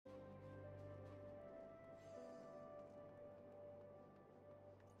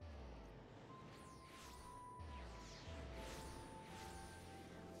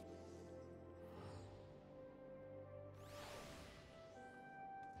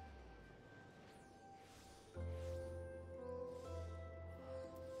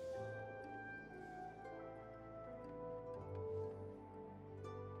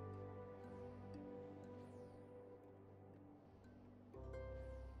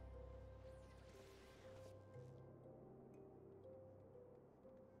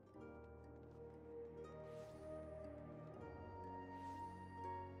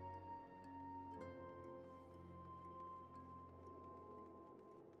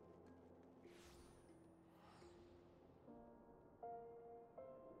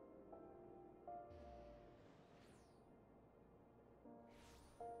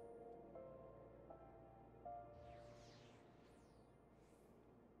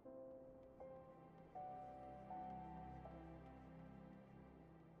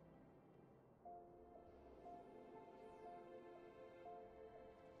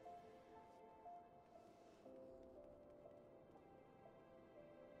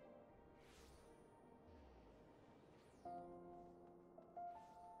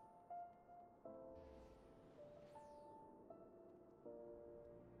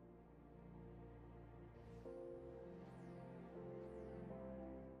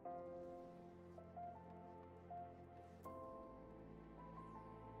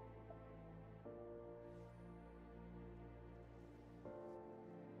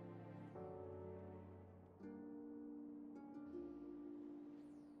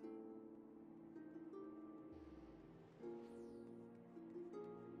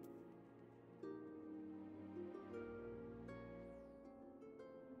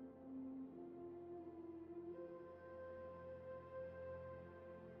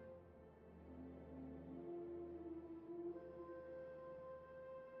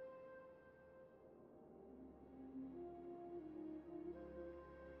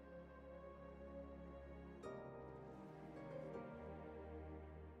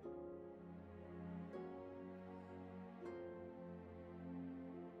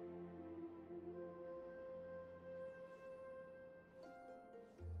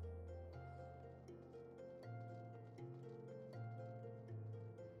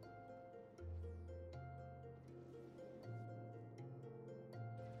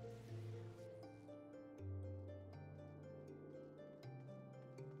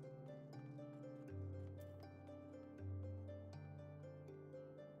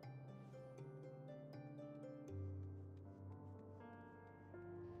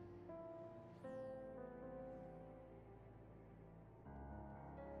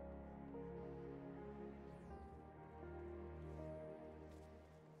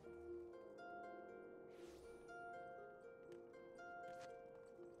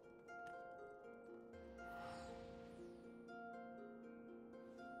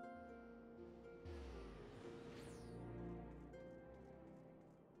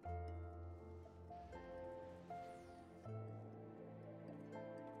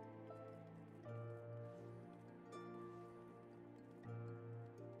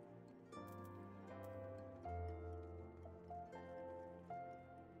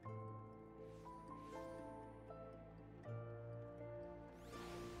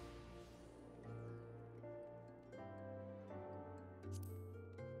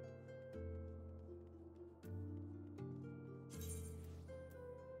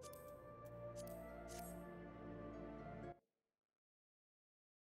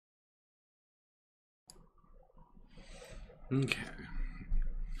Okay.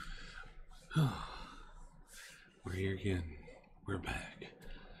 We're here again. We're back.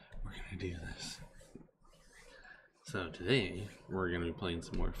 We're gonna do this. So today we're gonna be playing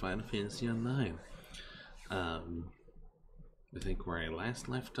some more Final Fantasy Online. I think where I last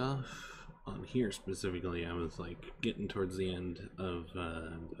left off on here specifically, I was like getting towards the end of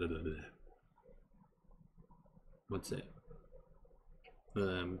what's it?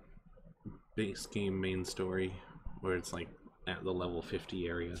 The base game main story, where it's like at the level 50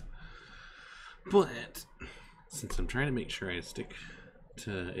 area. But since I'm trying to make sure I stick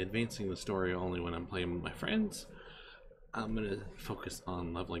to advancing the story only when I'm playing with my friends, I'm going to focus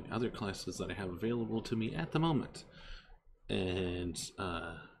on leveling other classes that I have available to me at the moment. And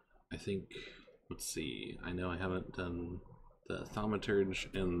I think, let's see, I know I haven't done the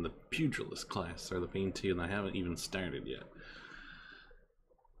Thaumaturge and the Pugilist class, or the main two, and I haven't even started yet.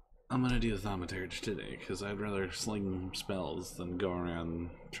 I'm gonna do the Thaumaturge today, because I'd rather sling spells than go around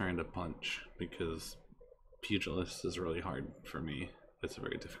trying to punch, because Pugilist is really hard for me. It's a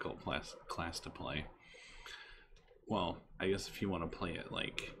very difficult class to play. Well, I guess if you want to play it,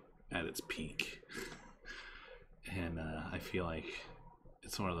 like, at its peak. And I feel like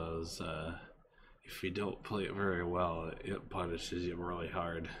it's one of those, if you don't play it very well, it punishes you really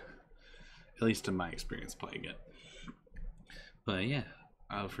hard. At least in my experience playing it. But yeah,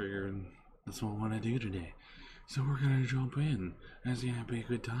 I figured that's what I want to do today. So we're gonna jump in. It's gonna be a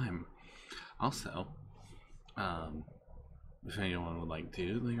good time. Also, if anyone would like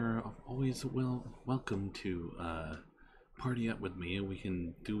to, they are always welcome to party up with me. We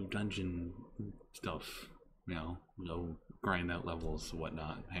can do dungeon stuff, you know, go grind out levels,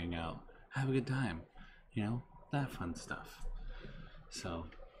 whatnot, hang out, have a good time, you know, that fun stuff. So,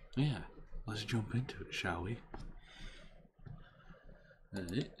 yeah, let's jump into it, shall we?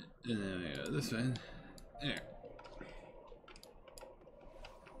 This one. There.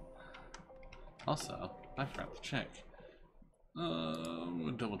 Also, I forgot to check.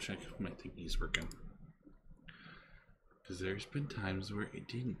 Double check if my thingy's working. Because there's been times where it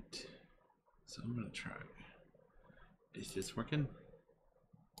didn't. So I'm gonna try. Is this working?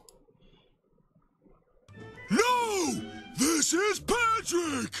 No! This is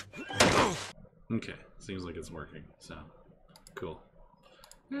Patrick! Okay, seems like it's working, so cool.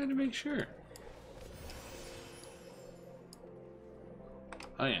 I had to make sure.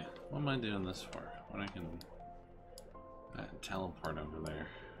 Oh yeah, what am I doing this for? When I can teleport over there.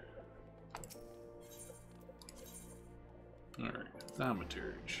 Alright,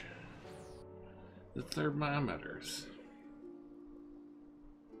 Thaumaturge. The thermometers.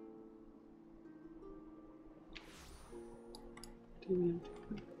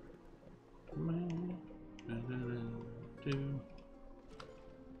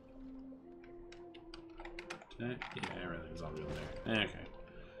 Yeah, everything's all good there. Okay.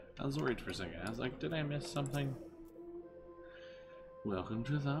 I was worried for a second. I was like, did I miss something? Welcome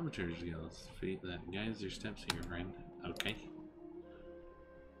to the Thaumaturge Guild's feet that guides your steps here, friend. Okay.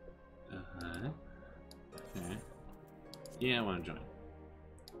 Okay. Yeah, I want to join.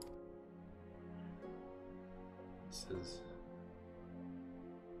 This is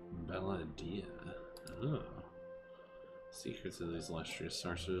Belladia. Oh. Secrets of these illustrious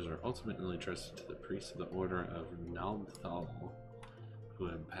sorcerers are ultimately trusted to the priests of the Order of Nalthal, who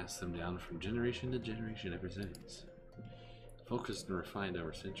have passed them down from generation to generation ever since. Focused and refined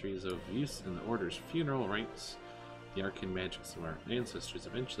over centuries of use in the Order's funeral rites, the arcane magics of our ancestors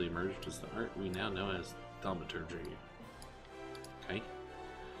eventually emerged as the art we now know as thaumaturgy. Okay.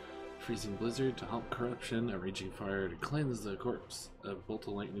 Freezing blizzard to halt corruption, a raging fire to cleanse the corpse, a bolt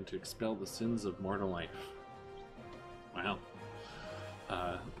of lightning to expel the sins of mortal life. Wow.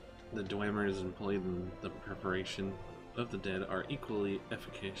 The dwemmers employed in the preparation of the dead are equally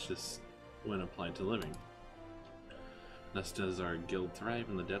efficacious when applied to living. Thus does our guild thrive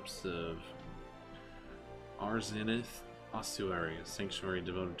in the depths of Arzenith Ossuary, a sanctuary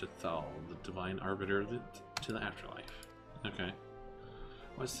devoted to Thal, the divine arbiter to the afterlife. Okay.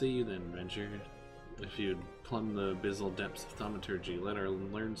 What say you then, Venture? If you'd plumb the abyssal depths of thaumaturgy, let our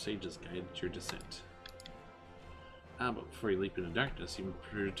learned sages guide your descent. But before you leap into darkness, you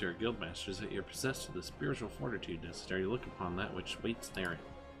prove to our guildmasters that you're possessed of the spiritual fortitude necessary to look upon that which waits therein.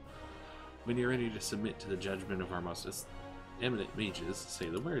 When you're ready to submit to the judgment of our most eminent mages, say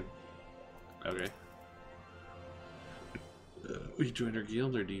the word. Okay. We join our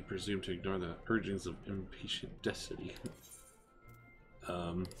guild, or do you presume to ignore the urgings of impatient destiny?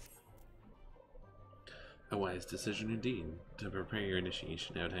 A wise decision indeed. To prepare your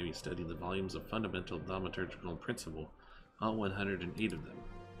initiation, I would have you study the volumes of fundamental thaumaturgical principle, all 108 of them.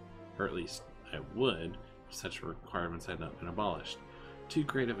 Or at least, I would, such requirements had not been abolished. Too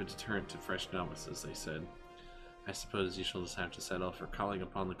great of a deterrent to fresh novices, they said. I suppose you shall just have to settle for calling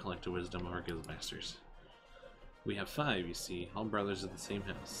upon the collective wisdom of our guildmasters. We have 5, you see, all brothers of the same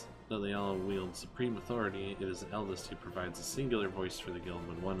house. Though they all wield supreme authority, it is the eldest who provides a singular voice for the guild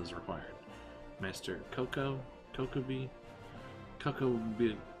when one is required. Master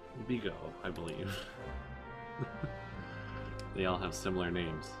Bigo, I believe. They all have similar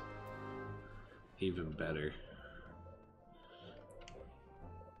names. Even better.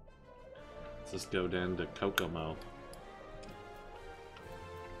 Let's just go down to Kokomo.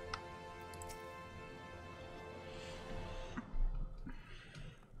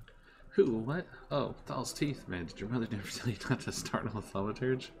 Who? What? Oh, doll's teeth, man. Did your mother never tell you not to start on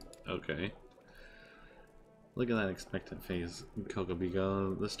thaumaturge? Okay. Look at that expectant face,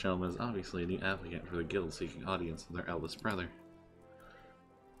 Kokobigo. This gentleman is obviously a new applicant for the guild seeking audience with their eldest brother.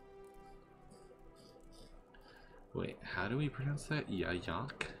 Wait, how do we pronounce that?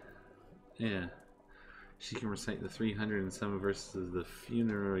 Yayak? Yeah. She can recite the 307 verses of the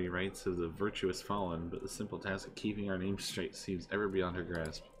funerary rites of the virtuous fallen, but the simple task of keeping our names straight seems ever beyond her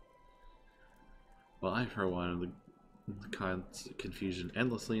grasp. Well, I, for one, the constant confusion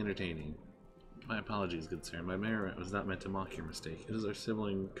endlessly entertaining. My apologies, good sir. My merriment was not meant to mock your mistake. It is our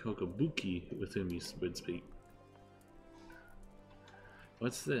sibling Kokobuki with whom you would speak.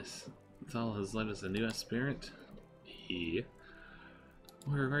 What's this? Thal has led us a new aspirant? Yeah.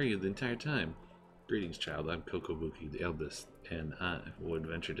 Where were you the entire time? Greetings, child. I'm Kokobuki, the eldest, and I would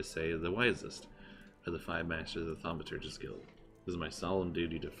venture to say the wisest of the 5 masters of the Thaumaturgist Guild. It is my solemn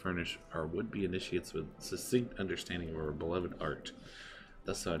duty to furnish our would-be initiates with succinct understanding of our beloved art.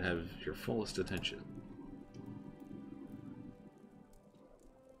 Thus I would have your fullest attention.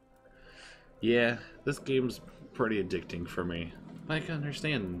 Yeah, this game's pretty addicting for me. I can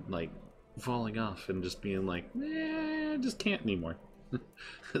understand, like, falling off and just being like, I just can't anymore.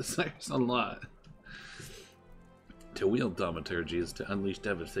 There's a lot. To wield thaumaturgy is to unleash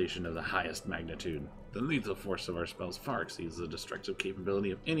devastation of the highest magnitude. The lethal force of our spells far exceeds the destructive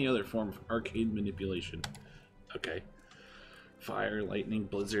capability of any other form of arcane manipulation. Okay. Fire, lightning,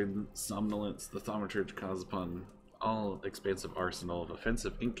 blizzard, somnolence, the thaumaturge calls upon all expansive arsenal of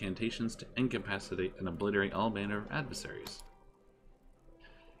offensive incantations to incapacitate and obliterate all manner of adversaries.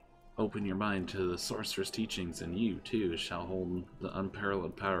 Open your mind to the sorcerer's teachings, and you, too, shall hold the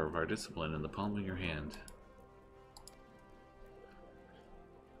unparalleled power of our discipline in the palm of your hand.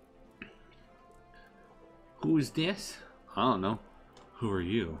 Who is this? I don't know. Who are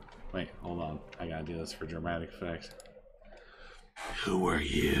you? Wait, hold on. I gotta do this for dramatic effect. Who are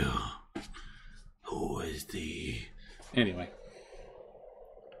you? Who is thee? Anyway.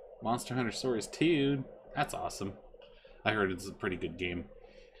 Monster Hunter Stories 2. That's awesome. I heard it's a pretty good game.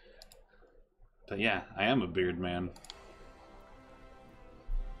 But yeah, I am a beard man.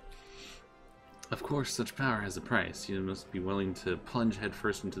 Of course, such power has a price. You must be willing to plunge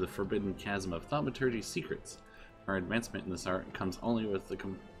headfirst into the forbidden chasm of thaumaturgy's secrets. Our advancement in this art comes only with the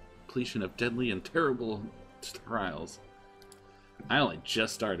completion of deadly and terrible trials. I only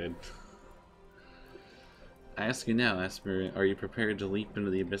just started. I ask you now, Aspirant, are you prepared to leap into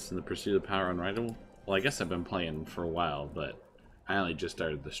the abyss in the pursuit of power unrivaled? Well, I guess I've been playing for a while, but I only just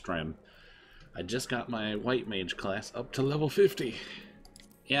started the stream. I just got my White Mage class up to level 50.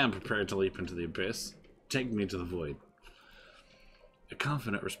 Yeah, I'm prepared to leap into the abyss. Take me to the void. A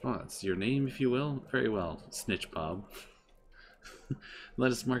confident response. Your name, if you will? Very well, Snitchbob.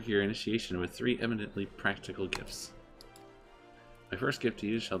 Let us mark your initiation with 3 eminently practical gifts. My first gift to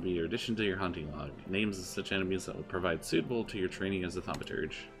you shall be your addition to your hunting log. Names of such enemies that will provide suitable to your training as a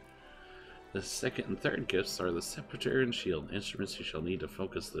thaumaturge. The second and third gifts are the scepter and shield, instruments you shall need to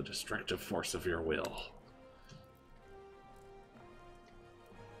focus the destructive force of your will.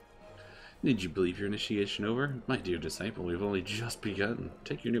 Did you believe your initiation over? My dear disciple, we've only just begun.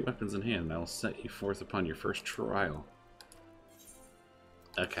 Take your new weapons in hand, and I will set you forth upon your first trial.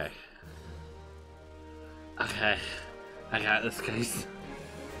 Okay. Okay. I got this, guys.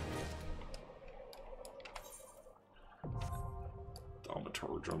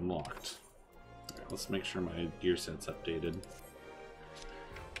 Thaumaturge unlocked. Right, let's make sure my gear set's updated.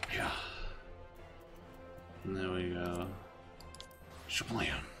 Yeah. And there we go. Shablam.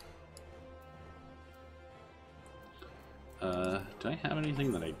 Do I have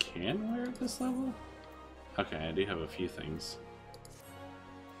anything that I can wear at this level? Okay, I do have a few things.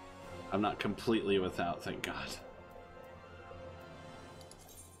 I'm not completely without, thank God.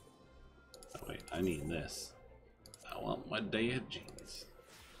 Oh, wait, I need this. I want my dead jeans.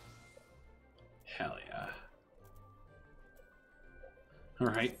 Hell yeah.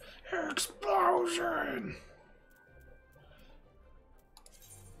 Alright. Explosion!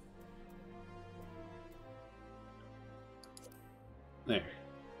 There.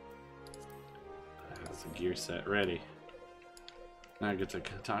 That's a gear set ready. Now I get to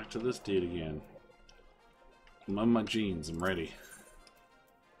talk to this dude again. I'm on my jeans, I'm ready.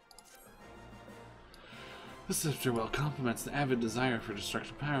 This sifter well complements the avid desire for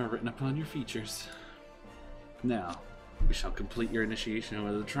destructive power written upon your features. Now, we shall complete your initiation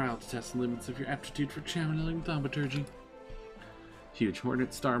with a trial to test the limits of your aptitude for channeling thaumaturgy. Huge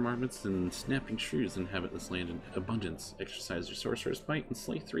hornets, star marmots, and snapping shrews inhabit this land in abundance. Exercise your sorcerer's might and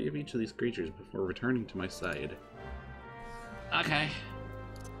slay 3 of each of these creatures before returning to my side. Okay.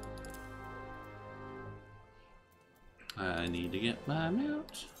 I need to get my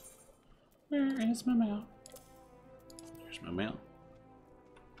mount. Where is my mount? There's my mount.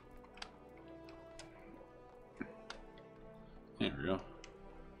 There we go.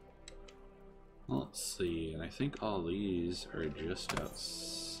 Let's see, and I think all these are just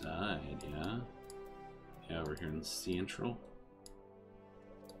outside, yeah? Yeah, we're here in Central.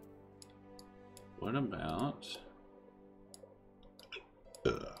 What about...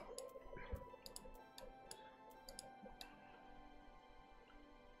 What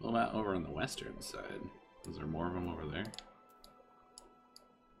about over on the western side? Is there more of them over there?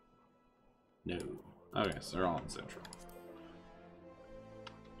 No. Okay, so they're all in Central.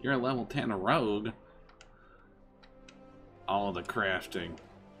 You're a level 10 rogue. All the crafting.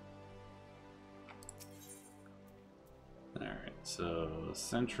 Alright, so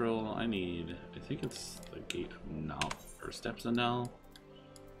Central, I need, I think it's the Gate of Nal, or Steps of Nal.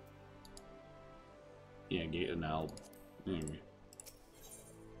 Yeah, Gate of Nal. Anyway.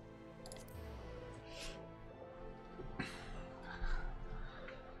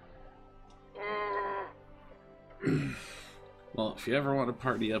 Well, if you ever want to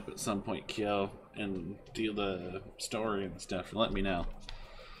party up at some point, Kyo, and do the story and stuff, let me know.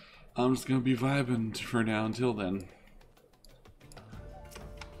 I'm just gonna be vibing for now until then.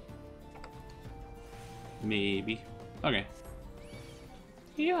 Maybe. Okay.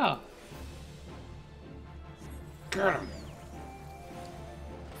 Yeah. Get him.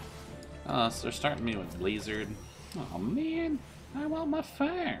 Oh, so they're starting me with Blizzard. Oh man, I want my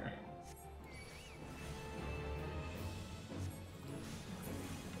fire.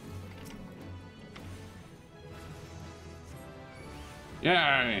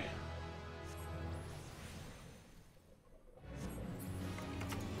 Yay!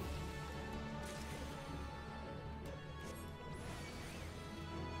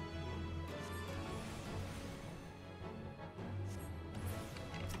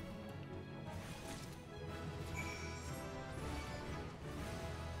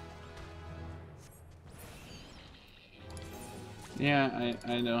 Yeah,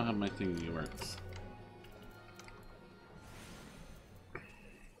 I know how my thingy works.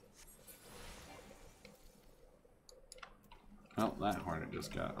 Oh, that hornet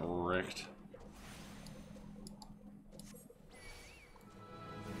just got wrecked.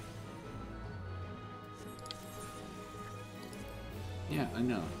 Yeah, I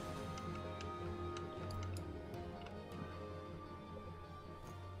know.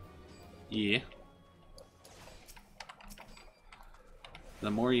 Yeah. The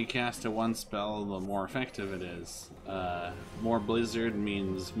more you cast a one spell, the more effective it is. More Blizzard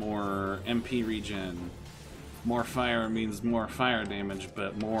means more MP regen. More fire means more fire damage,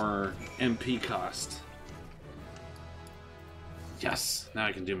 but more MP cost. Yes! Now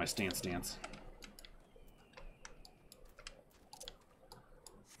I can do my stance.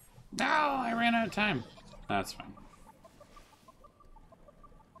 No! I ran out of time. That's fine.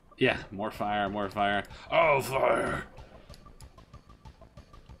 Yeah, more fire, more fire. Oh, fire!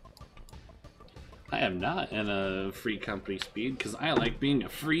 I am not in a free company speed because I like being a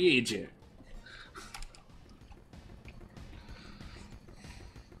free agent.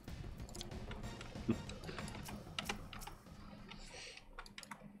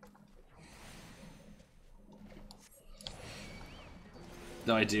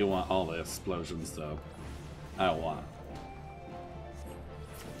 Though I do want all the explosions, though. I don't want.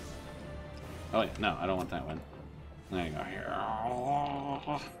 Oh wait, no, I don't want that one. There you go. Here.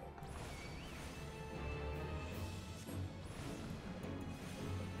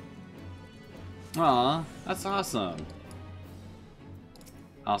 Aw, that's awesome.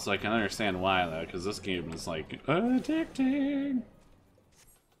 Also, I can understand why, though, because this game is, like, addicting.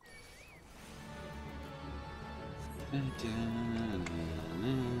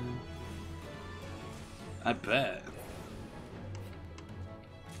 I bet.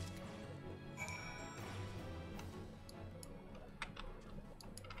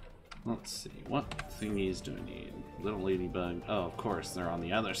 Let's see, what thingies do I need? Little ladybug. Oh, of course, they're on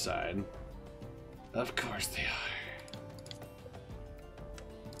the other side. Of course they are.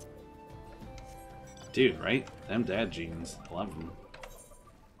 Dude, right? Them dad jeans. I love them.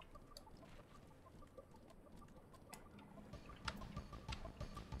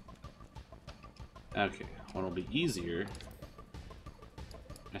 Okay, what'll be easier,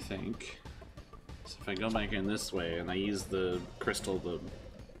 I think, is if I go back in this way and I use the crystal to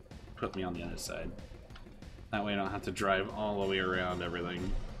put me on the other side. That way I don't have to drive all the way around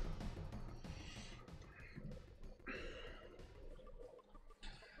everything.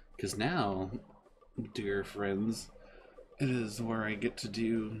 Because now, dear friends, it is where I get to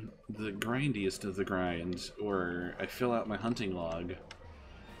do the grindiest of the grind, where I fill out my hunting log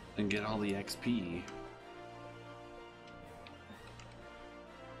and get all the XP.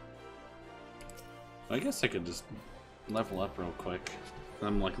 I guess I could just level up real quick.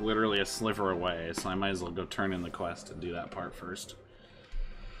 I'm like literally a sliver away, so I might as well go turn in the quest and do that part first.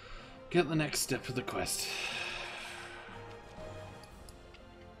 Get the next step of the quest.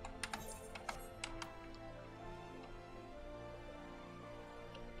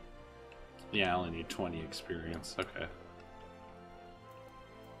 Yeah, I only need 20 experience. Okay.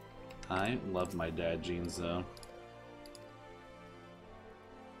 I love my dad jeans though.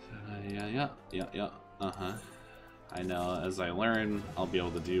 Yeah. Uh-huh. I know, as I learn, I'll be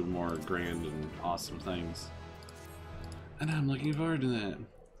able to do more grand and awesome things. And I'm looking forward to that.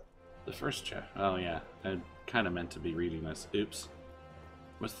 The first chapter. Oh yeah, I kind of meant to be reading this. Oops.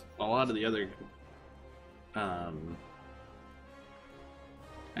 With a lot of the other...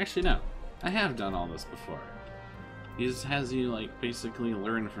 Actually, no. I have done all this before. He just has you, like, basically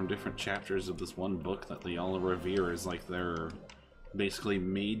learn from different chapters of this one book that they all revere as, like, their basically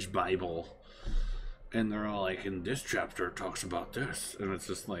mage bible. And they're all like, in this chapter it talks about this. And it's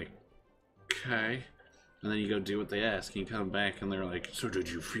just like, okay. And then you go do what they ask. And you come back and they're like, so did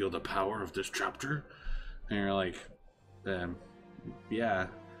you feel the power of this chapter? And you're like, yeah.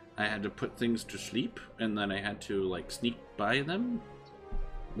 I had to put things to sleep. And then I had to, like, sneak by them.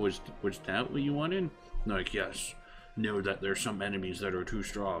 Was that what you wanted? Like, yes. Know that there's some enemies that are too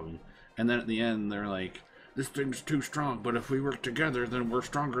strong. And then at the end, they're like, this thing's too strong, but if we work together, then we're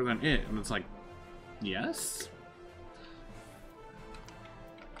stronger than it. And it's like, yes?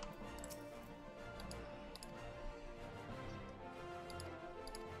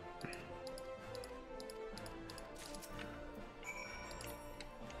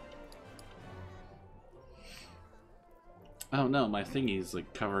 Oh no, my thingy's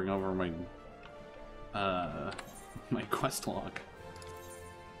like covering over my my quest log.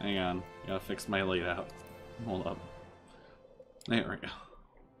 Hang on, gotta fix my layout. Hold up. There we go.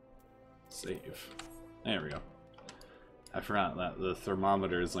 Save. There we go. I forgot that the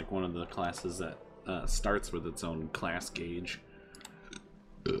thermometer is like one of the classes that starts with its own class gauge.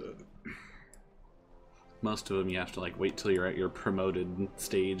 Most of them you have to like wait till you're at your promoted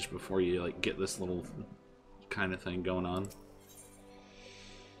stage before you like get this little kind of thing going on.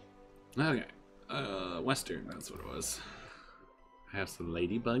 Okay. Western, that's what it was. I have some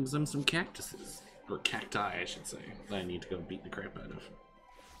ladybugs and some cactuses. Or cacti, I should say. That I need to go beat the crap out of.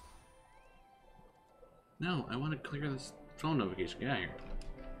 No, I want to clear this phone notification. Get out of here.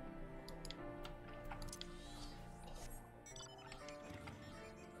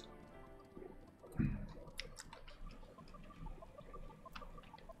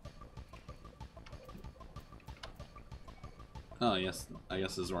 Oh, yes. I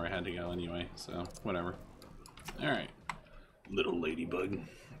guess this is where I had to go anyway, so whatever. Alright. Little ladybug.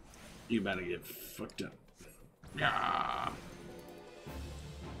 You better get fucked up. Yeah.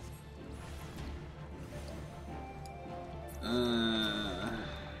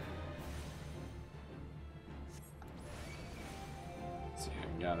 Let's see,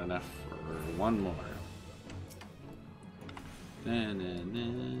 I got enough for one more. Na, na, na,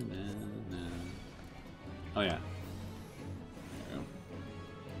 na, na. Oh yeah. There we go.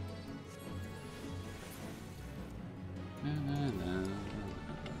 Na, na, na.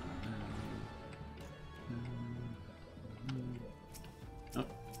 Oh,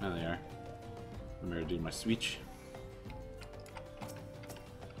 there they are. I'm gonna do my switch.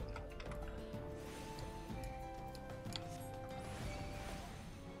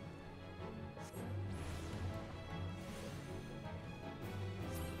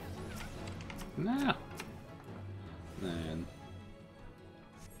 No. Man.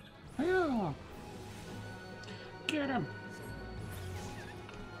 Oh. Get him.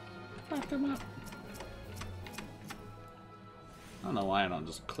 Fuck him up. I don't know why I don't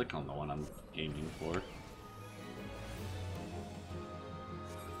just click on the one I'm aiming for.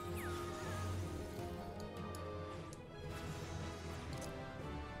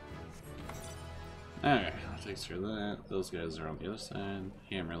 Alright, that takes care of that. Those guys are on the other side.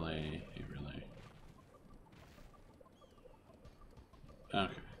 Hammer lay, hammer lay.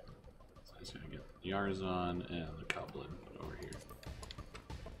 Okay. So I'm just gonna get the Yarzon and the Goblin over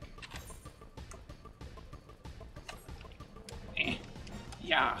here.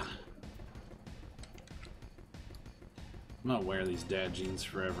 Yeah. I'm gonna wear these dad jeans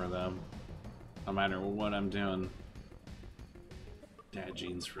forever though. No matter what I'm doing. Dad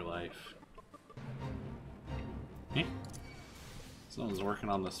jeans for life. Someone's working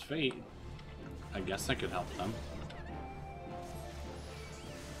on this fate. I guess I could help them.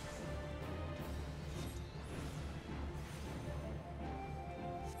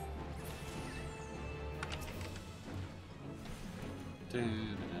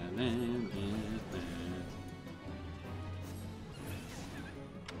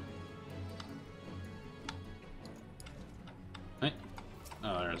 Hey.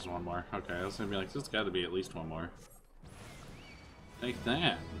 Oh, there's one more. Okay, I was gonna be like, there's gotta be at least one more. Take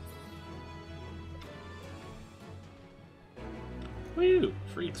that. Woo!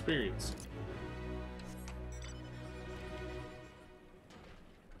 Free experience.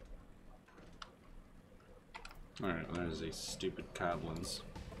 Alright, there's these stupid goblins.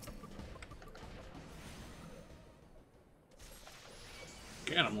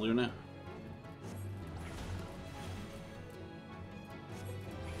 Get him, Luna.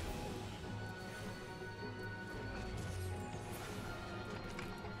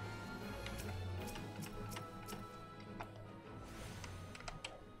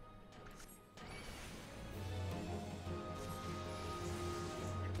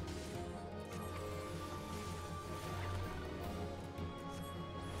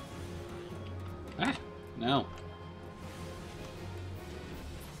 Ah, no.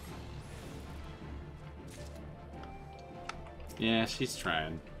 Yeah, she's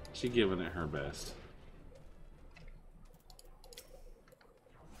trying. She's giving it her best.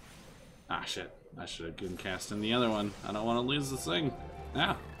 Ah, shit. I should have been casting the other one. I don't want to lose this thing.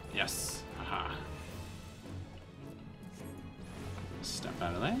 Ah, yes. Haha. Step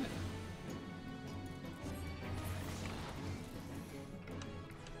out of that.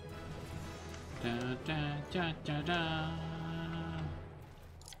 Da, da, da, da, da.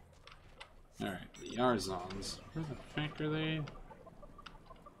 Alright, the Yarzons. Where the fuck are they?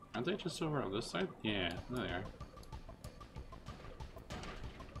 Aren't they just over on this side? Yeah, there they are.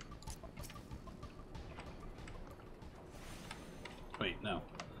 Wait, no.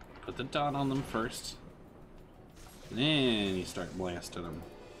 Put the dot on them first. Then you start blasting them.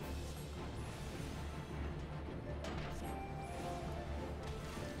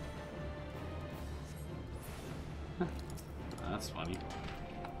 That's funny.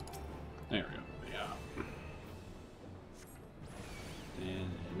 There we go. Yeah.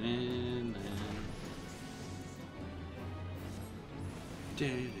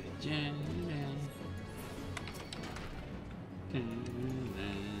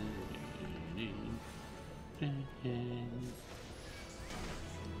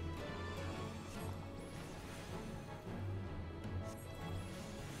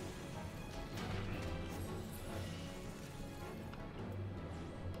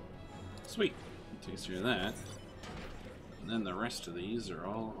 Sweet. Takes care of that. And then the rest of these are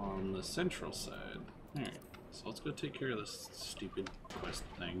all on the central side. Alright, so let's go take care of this stupid quest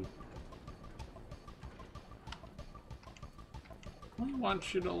thing. We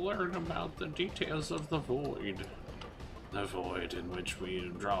want you to learn about the details of the void. The void in which we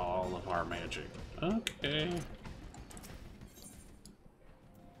draw all of our magic. Okay.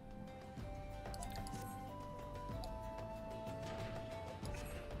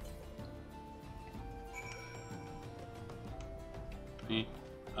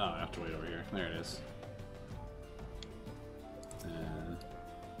 Oh, I have to wait over here. There it is.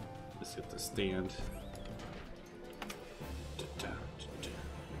 Let's get the stand.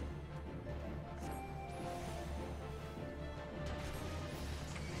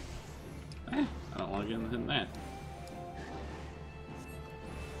 I don't want to get in that.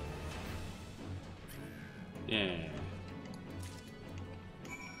 Yeah.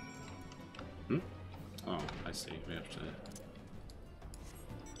 Oh, I see. We have to...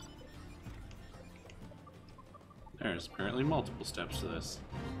 There's apparently multiple steps to this.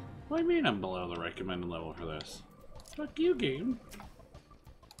 What do you mean I'm below the recommended level for this? Fuck you, game.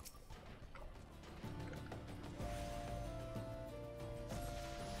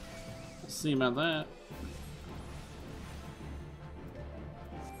 Let's see about that.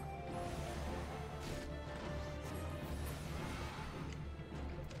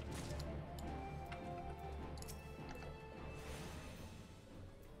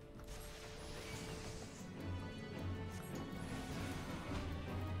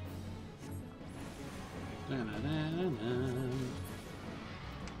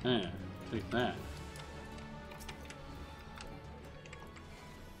 Yeah, take that.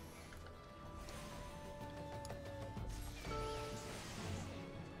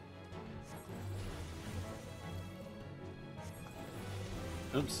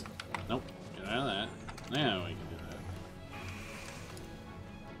 Oops. Nope. Get out of that. Now we can do that.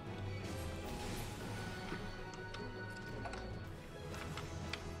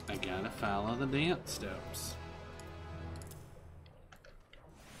 I gotta follow the dance steps.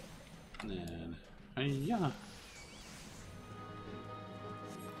 And yeah.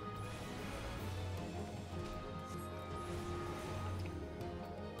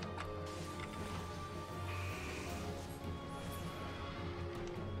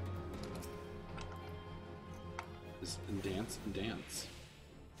 Just dance and dance.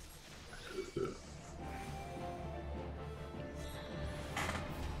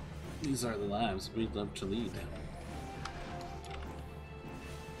 These are the lives we'd love to lead.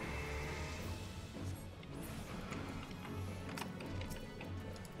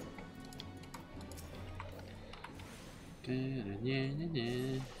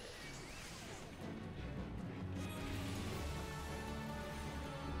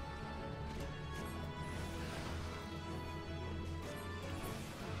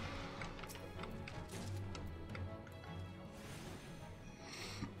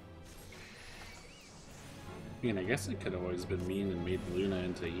 I mean, I guess I could have always been mean and made Luna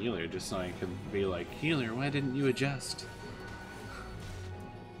into a healer just so I could be like, healer, why didn't you adjust?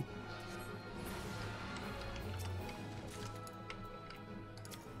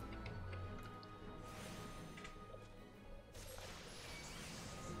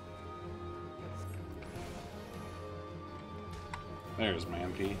 There's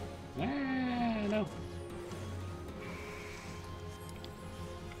Mampy. Ah, no.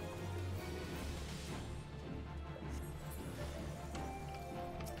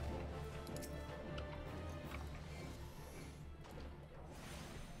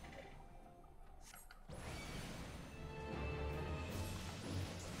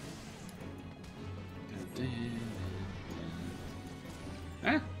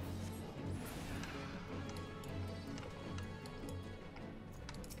 Ah.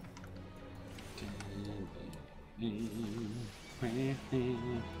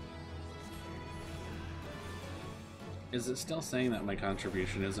 Is it still saying that my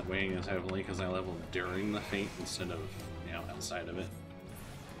contribution isn't weighing as heavily because I leveled during the fate instead of, you know, outside of it?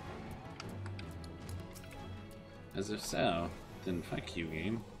 As if so, then fuck you,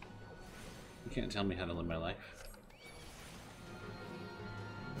 game. You can't tell me how to live my life.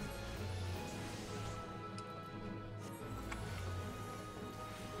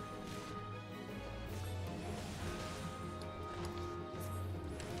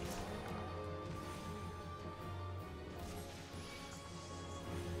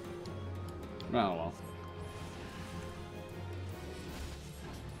 Oh well.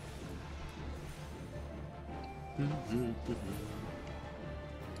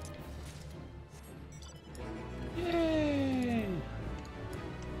 Yay!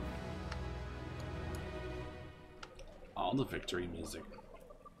 All the victory music.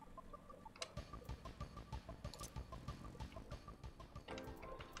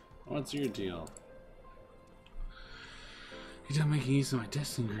 What's your deal? You're done making use of my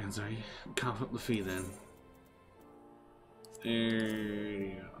testing grounds, are you? Cough up the fee then. There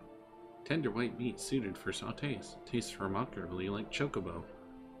you go. Tender white meat suited for sautés. Tastes remarkably like chocobo.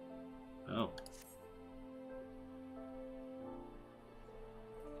 Oh.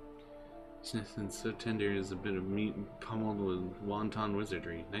 It's nothing so tender as a bit of meat pummeled with wonton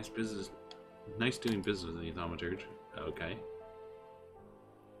wizardry. Nice business. Nice doing business in the thaumaturge. Okay.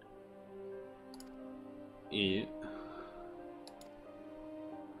 Yeah.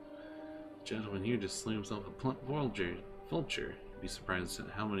 Gentleman here just slew himself a plump vulture. You'd be surprised at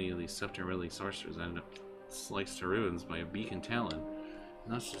how many of these Septarelli sorcerers end up sliced to ruins by a beak and talon.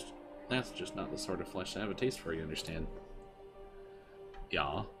 And that's just not the sort of flesh I have a taste for, you understand?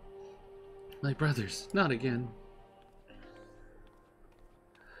 Yeah. My brothers, not again.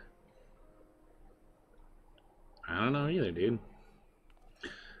 I don't know either, dude.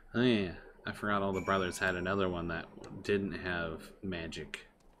 Oh yeah, I forgot all the brothers had another one that didn't have magic.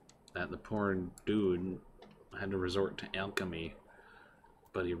 That the poor dude had to resort to alchemy,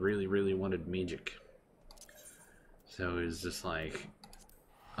 but he really, really wanted magic. So he was just like,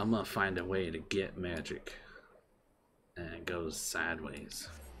 I'm gonna find a way to get magic. And it goes sideways.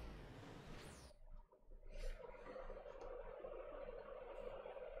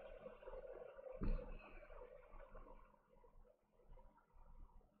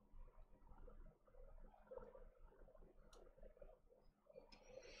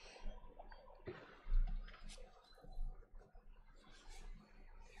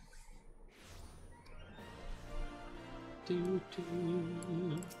 Do, do.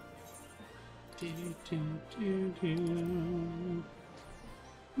 Do, do, do, do.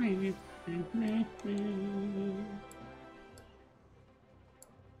 Me, me, me, me.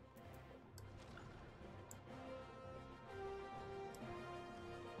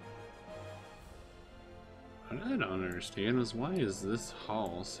 What I don't understand is why is this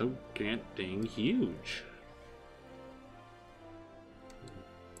hall so dang huge?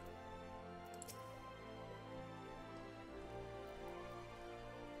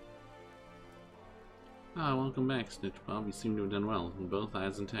 Ah, welcome back, Snitchbob. You seem to have done well. In both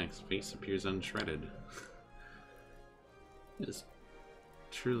eyes and text, face appears unshredded. It is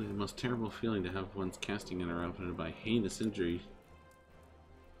truly the most terrible feeling to have one's casting interrupted by heinous injury.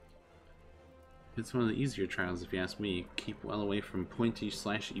 It's one of the easier trials, if you ask me. Keep well away from pointy,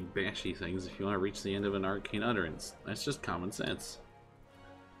 slashy, bashy things if you want to reach the end of an arcane utterance. That's just common sense.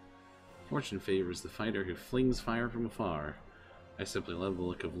 Fortune favors the fighter who flings fire from afar. I simply love the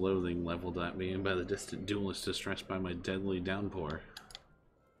look of loathing leveled at me and by the distant duelist distressed by my deadly downpour.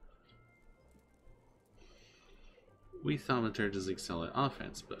 We thaumaturges excel at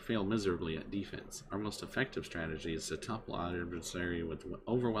offense, but fail miserably at defense. Our most effective strategy is to topple our adversary with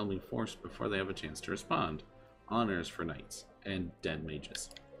overwhelming force before they have a chance to respond. Honors for knights and dead mages.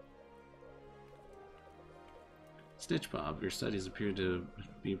 Snitchbob, your studies appear to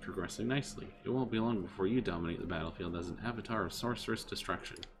be progressing nicely. It won't be long before you dominate the battlefield as an avatar of sorcerous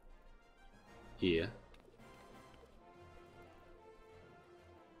destruction. Yeah.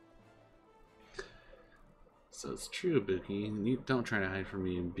 So it's true, Buki. You don't try to hide from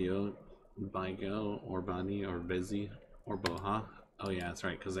me in Bigo, or Bani, or Busy, or Boha. Oh yeah, that's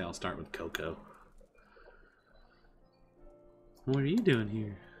right, because they all start with Coco. What are you doing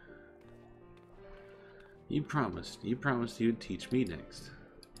here? You promised you'd teach me next.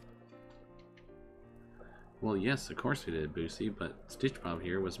 Well, yes, of course we did, Boosie, but Snitchbob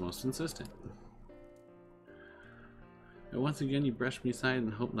here was most insistent. And once again you brushed me aside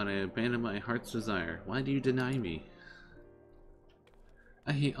and hoped that I abandoned my heart's desire. Why do you deny me?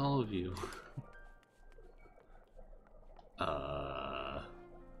 I hate all of you.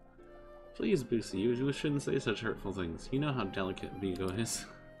 Please, Boosie, you shouldn't say such hurtful things. You know how delicate Bigo is.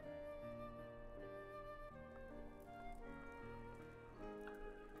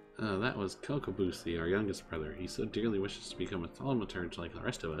 That was Kokobusi, our youngest brother. He so dearly wishes to become a thaumaturge like the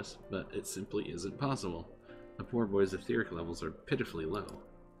rest of us, but it simply isn't possible. The poor boy's etheric levels are pitifully low.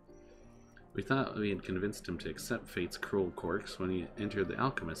 We thought we had convinced him to accept fate's cruel quirks when he entered the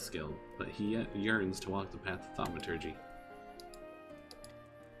Alchemist's Guild, but he yet yearns to walk the path of thaumaturgy.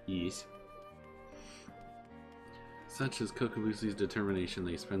 Yes. Such is Kokobusi's determination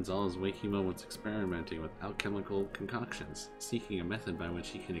that he spends all his waking moments experimenting with alchemical concoctions, seeking a method by which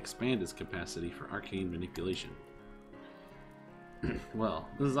he can expand his capacity for arcane manipulation. Well,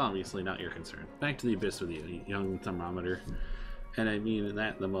 this is obviously not your concern. Back to the abyss with you, young thermometer. And I mean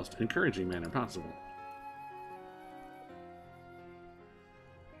that in the most encouraging manner possible.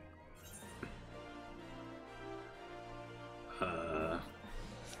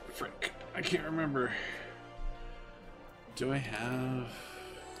 Frick. I can't remember. Do I have...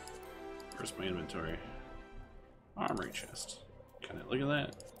 Where's my inventory? Armory chest. Can I look at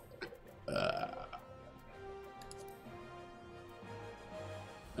that?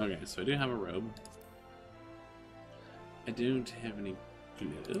 Okay, so I do have a robe. I don't have any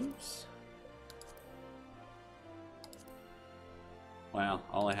gloves. Wow,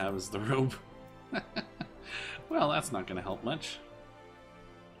 all I have is the robe. Well, that's not going to help much.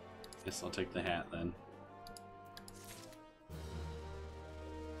 Guess I'll take the hat then.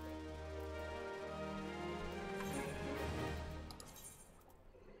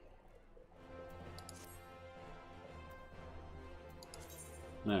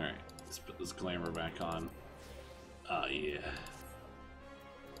 Alright, let's put this glamour back on. Oh yeah.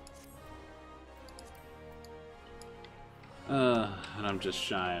 And I'm just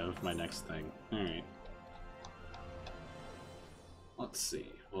shy of my next thing. Alright. Let's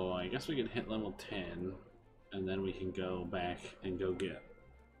see. Well, I guess we can hit level 10, and then we can go back and go get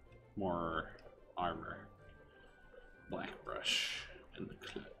more armor. Black brush in the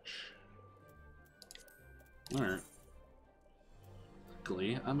clutch. Alright.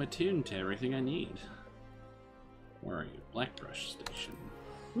 Luckily, I'm attuned to everything I need. Where are you? Black brush station.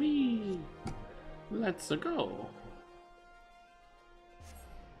 Whee! Let's go!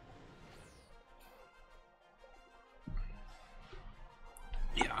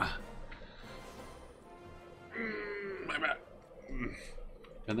 Yeah. My bad.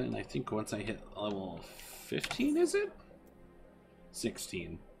 And then I think once I hit level 15, is it?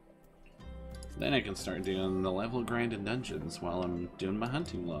 16. Then I can start doing the level grind in dungeons while I'm doing my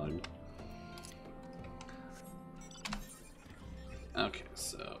hunting log. Okay,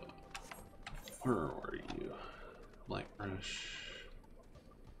 so where were you? Black brush.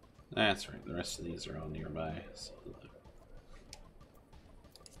 That's right, the rest of these are all nearby. So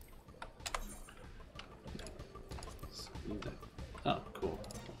oh, cool.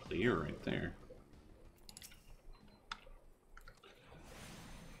 So you're right there.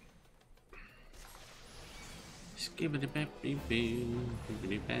 Skibbity bap beep beep,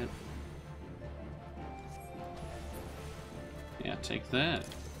 bippity bap. Yeah, take that.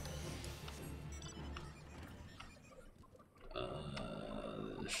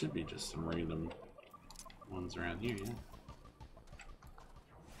 There should be just some random ones around here,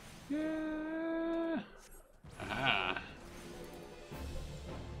 yeah? Yeah. Ah.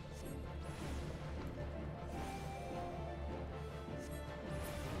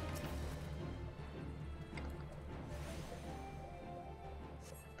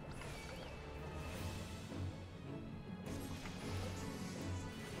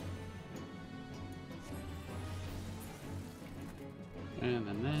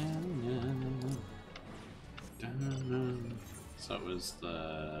 So it was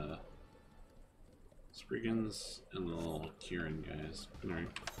the Spriggans and the little Kieran guys. Alright.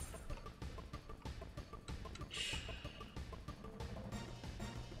 If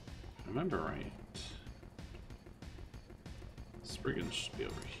I remember right, Spriggans should be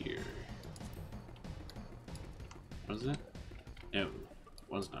over here. Was it? No,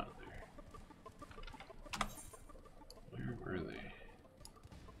 was not there. Where were they?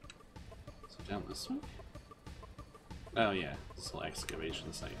 Is it down this way? Oh yeah, this little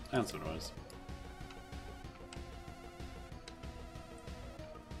excavation site. That's what it was.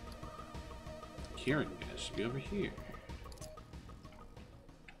 Kieran guys should be over here.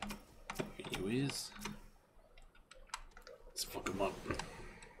 There he is. Let's fuck him up.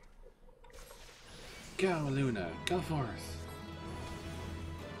 Go, Luna, go forth.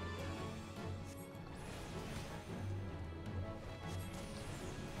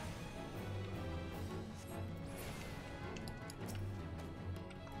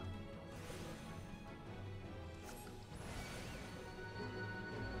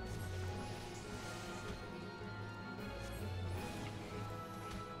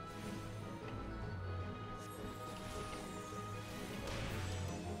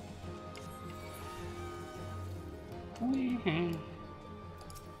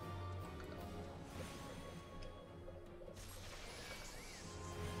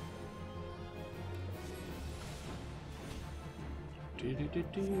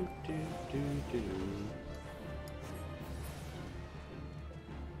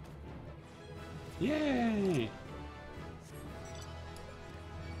 Yay!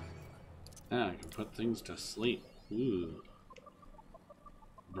 Now I can put things to sleep. Ooh.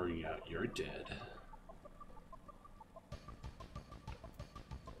 Bring out your dead.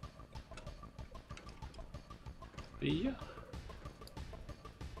 Yeah.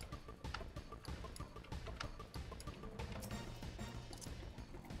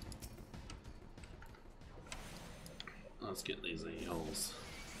 Let's get these a-holes.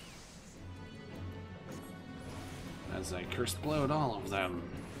 As I curse bloat all of them.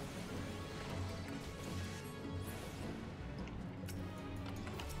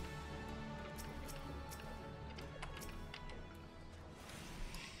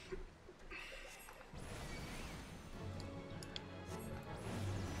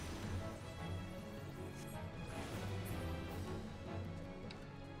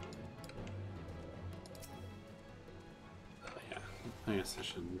 I guess I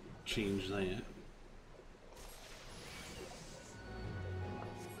should change that.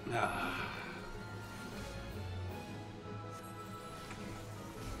 Ah.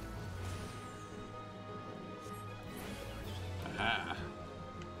 Aha.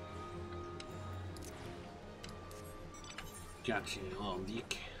 Gotcha, you little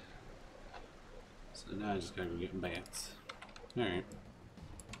dick. So now I just gotta go get bats. Alright.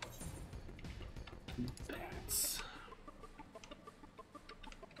 Bats.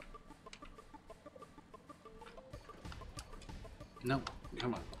 Nope,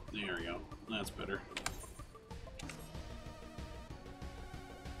 come on. There we go. That's better.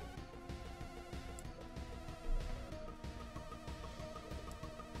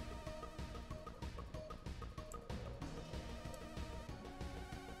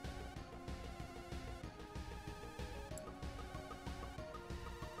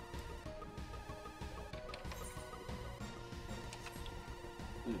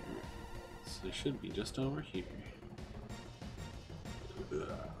 There. So they should be just over here.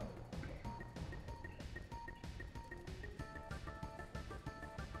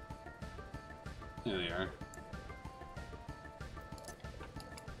 There they are.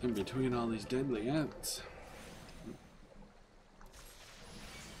 In between all these deadly ants.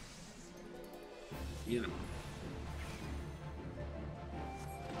 Get him.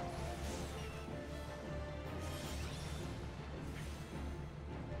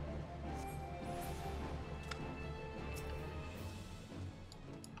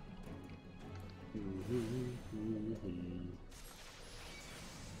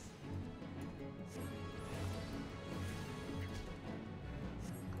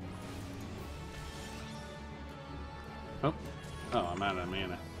 Oh, I'm out of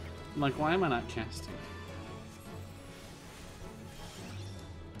mana. I'm like, why am I not casting?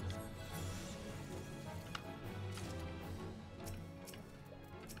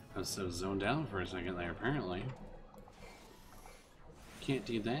 I was so zoned out for a second there, apparently. Can't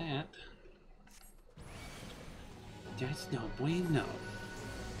do that. That's no bueno.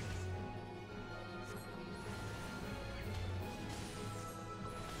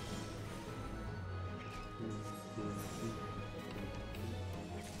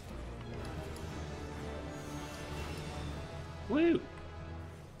 Woo!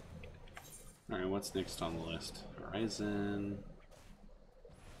 Alright, what's next on the list? Horizon.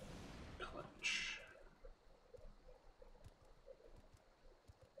 Clutch.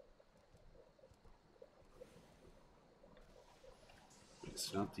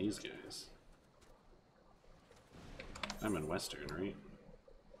 It's not these guys. I'm in Western, right?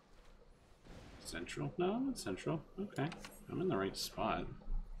 Central? No, I'm in Central. Okay. I'm in the right spot.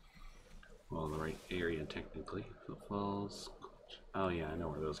 Well, in the right area, technically. Footfalls. Oh, yeah, I know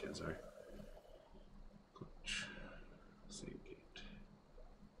where those guys are. Clutch. Same gate.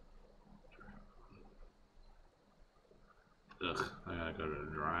 Ugh, I gotta go to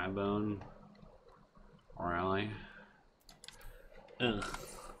Dry Bone. Rally. Ugh.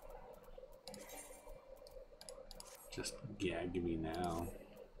 Just gag me now.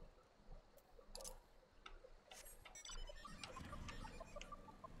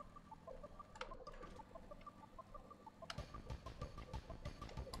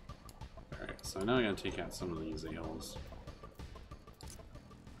 Alright, so I know I gotta take out some of these ales.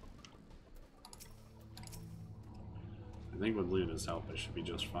 I think with Luna's help it should be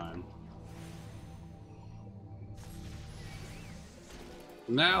just fine.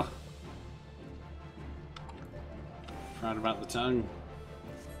 No! Forgot about the tongue.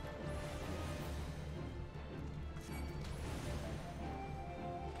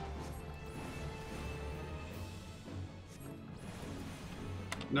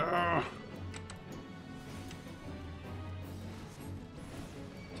 No!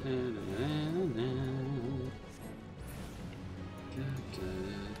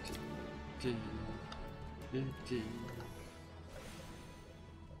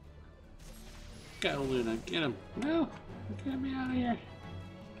 Go, Luna, get him. No! Get me out of here.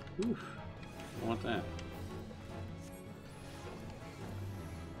 Oof. I want that.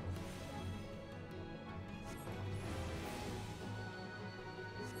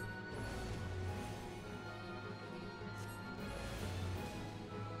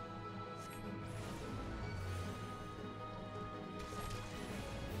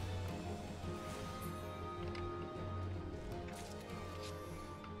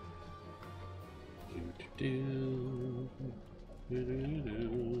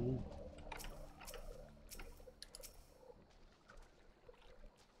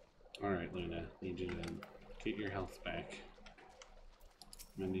 Alright, Luna, need you to get your health back.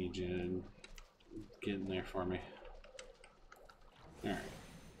 I need you to get in there for me. Alright.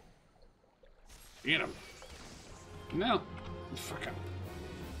 Get him! No! Fuck him.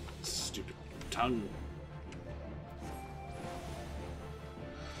 Stupid tongue.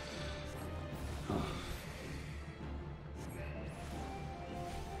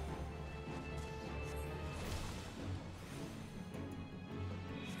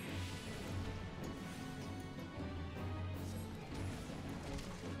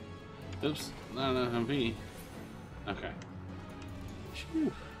 Oops, not enough MP. Okay.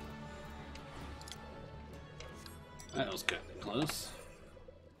 Phew. That was cutting it close.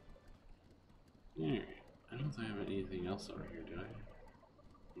 Alright. I don't think I have anything else over here, do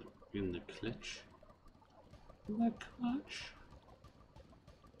I? In the clutch? In the clutch?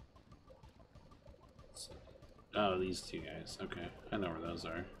 Oh, these two guys. Okay. I know where those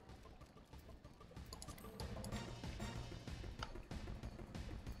are.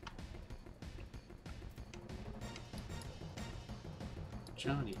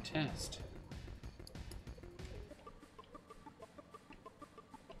 Johnny Test.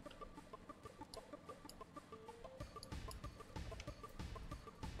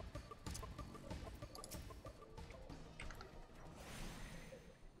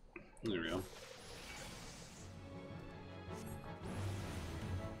 There we go.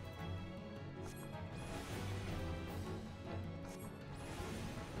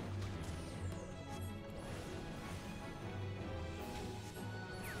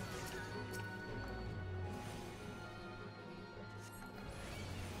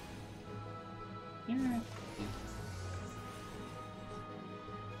 Yeah.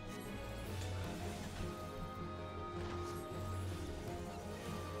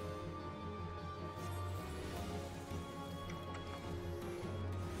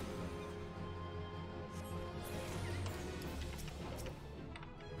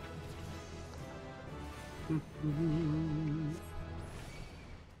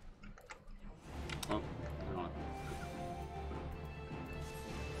 Oh, hang on.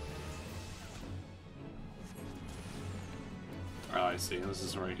 Oh, I see. This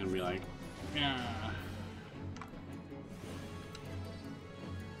is where you can be like, yeah.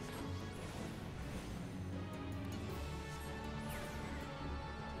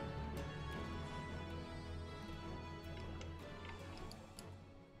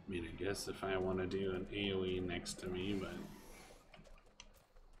 I mean, I guess if I want to do an AoE next to me, but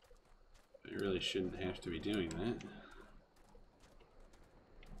I really shouldn't have to be doing that.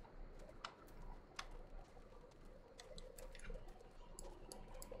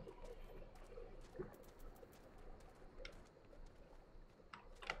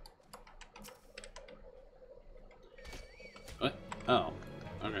 What? Oh,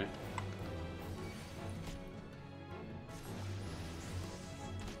 okay.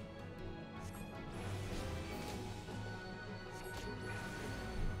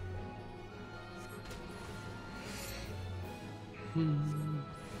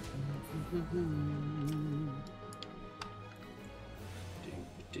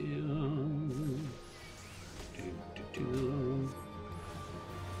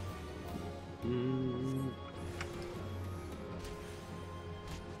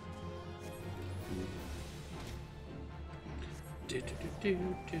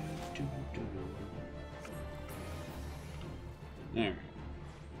 There.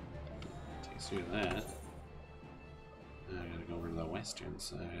 Takes you to that. Now I gotta go over to the western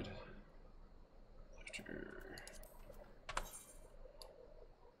side. After.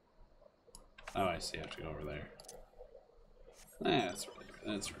 Oh, I see. I have to go over there. That's right.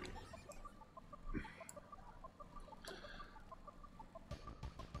 That's right.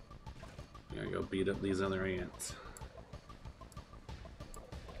 I gotta go beat up these other ants.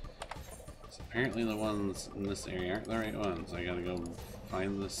 So apparently the ones in this area aren't the right ones. I gotta go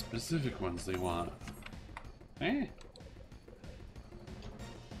find the specific ones they want. Eh?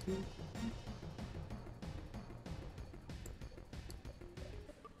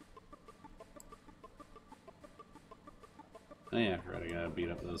 Oh yeah, I forgot I gotta beat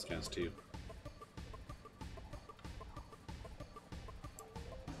up those guys too.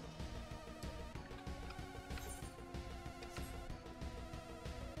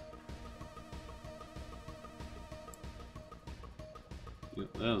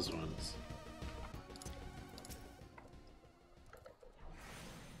 Get those ones.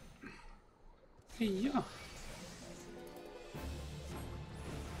 Hey, yeah.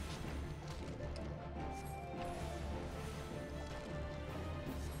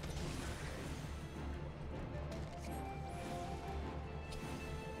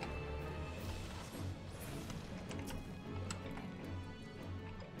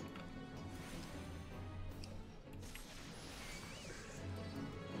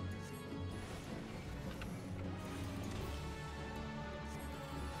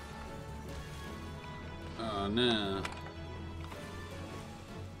 Oh no.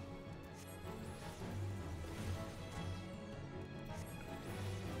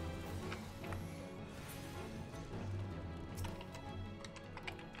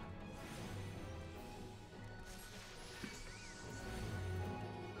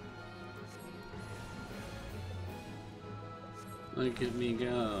 Look at me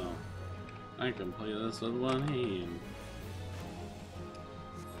go. I can play this with one hand.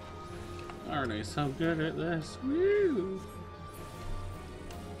 Aren't I so good at this? Woo!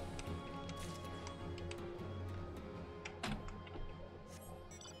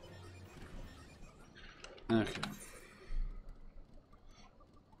 Okay.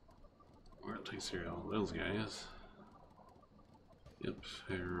 Well, it takes care of all those guys. Yep,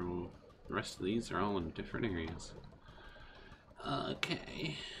 the rest of these are all in different areas.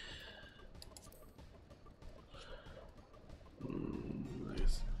 Okay.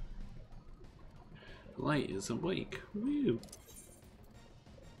 Nice. Light is awake. Woo!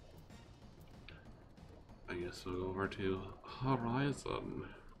 I guess we'll go over to Horizon.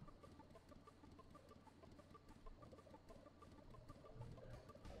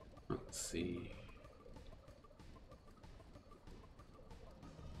 Let's see.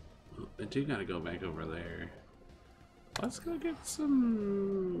 I do gotta go back over there. Let's go get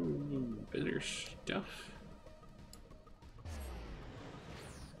some bitter stuff.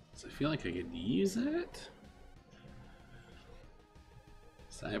 So I feel like I could use it.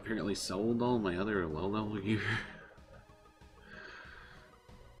 So I apparently sold all my other low level gear.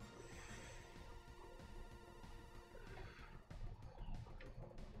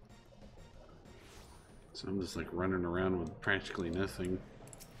 So I'm just like running around with practically nothing.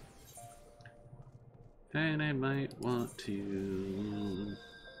 And I might want to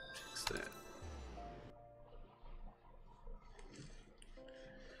fix that.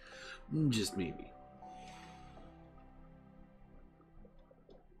 Just maybe.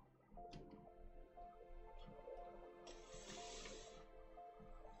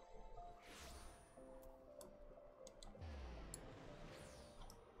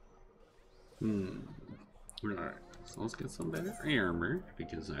 Alright, so let's get some better armor,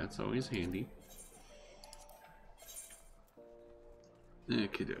 because that's always handy.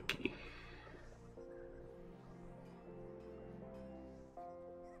 Okie dokie.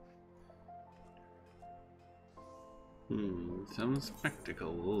 Some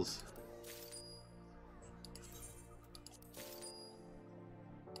spectacles.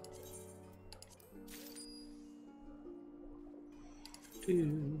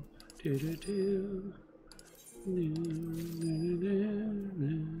 Do, do, do, do.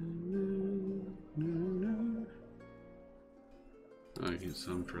 I get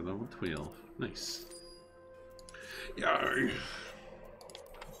some for level 12. Nice. Yeah.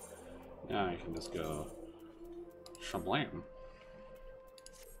 Now I can just go shablam.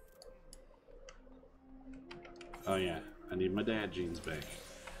 Oh yeah, I need my dad jeans back.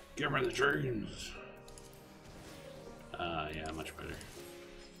 Give me the jeans. Yeah, much better.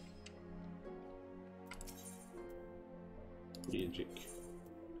 Magic.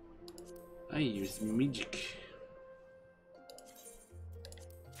 I use magic.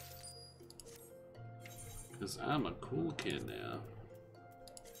 Because I'm a cool kid now.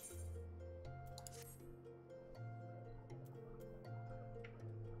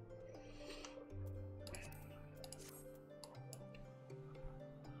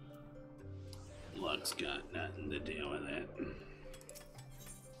 Luck's got nothing to do with it.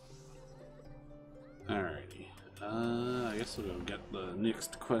 Alrighty. I guess we'll go get the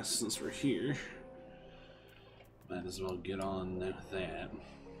next quest since we're here. Might as well get on with that.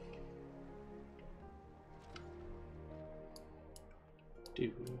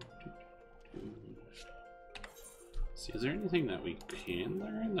 See, is there anything that we can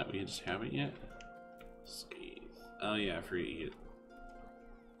learn that we just haven't yet? Scathe. Oh yeah, I forget you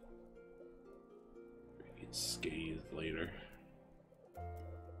get Scathe later.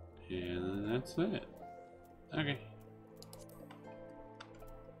 And that's it. Okay.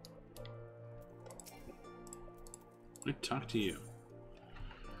 I talk to you.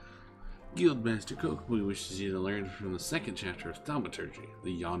 Guildmaster Kokobu wishes you to learn from the second chapter of Thaumaturgy,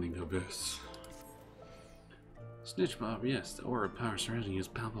 the Yawning Abyss. Snitchbob, yes, the aura of power surrounding you is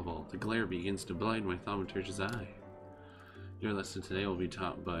palpable. The glare begins to blind my Thaumaturge's eye. Your lesson today will be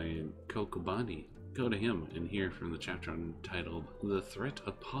taught by Kokobani. Go to him and hear from the chapter entitled The Threat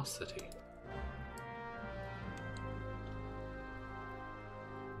of Paucity.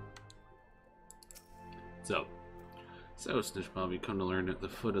 So, Snitchbob, you come to learn at the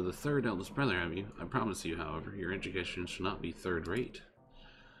foot of the third eldest brother, have you? I promise you, however, your education shall not be third-rate.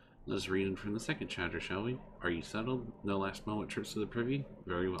 Let us read from the second chapter, shall we? Are you settled? No last moment trips to the privy?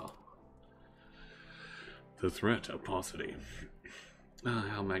 Very well. The threat of paucity. Ah,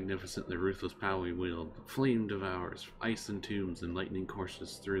 how magnificent the ruthless power we wield. Flame devours, ice entombs, and lightning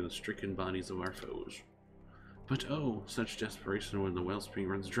courses through the stricken bodies of our foes. But oh, such desperation when the wellspring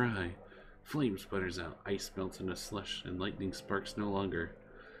runs dry. Flame sputters out, ice melts into slush, and lightning sparks no longer.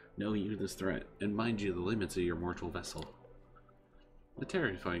 Know you this threat, and mind you the limits of your mortal vessel. A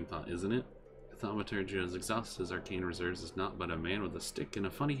terrifying thought, isn't it? Thaumaturge, as exhausted as arcane reserves, is not but a man with a stick and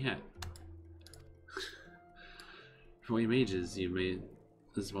a funny hat. For we mages, you may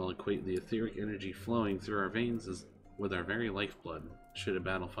as well equate the etheric energy flowing through our veins as with our very lifeblood. Should a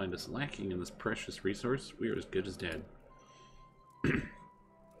battle find us lacking in this precious resource, we are as good as dead.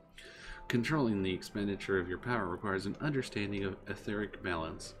 Controlling the expenditure of your power requires an understanding of etheric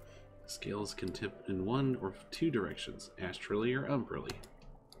balance. Scales can tip in one or two directions, astrally or umbrally.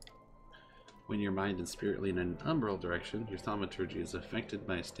 When your mind and spirit lean in an umbral direction, your thaumaturgy is affected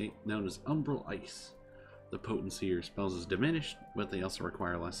by a state known as umbral ice. The potency of your spells is diminished, but they also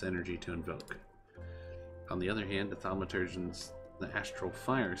require less energy to invoke. On the other hand, the thaumaturgeon's the astral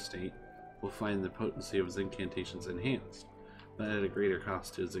fire state will find the potency of his incantations enhanced, but at a greater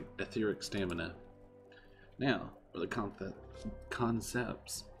cost to his etheric stamina. Now, for the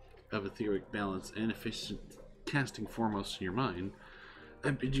concepts of etheric balance and efficient casting foremost in your mind,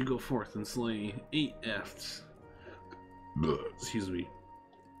 I bid you go forth and slay 8 efts. Excuse me.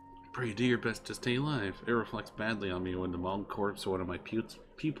 Pray do your best to stay alive. It reflects badly on me when the mauled corpse of one of my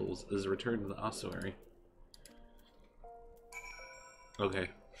pupils is returned to the ossuary. Okay.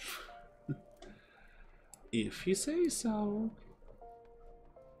 If you say so.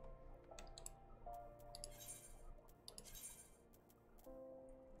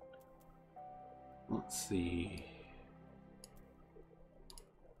 Let's see.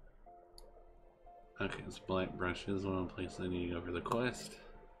 Okay, it's black brushes. One place I need to go for the quest.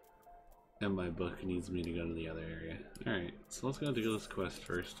 And my book needs me to go to the other area. Alright, so let's go do this quest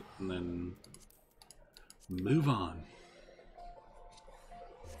first and then move on.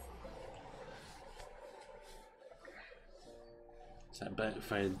 So I bet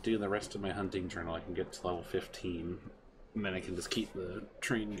if I do the rest of my hunting journal, I can get to level 15. And then I can just keep the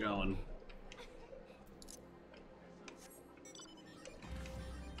train going.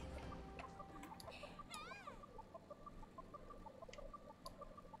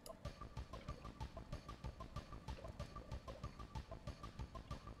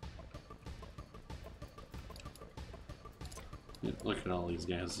 Look at all these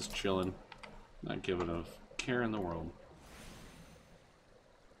guys just chilling, not giving a care in the world.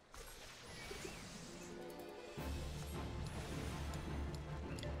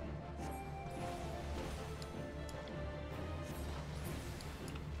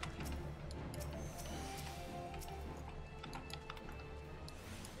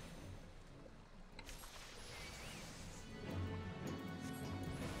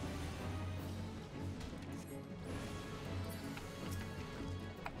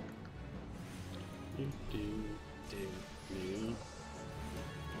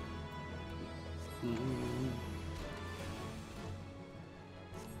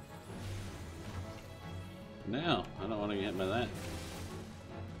 No, I don't want to get hit by that.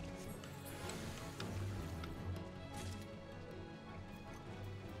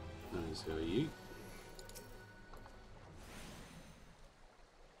 Let's go yeet.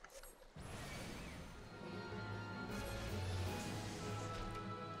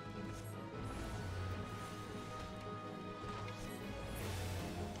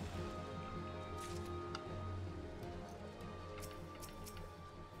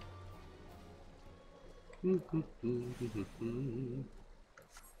 Never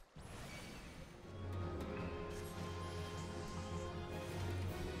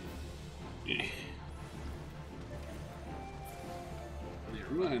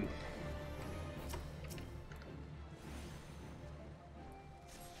mind.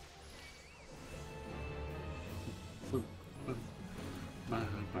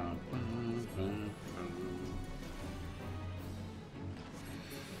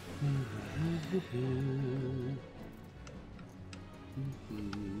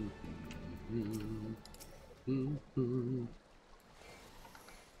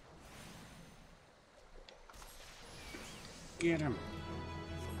 Get him.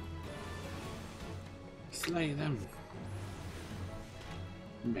 Slay them.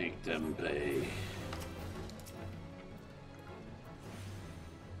 Make them pay.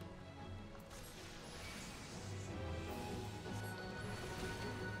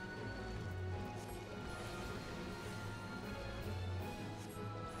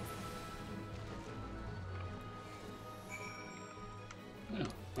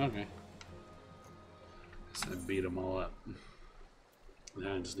 Oh, okay. So I beat them all up.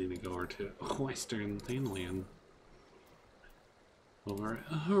 Now I just need to go over to Western Thainland. Over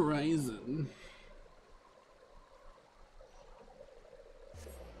Horizon.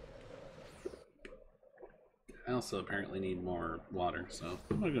 I also apparently need more water, so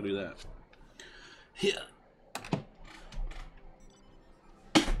I'm gonna go do that. Yeah.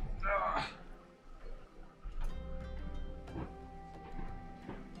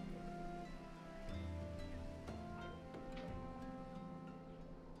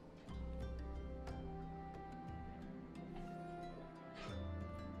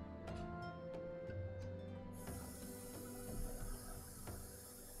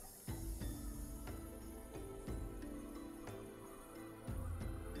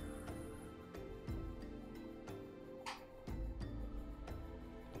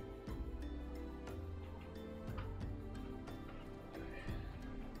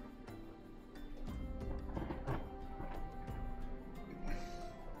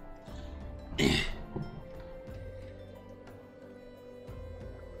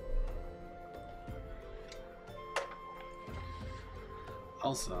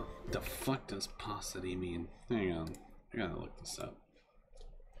 Also, the fuck does paucity mean? Hang on, I gotta look this up.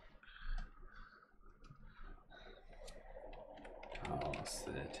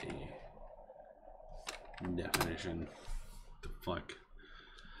 Paucity definition. The fuck?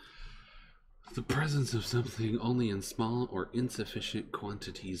 The presence of something only in small or insufficient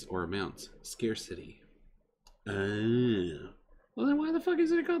quantities or amounts. Scarcity. Well then why the fuck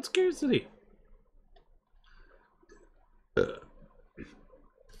is it called scarcity?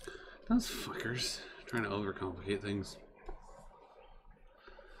 Those fuckers trying to overcomplicate things.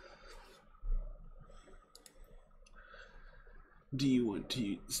 Do you want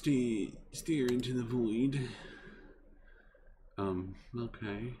to stare into the void?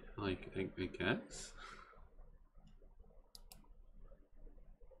 Okay, like, I guess.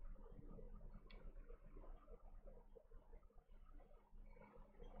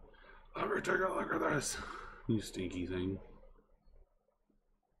 Let me take a look at this, you stinky thing.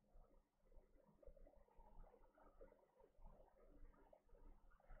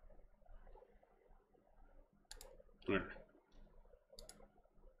 There.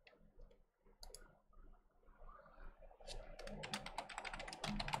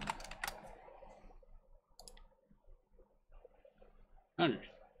 Okay,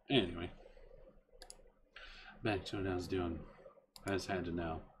 anyway. Back to what I was doing. I just had to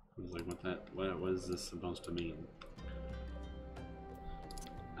know. I was like, what is this supposed to mean?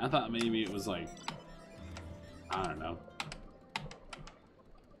 I thought maybe it was like, I don't know.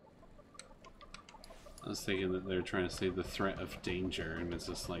 I was thinking that they're trying to say the threat of danger, and it's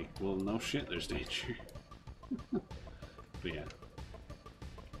just like, well, no shit, there's danger. But yeah.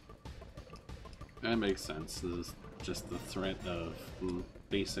 That makes sense. This is just the threat of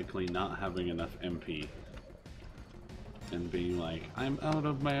basically not having enough MP. And being like, I'm out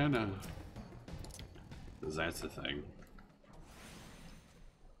of mana. Because that's the thing.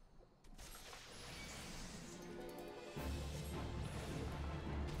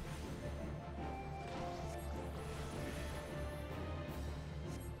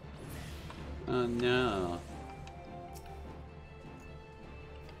 Oh no.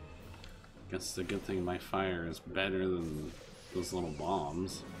 Guess it's a good thing my fire is better than those little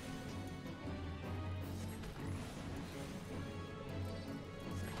bombs.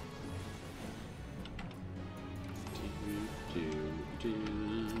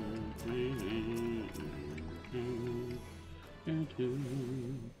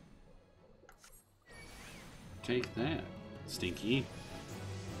 Take that, stinky.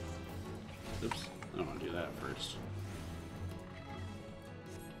 Oops, I don't want to do that first.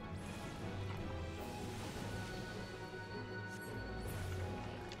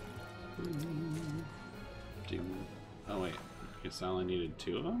 Oh wait, I guess I only needed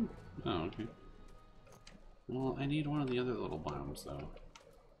 2 of them? Oh, okay. Well, I need one of the other little bombs though.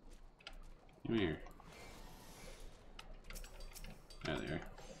 Come here. Ah, there.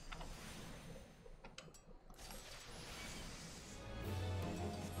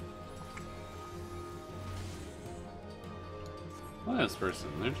 Look at this person.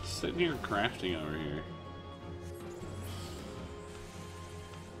 They're just sitting here crafting over here.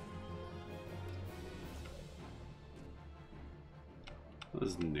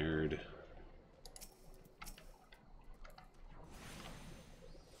 This nerd.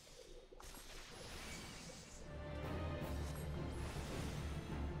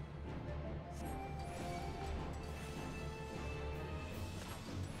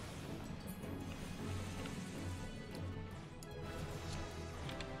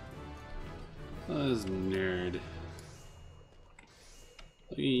 This nerd.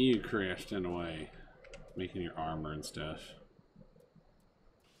 Look at you crafting away, making your armor and stuff.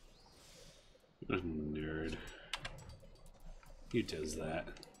 What a nerd. Who does that?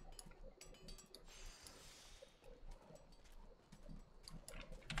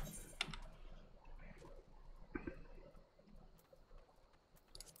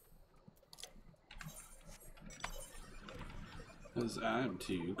 Because I'm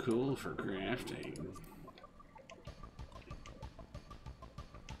too cool for crafting.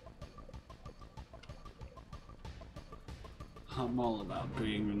 I'm all about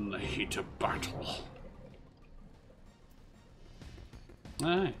being in the heat of battle.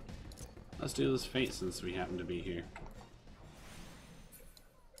 Alright, let's do this fate since we happen to be here.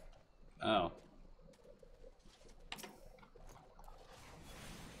 Oh.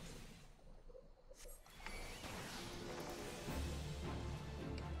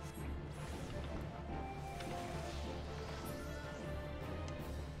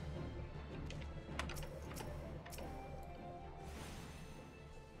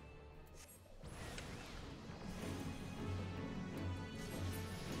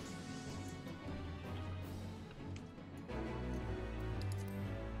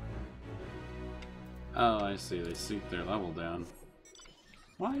 Oh, I see. They seek their level down.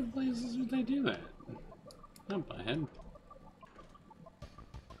 Why in blazes would they do that? Oh, butthead.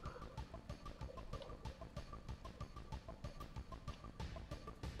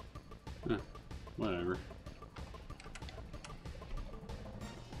 Huh, whatever.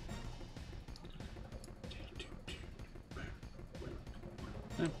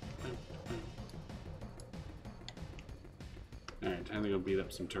 Alright, time to go beat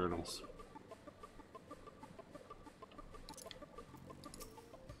up some turtles.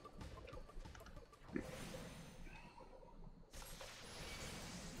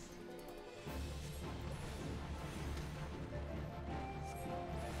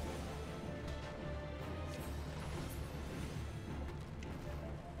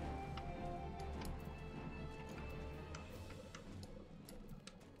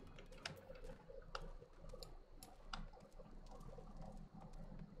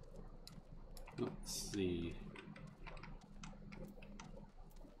 Let's see.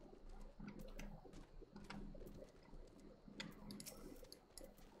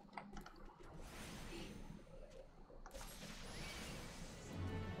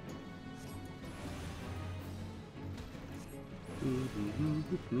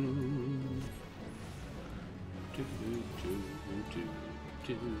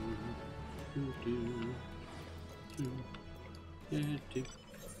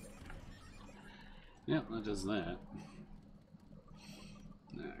 Yep, that does that.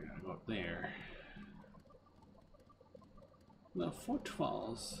 Now I gotta go up there. The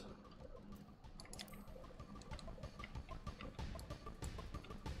footfalls.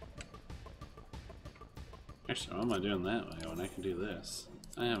 Actually, why am I doing that way when I can do this?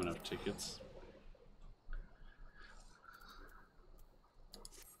 I have enough tickets.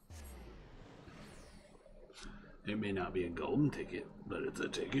 It may not be a golden ticket, but it's a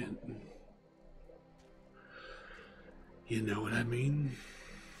ticket. You know what I mean?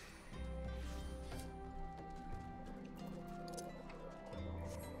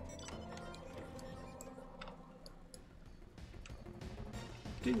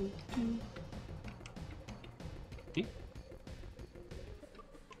 Hey.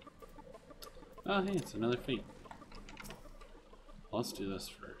 Oh, hey, it's another feat. Let's do this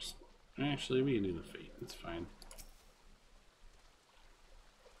first. Actually, we can do the feat. It's fine.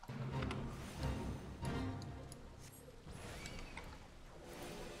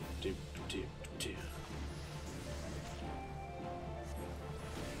 Do, do, do.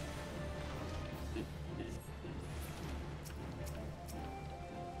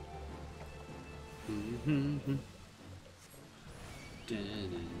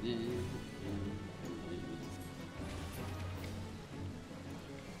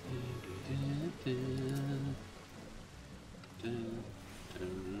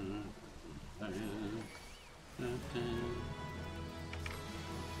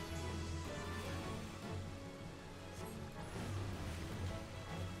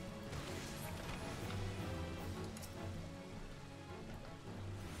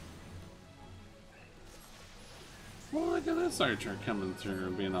 Well, look at this archer coming through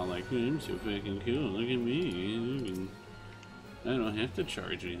and being all like, "Oh, I'm so fucking cool, look at me. I don't have to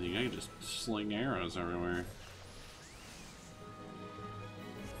charge anything, I can just sling arrows everywhere."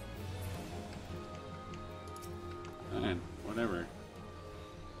 Fine, whatever.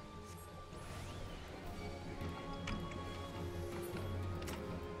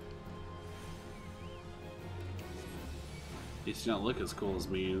 You still don't look as cool as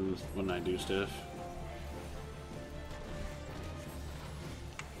me when I do stuff.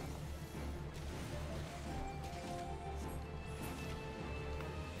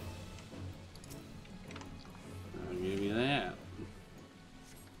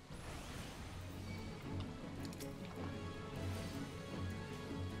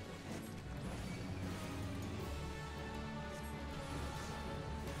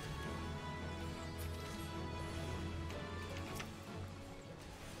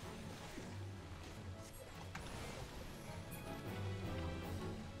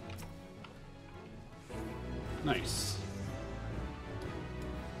 Nice.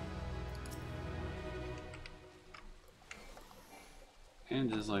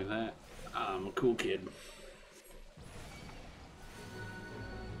 And just like that, I'm a cool kid.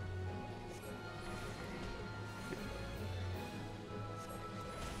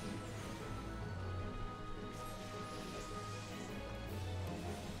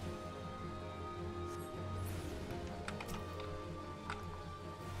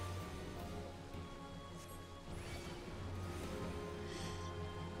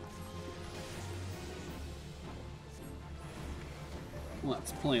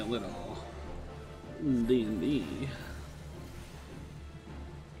 Let's play a little D&D.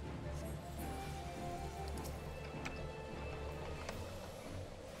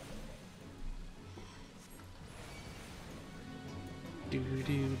 Do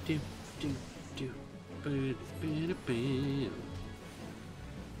do do do do. Ba-da-ba-da-bam.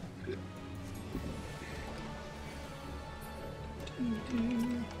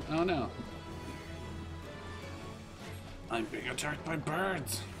 Oh no. I'm being attacked by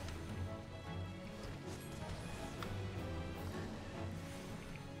birds.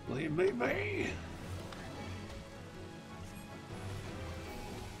 Leave me be.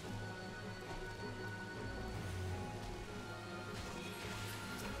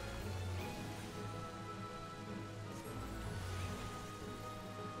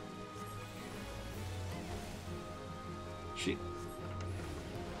 Shit.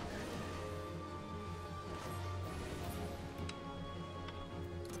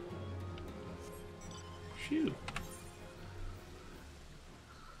 Shoot.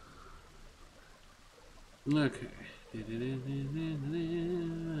 Okay. I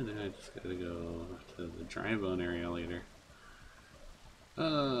just gotta go to the dry bone area later.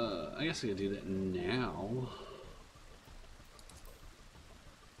 I guess I could do that now.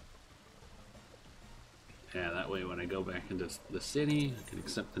 Yeah, that way when I go back into the city, I can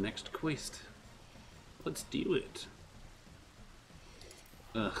accept the next quest. Let's do it.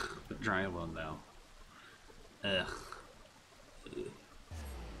 Ugh, but dry bone though. Ugh.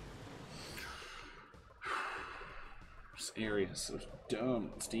 This area is so dumb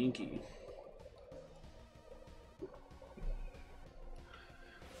and stinky.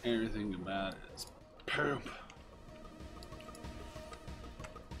 Everything about it is poop.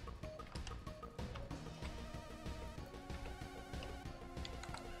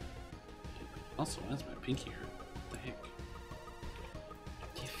 Also, that's my pinky hurt. What the heck?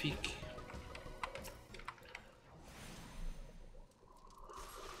 Do you think?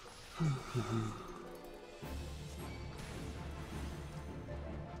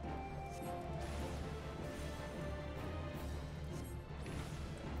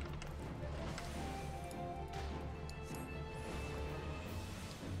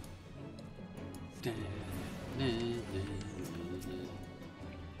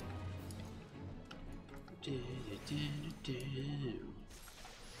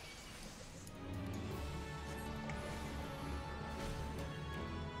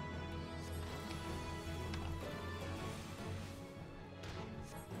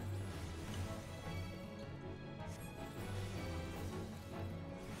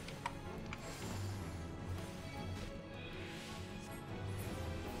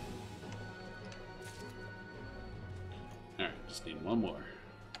 Alright, just need one more.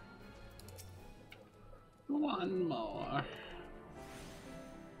 One more.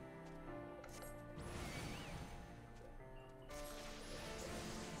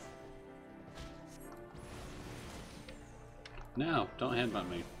 No, don't headbutt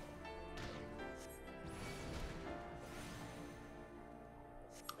me.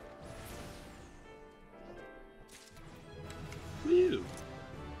 Woo!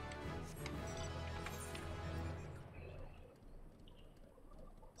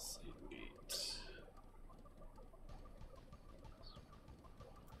 Same gate.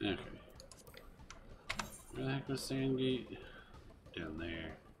 Okay. Where the heck was Sandgate? Down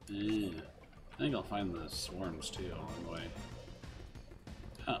there. Yeah. I think I'll find the swarms too along the way.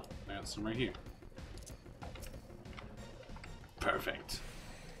 Oh, I got some right here. Perfect.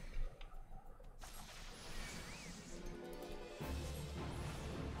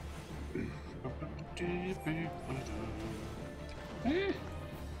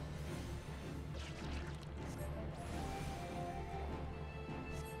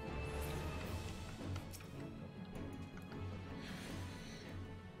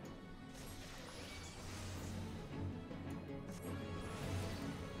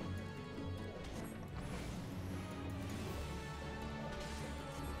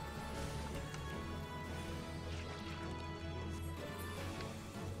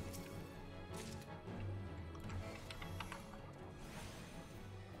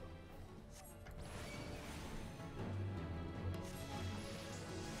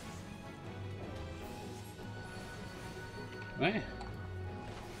 Right.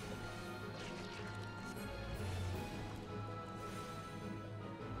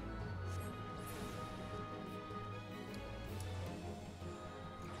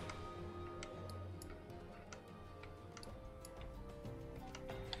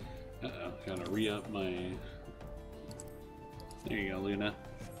 Uh-oh, gotta re-up my... There you go, Luna.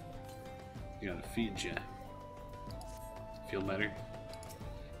 You gotta feed ya. Feel better?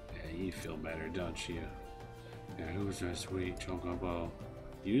 you feel better, don't you? Yeah, who's a sweet chocobo?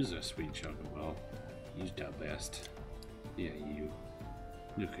 You's a sweet chocobo. You's the best. Yeah, you.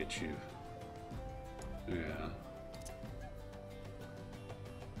 Look at you. Yeah.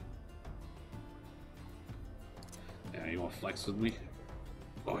 Yeah, you wanna flex with me?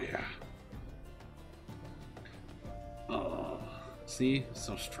 Oh yeah. Oh, see?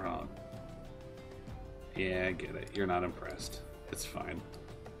 So strong. Yeah, I get it. You're not impressed. It's fine.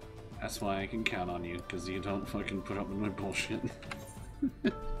 That's why I can count on you, because you don't fucking put up with my bullshit.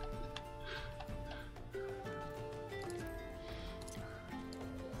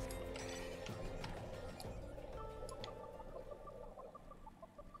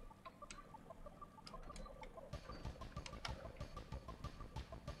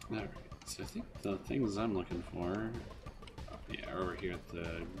 Alright, so I think the things I'm looking for, yeah, are over here at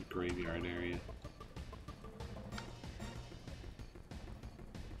the graveyard area.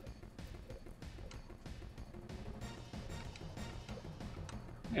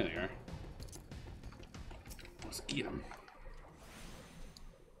 There they are. Let's get them.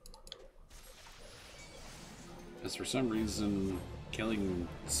 Because for some reason, killing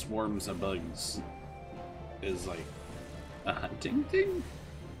swarms of bugs is like a hunting thing?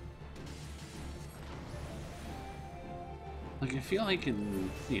 Like, I feel like in,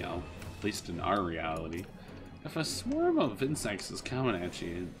 you know, at least in our reality, if a swarm of insects is coming at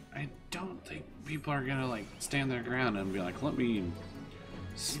you, I don't think people are gonna, like, stand their ground and be like, let me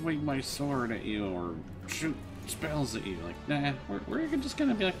swing my sword at you or shoot spells at you. Like, nah, we're just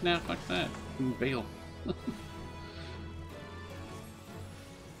gonna be like, nah, fuck that, and bail.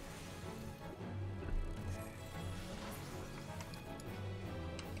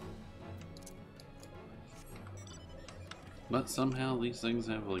 But somehow these things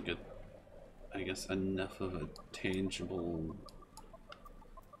have like a, I guess, enough of a tangible,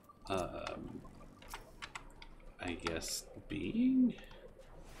 I guess, being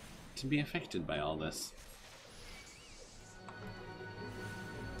to be affected by all this.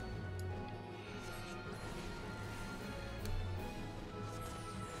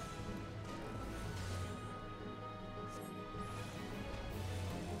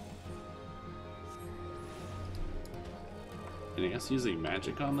 And I guess using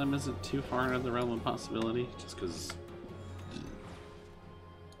magic on them isn't too far out of the realm of possibility, just because,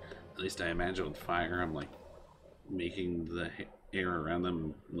 at least I imagine with fire, I'm like making the air around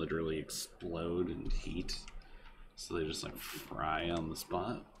them literally explode in heat, so they just like fry on the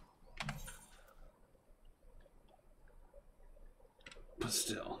spot. But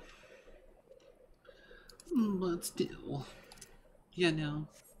still, you know.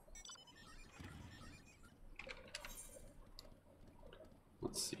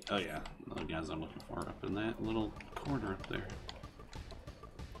 Let's see. Oh yeah, the guys I'm looking for up in that little corner up there.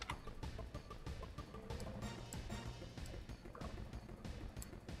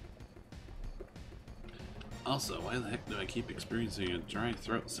 Also, why the heck do I keep experiencing a dry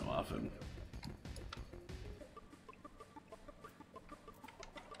throat so often?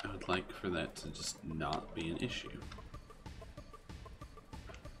 I would like for that to just not be an issue.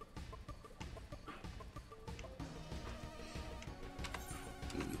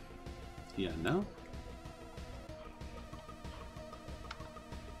 Yeah, no?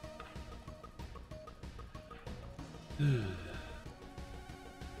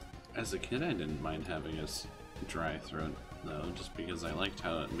 As a kid, I didn't mind having a dry throat, though, just because I liked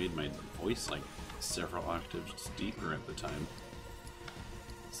how it made my voice like several octaves deeper at the time.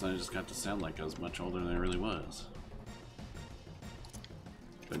 So I just got to sound like I was much older than I really was.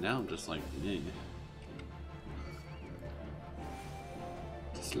 But now I'm just like, eh.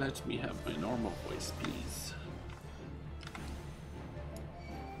 Just let me have my normal voice, please.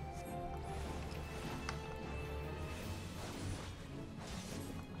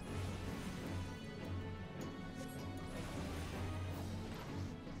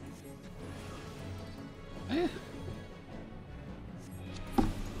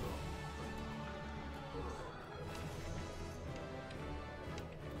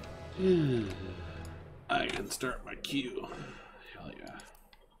 I can start my queue. Hell yeah.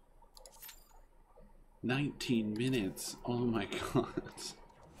 19 minutes. Oh my god.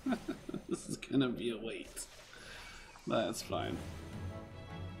 This is gonna be a wait. That's fine.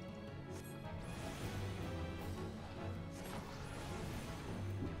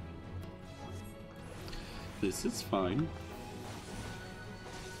 This is fine.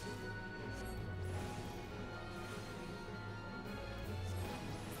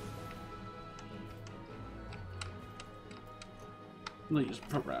 These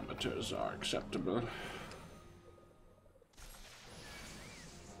parameters are acceptable.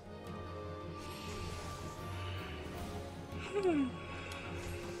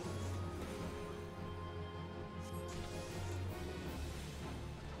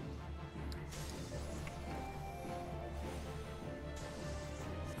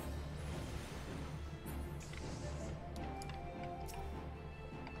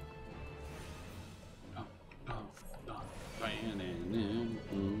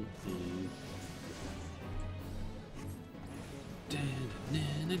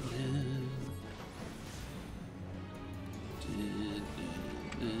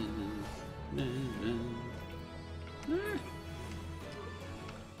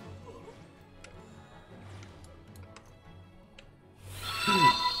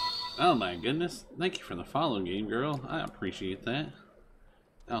 Oh my goodness, thank you for the follow, game girl. I appreciate that.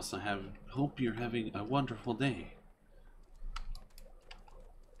 I also hope you're having a wonderful day.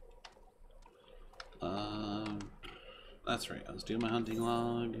 That's right, I was doing my hunting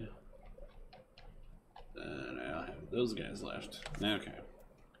log. And I have those guys left. Okay.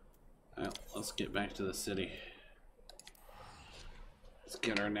 Well, let's get back to the city. Let's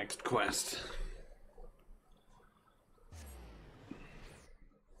get our next quest.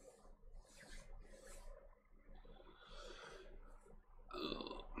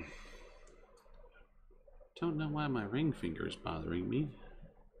 Don't know why my ring finger is bothering me.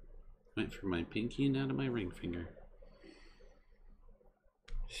 Went from my pinky now to my ring finger.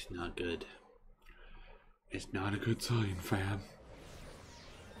 It's not good. It's not a good sign, fam.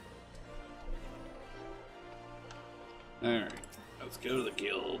 Alright, let's go to the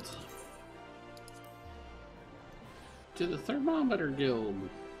guild. To the thermometer guild.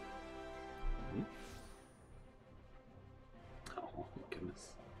 Oh, my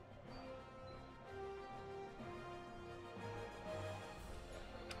goodness.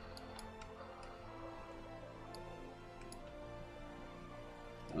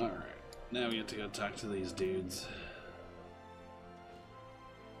 Alright, now we get to go talk to these dudes.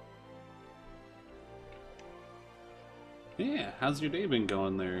 Yeah, how's your day been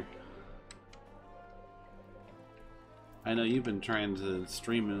going there? I know you've been trying to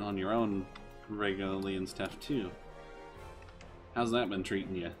stream it on your own regularly and stuff too. How's that been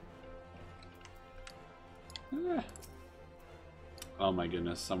treating you? Ah. Oh my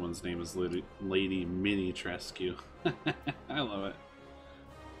goodness, someone's name is Lady Mini Trescu. I love it.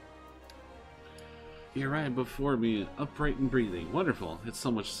 You arrived before me, upright and breathing. Wonderful. It's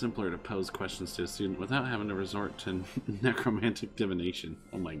so much simpler to pose questions to a student without having to resort to necromantic divination.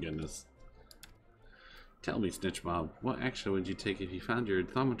 Oh my goodness. Tell me, Snitchbob, what action would you take if you found your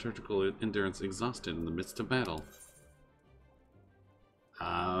thaumaturgical endurance exhausted in the midst of battle?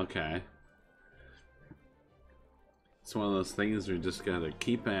 Okay. It's one of those things where you just gotta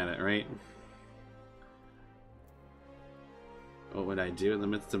keep at it, right? What would I do in the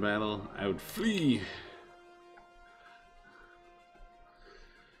midst of battle? I would flee!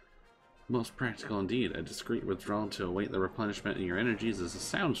 Most practical indeed. A discreet withdrawal to await the replenishment in your energies is a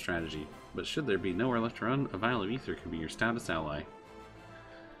sound strategy. But should there be nowhere left to run, a vial of ether could be your stoutest ally.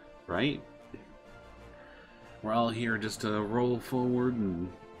 Right? We're all here just to roll forward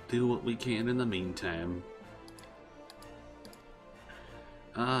and do what we can in the meantime.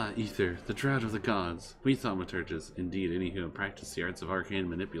 Ah, ether, the drought of the gods. We thaumaturges, indeed any who have practiced the arts of arcane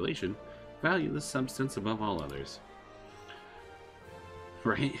manipulation, value this substance above all others.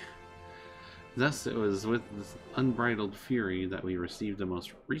 Right? Thus it was with this unbridled fury that we received the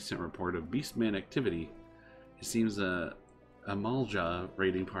most recent report of beastman activity. It seems Amalja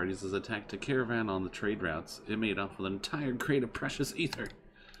raiding parties has attacked a caravan on the trade routes. It made off with an entire crate of precious ether.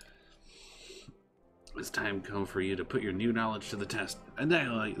 It's time come for you to put your new knowledge to the test.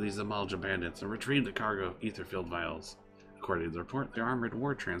 Annihilate these Amalja bandits and retrieve the cargo of ether-filled vials. According to the report, the armored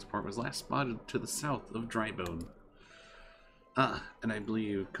war transport was last spotted to the south of Drybone. Ah, and I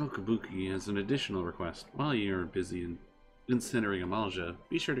believe Kokabuki has an additional request. While you're busy incinerating Amalja,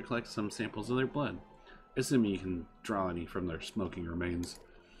 be sure to collect some samples of their blood. Assuming you can draw any from their smoking remains.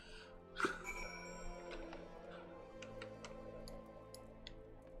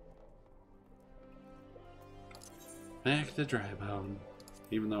 Back to Drybone,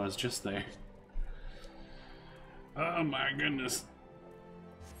 even though I was just there. Oh my goodness.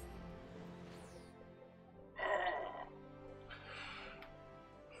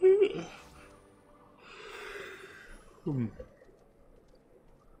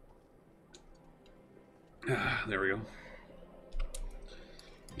 There we go.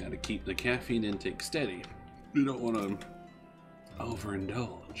 Gotta keep the caffeine intake steady. You don't want to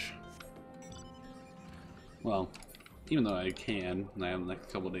overindulge. Well, even though I can, I have the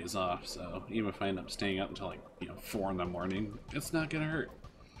next couple of days off, so even if I end up staying up until like, 4 in the morning, it's not gonna hurt.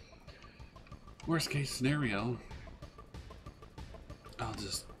 Worst case scenario, I'll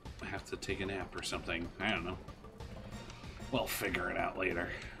just have to take a nap or something. I don't know. We'll figure it out later.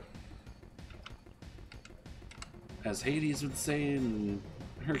 As Hades would say in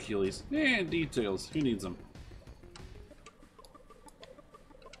Hercules, details, who needs them?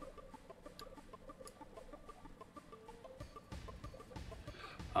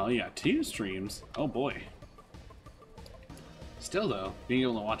 Oh, yeah, 2 streams. Oh, boy. Still, though, being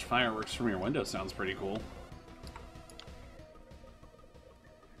able to watch fireworks from your window sounds pretty cool.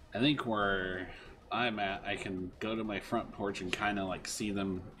 I think where I'm at, I can go to my front porch and kind of like see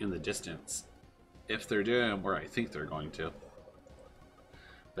them in the distance. If they're doing where I think they're going to.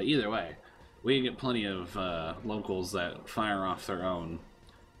 But either way, we get plenty of locals that fire off their own.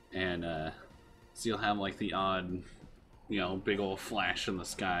 And so you'll have like the odd, you know, big old flash in the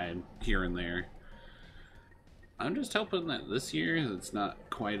sky here and there. I'm just hoping that this year it's not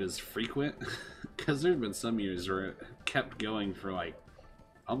quite as frequent. Because there's been some years where it kept going for like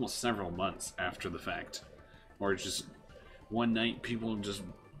almost several months after the fact. Or just one night people just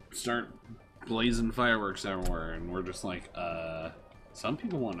start blazing fireworks everywhere and we're just like, some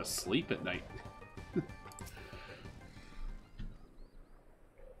people want to sleep at night.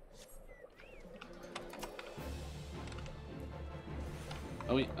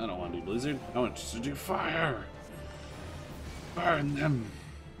 Oh wait, I don't want to do blizzard. I want to do fire! Burn them!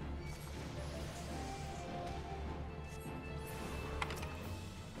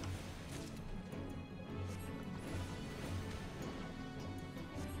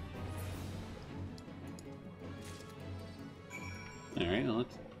 Alright,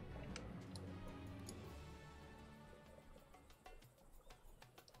 let's...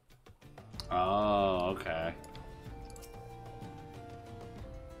 Oh, okay.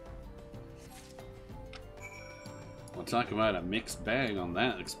 We'll talk about a mixed bag on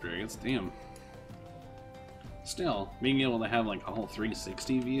that experience, damn. Still, being able to have like a whole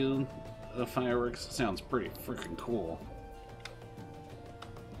 360 view of fireworks sounds pretty freaking cool.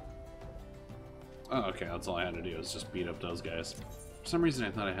 Oh, okay, that's all I had to do is just beat up those guys. For some reason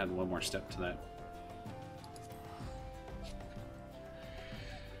I thought I had one more step to that.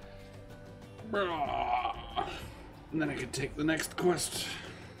 And then I could take the next quest.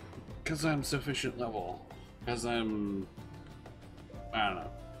 Because I'm sufficient level. Because I'm... I don't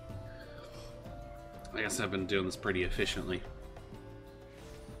know. I guess I've been doing this pretty efficiently.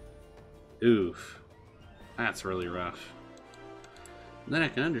 Oof. That's really rough. And then I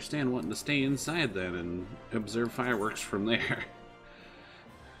can understand wanting to stay inside then and observe fireworks from there.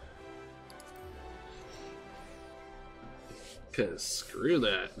 Cause screw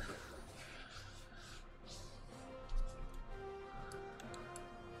that.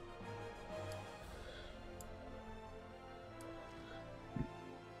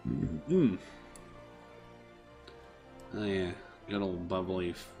 Oh yeah, good old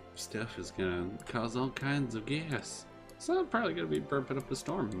bubbly stuff is gonna cause all kinds of gas. So I'm probably gonna be burping up a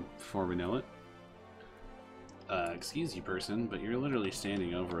storm before we know it. Excuse you, person, but you're literally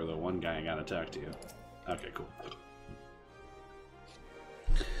standing over the one guy I gotta talk to. Okay, cool.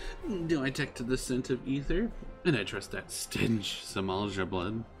 Do I detect the scent of ether? And I trust that stench, some Alja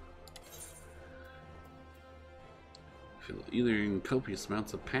blood. Feel either in copious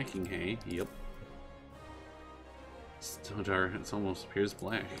amounts of packing hay. Yep. So dark, it almost appears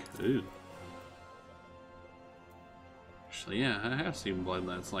black. Ooh. Actually, yeah, I have seen blood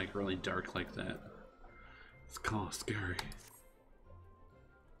that's like really dark like that. It's kind of scary.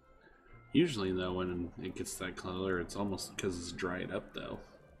 Usually, though, when it gets that color, it's almost because it's dried up, though.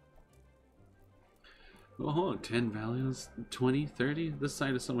 Oh, 10 values, 20, 30? This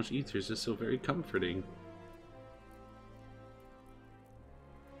side of so much ether is just so very comforting.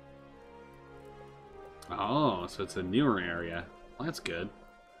 Oh, so it's a newer area. Well, that's good.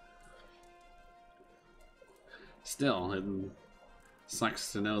 Still, it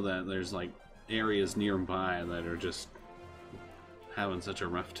sucks to know that there's like areas nearby that are just having such a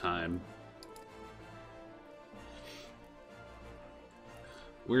rough time.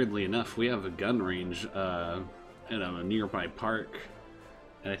 Weirdly enough, we have a gun range in a nearby park,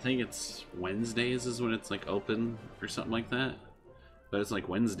 and I think it's Wednesdays is when it's like open or something like that. But it's like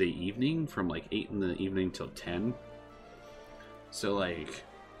Wednesday evening from like 8 in the evening till 10. So like,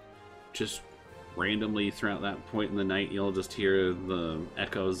 just randomly throughout that point in the night, you'll just hear the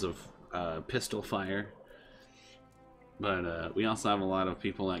echoes of pistol fire. But we also have a lot of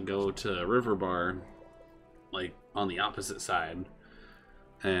people that go to River Bar, like on the opposite side,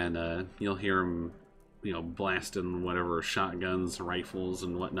 and you'll hear them, you know, blasting whatever shotguns, rifles,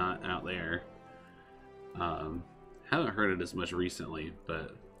 and whatnot out there. Haven't heard it as much recently,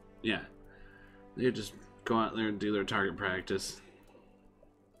 but yeah, they just go out there and do their target practice.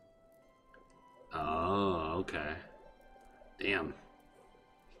 Oh, okay. Damn.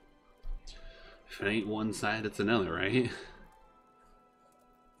 If it ain't one side, it's another, right?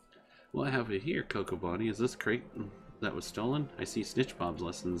 What have we here, Cocoa Bonnie? Is this crate that was stolen? I see Snitchbob's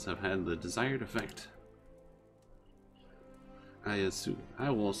lessons have had the desired effect. I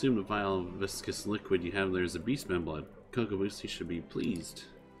will assume the vial of viscous liquid you have there is a beastman blood. Kokobushi should be pleased.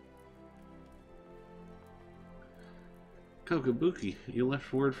 Kokobuki, you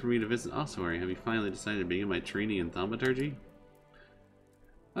left word for me to visit Ossuary. Have you finally decided to begin my training in thaumaturgy?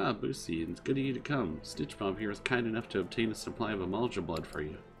 Ah, Busi, it's good of you to come. Snitchbob here was kind enough to obtain a supply of Amalja blood for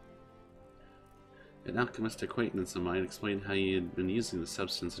you. An alchemist acquaintance of mine explained how you had been using the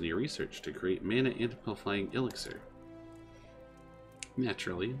substance in your research to create mana amplifying elixir.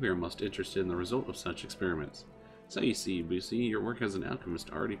 Naturally, we are most interested in the result of such experiments. So you see, Busi, your work as an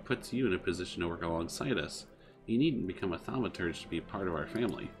alchemist already puts you in a position to work alongside us. You needn't become a thaumaturge to be a part of our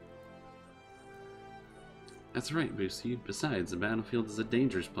family. That's right, Busi. Besides, the battlefield is a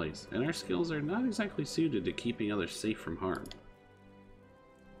dangerous place, and our skills are not exactly suited to keeping others safe from harm.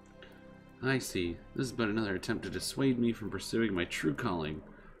 I see. This is but another attempt to dissuade me from pursuing my true calling.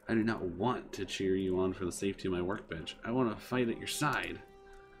 I do not want to cheer you on for the safety of my workbench. I want to fight at your side.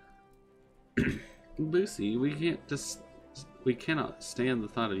 Busi, we cannot stand the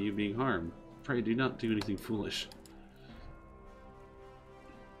thought of you being harmed. Pray do not do anything foolish.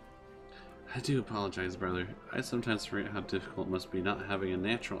 I do apologize, brother. I sometimes forget how difficult it must be not having a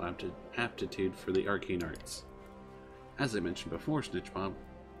natural aptitude for the arcane arts. As I mentioned before, Snitchbob,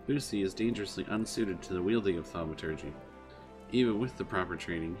 Busi is dangerously unsuited to the wielding of thaumaturgy. Even with the proper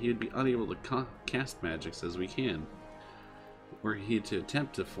training, he would be unable to cast magics as we can. Were he to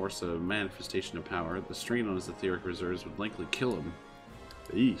attempt to force a manifestation of power, the strain on his etheric reserves would likely kill him.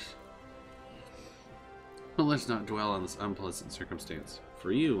 Eesh. But let's not dwell on this unpleasant circumstance.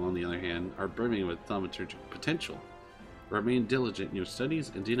 For you, on the other hand, are brimming with thaumaturgic potential. Remain diligent in your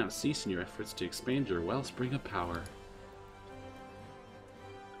studies and do not cease in your efforts to expand your wellspring of power.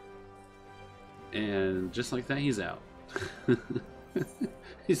 And just like that, he's out.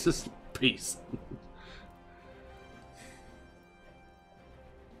 He's just peace.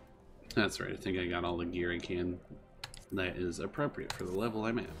 That's right, I think I got all the gear I can that is appropriate for the level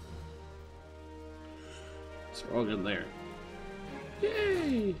I'm at. So we're all good there.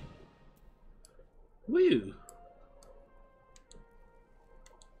 Yay! Woo!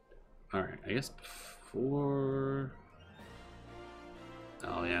 Alright, I guess before...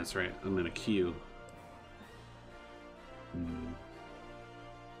 Oh yeah, that's right, I'm in a queue.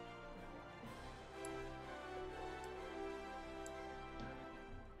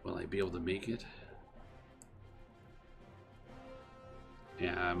 Will I be able to make it?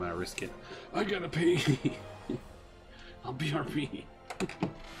 Yeah, I'm gonna risk it. I gotta pee! I'll BRB.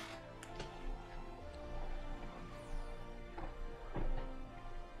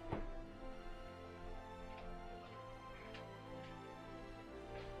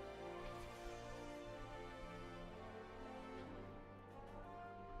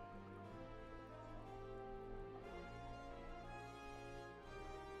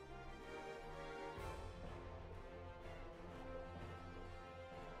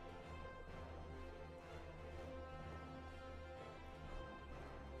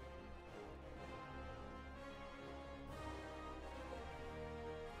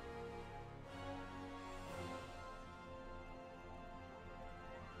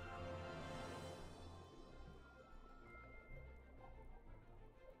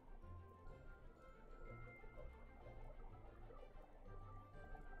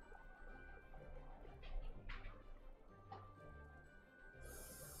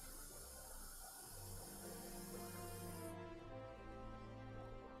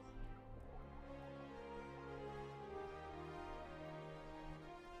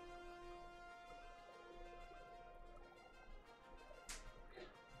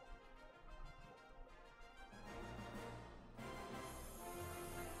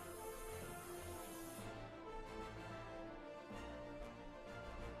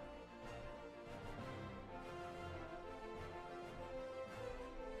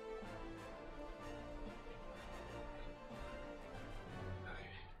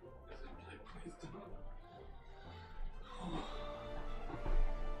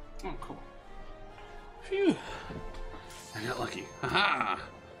 Oh, cool. Phew. I got lucky. Haha!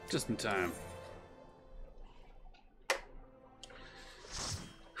 Just in time.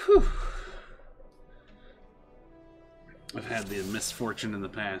 Whew. I've had the misfortune in the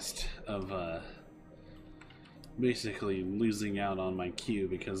past of basically losing out on my queue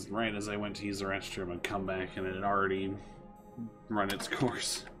because right as I went to use the restroom I'd come back and it had already run its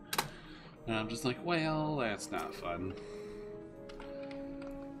course. And I'm just like, well, that's not fun.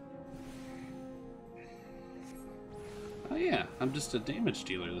 Oh yeah, I'm just a damage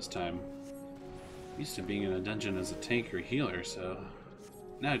dealer this time. Used to being in a dungeon as a tank or healer, so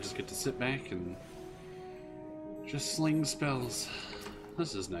now I just get to sit back and Just sling spells.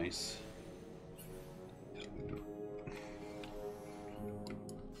 This is nice.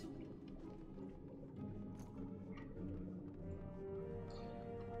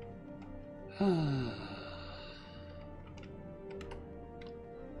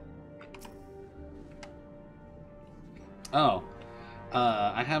 Oh,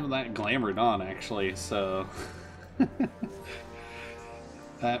 I have that glamored on actually, so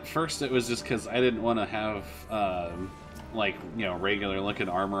at first it was just because I didn't want to have like, you know, regular looking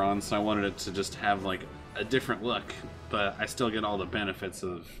armor on, so I wanted it to just have like a different look, but I still get all the benefits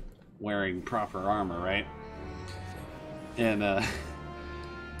of wearing proper armor, right? And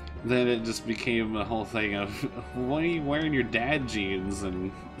then it just became a whole thing of, why are you wearing your dad jeans?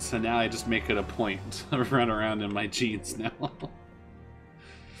 And so now I just make it a point to run around in my jeans now.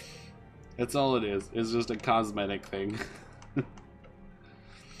 That's all it is. It's just a cosmetic thing.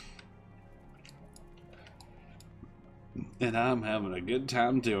 And I'm having a good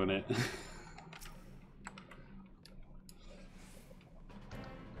time doing it.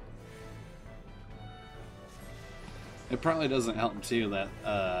 It probably doesn't help too that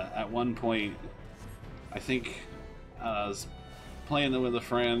at one point, I think I was playing with a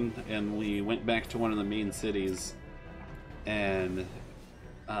friend and we went back to one of the main cities, and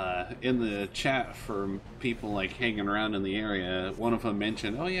in the chat for people like hanging around in the area, one of them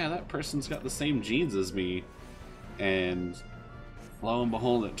mentioned, oh yeah, that person's got the same jeans as me, and lo and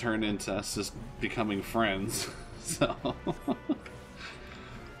behold, it turned into us just becoming friends. So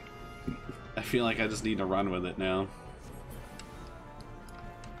I feel like I just need to run with it now.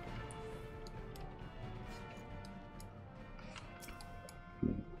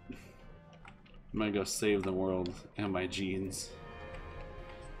 I'm gonna go save the world in my jeans.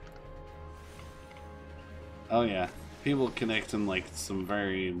 Oh yeah, people connect in like some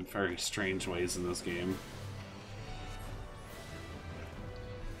very, very strange ways in this game.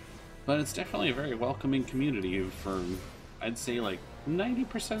 But it's definitely a very welcoming community for, I'd say, like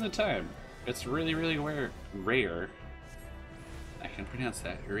 90% of the time. It's really, really rare. I can pronounce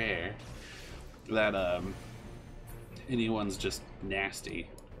that, rare. That anyone's just nasty.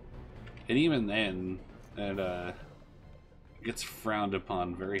 And even then, it gets frowned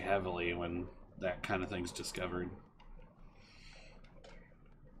upon very heavily when that kind of thing's discovered.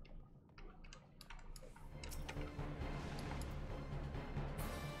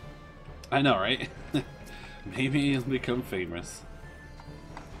 I know, right? Maybe he'll become famous.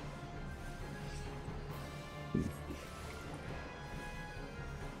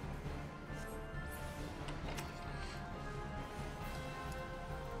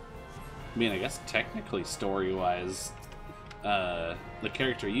 I mean, I guess technically, story-wise, the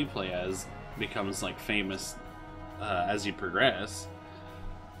character you play as becomes like famous as you progress,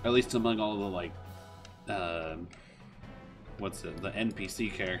 at least among all the like what's it, the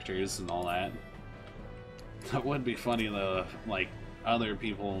NPC characters and all that. That would be funny though if, like, other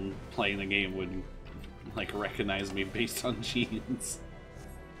people playing the game would like recognize me based on jeans.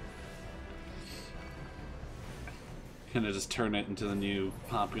 Gonna just turn it into the new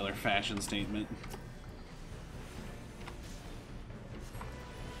popular fashion statement.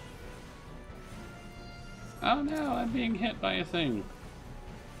 Oh no, I'm being hit by a thing.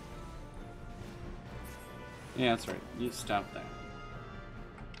 Yeah, that's right. You stop that.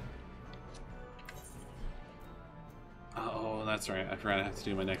 Oh, that's right. I forgot I have to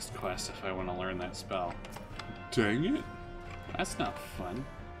do my next quest if I want to learn that spell. Dang it. That's not fun.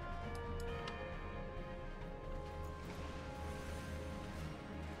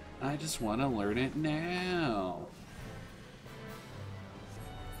 I just want to learn it now.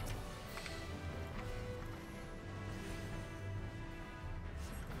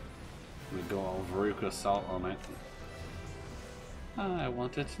 I'm gonna go all Veruca Salt on it. I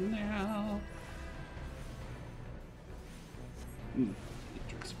want it now. Drink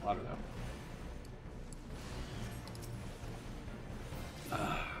some water though.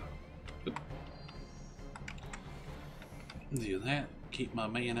 Do that. Keep my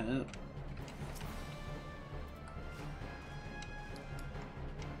mana up.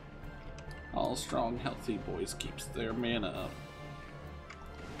 All strong, healthy boys keeps their mana up.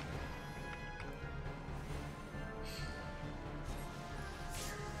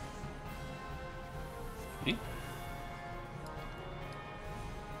 Okay.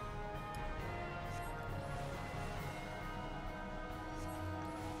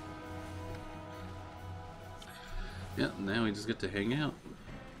 Yep, now we just get to hang out.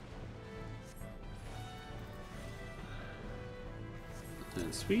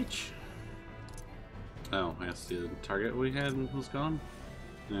 And speech. Oh, that's the target we had was gone?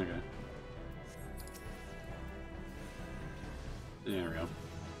 Okay. There we go.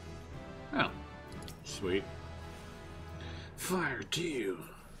 Oh, sweet. Fire to you.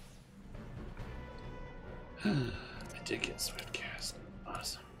 I did get sweat cast.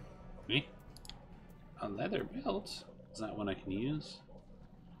 Awesome. Me? A leather belt? Is that one I can use?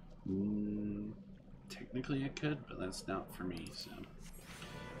 Technically I could, but that's not for me, so...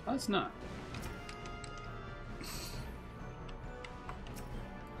 Oh, it's not.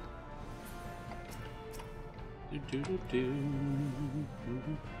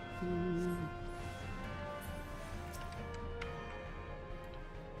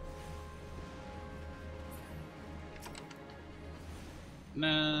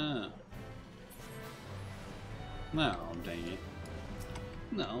 Nah. No, dang it.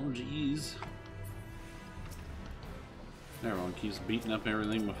 No, jeez. Everyone keeps beating up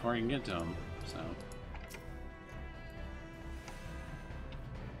everything before I can get to them, so...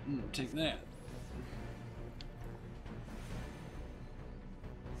 take that.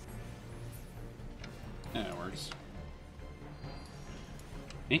 Yeah, it works.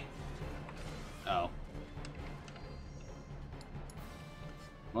 Eh? Oh.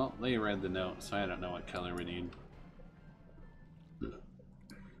 Well, they read the note, so I don't know what color we need.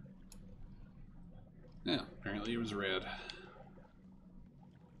 Yeah, apparently it was red.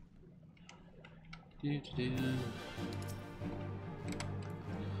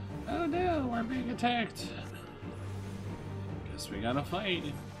 Oh no, we're being attacked. Guess we gotta fight.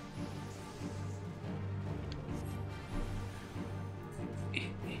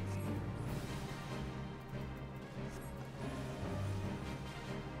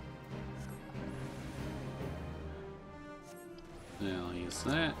 I'll use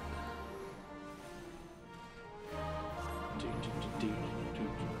that.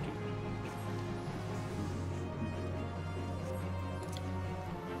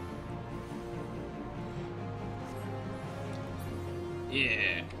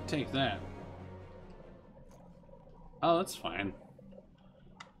 Yeah, take that. Oh, that's fine.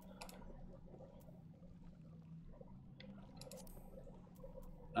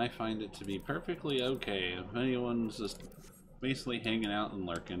 I find it to be perfectly okay if anyone's just basically hanging out and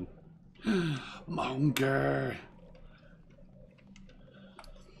lurking. Monger!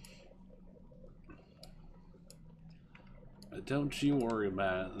 But don't you worry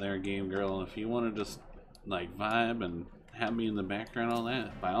about it there, game girl. If you want to just, like, vibe and have me in the background, all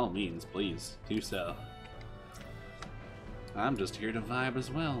that, by all means, please, do so. I'm just here to vibe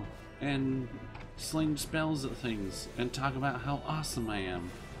as well, and sling spells at things, and talk about how awesome I am.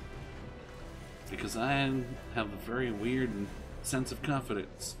 Because I have a very weird sense of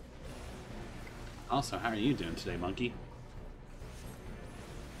confidence. Also, how are you doing today, monkey?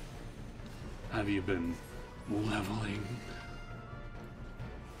 Have you been leveling?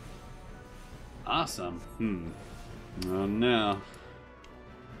 Awesome. Oh no.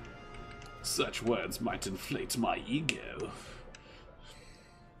 Such words might inflate my ego.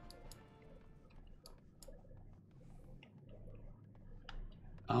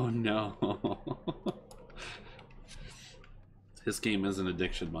 Oh no. This game is an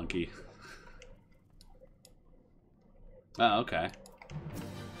addiction, monkey. Oh, okay.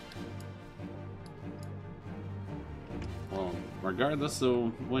 Well, regardless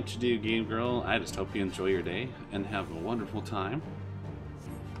of what you do, game girl, I just hope you enjoy your day and have a wonderful time.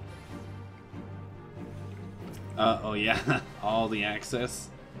 Oh yeah, all the access.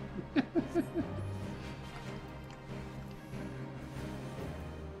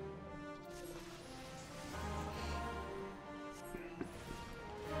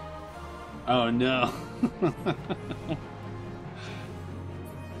 Oh no.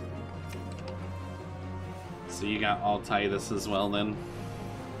 So you got all Titus as well then?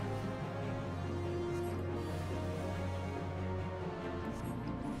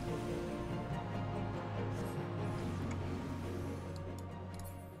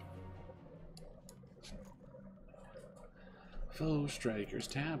 Foe Striker's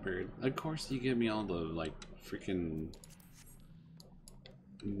Tabard. Of course you give me all the, like, freaking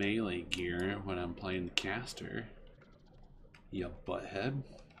melee gear when I'm playing the caster. You butthead.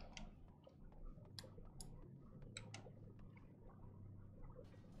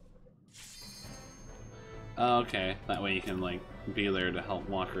 Oh, okay, that way you can, like, be there to help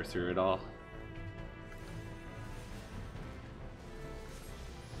walk her through it all.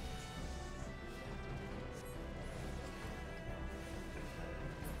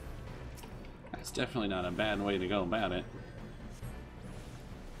 That's definitely not a bad way to go about it.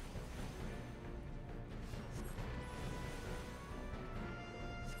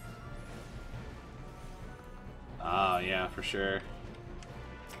 Oh, yeah, for sure.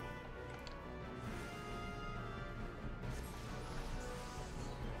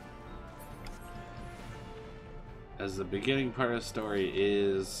 as the beginning part of the story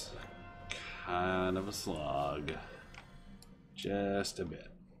is kind of a slog. Just a bit.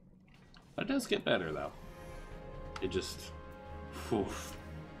 It does get better though. It just, oof.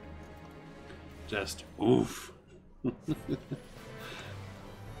 Just oof.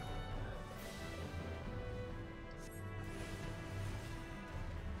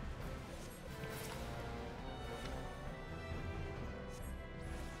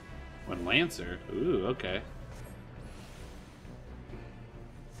 When Lancer? Ooh, okay.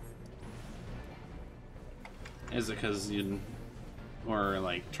 Is it because you were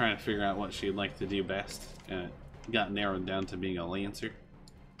like trying to figure out what she'd like to do best and it got narrowed down to being a Lancer?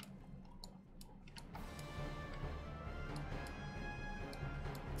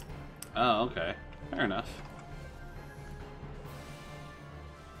 Oh, okay. Fair enough.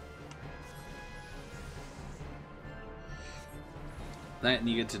 That and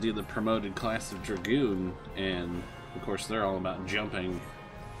you get to do the promoted class of Dragoon, and of course they're all about jumping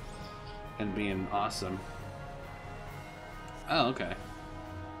and being awesome. Oh, okay.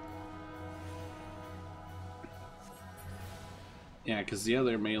 Yeah, because the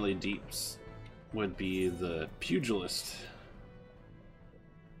other melee deeps would be the Pugilist.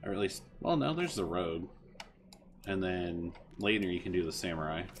 Or at least, well, no, there's the Rogue. And then later you can do the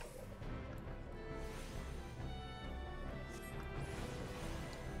Samurai.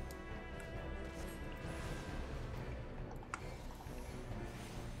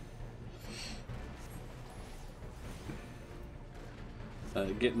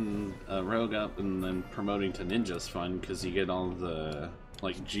 Getting a Rogue up and then promoting to Ninja's fun because you get all the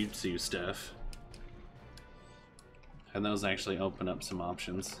like jutsu stuff, and those actually open up some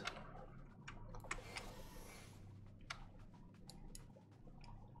options.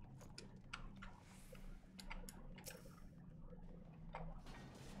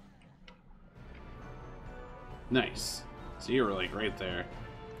 Nice. So you were like right there.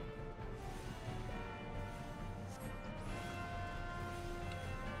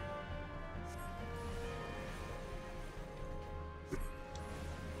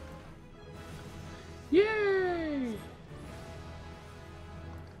 Yay!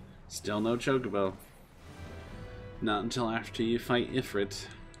 Still no Chocobo. Not until after you fight Ifrit.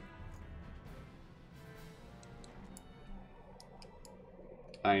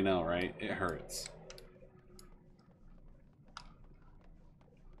 I know, right? It hurts.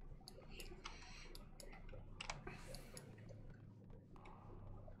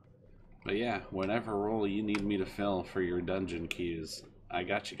 But yeah, whatever role you need me to fill for your dungeon keys, I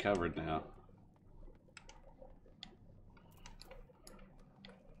got you covered now.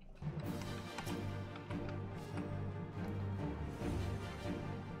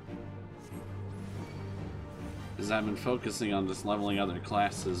 Because I've been focusing on just leveling other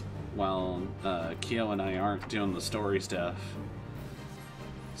classes while Kyo and I aren't doing the story stuff.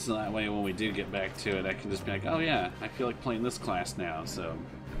 So that way when we do get back to it, I can just be like, oh yeah, I feel like playing this class now, so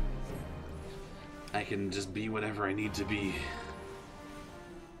I can just be whatever I need to be.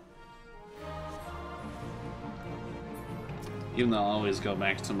 Even though I'll always go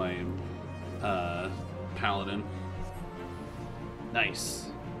back to my Paladin. Nice.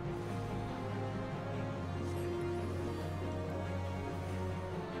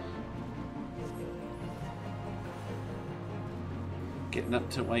 Getting up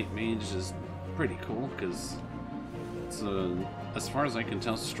to White Mage is pretty cool because it's a, as far as I can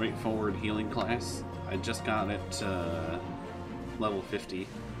tell, straightforward healing class. I just got it to level 50.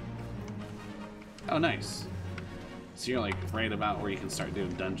 Oh, nice. So you're like right about where you can start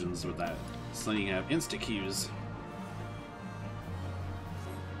doing dungeons with that. So then you have insta-queues.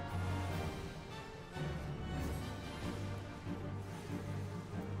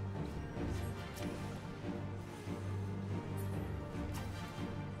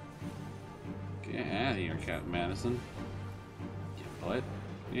 Get out of here, Captain Madison. You butt.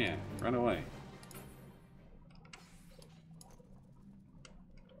 Yeah, run away.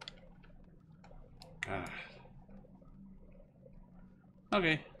 God.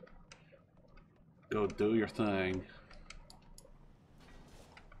 Okay. Go do your thing.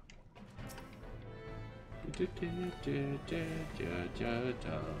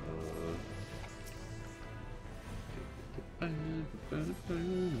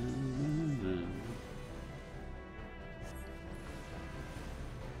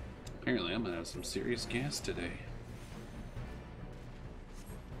 Apparently I'm gonna have some serious gas today.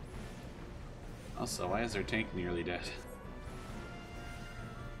 Also, why is their tank nearly dead?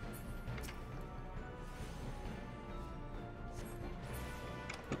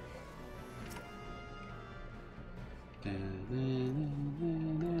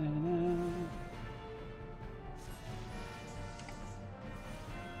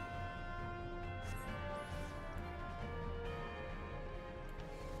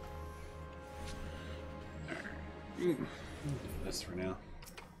 this for now.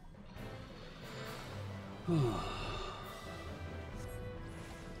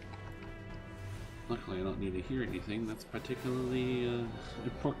 Luckily, I don't need to hear anything that's particularly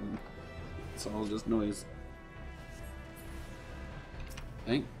important. It's all just noise.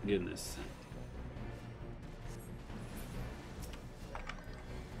 Thank goodness.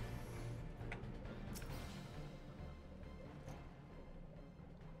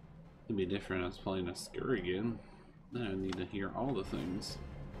 It'd be different if I was playing a scare again. Then I need to hear all the things.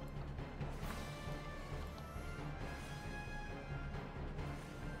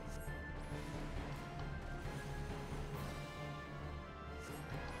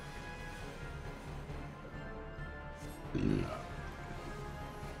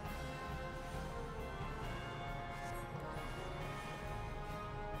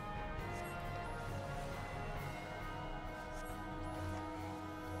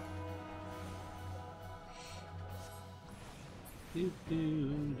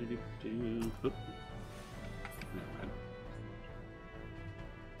 Oop.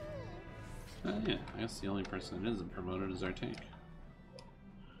 Oh yeah, I guess the only person that isn't promoted is our tank.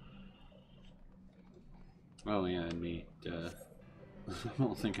 Oh yeah, and me. Duh.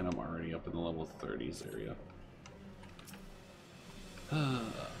 I'm thinking I'm already up in the level 30s area.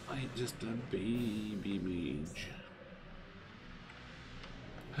 I just a baby mage.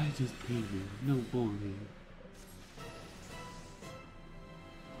 I just baby, no boring.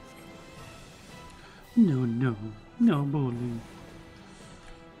 No bowling.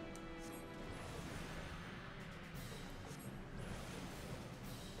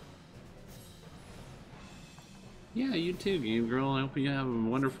 Yeah, you too, Game Girl. I hope you have a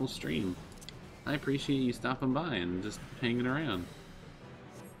wonderful stream. I appreciate you stopping by and just hanging around.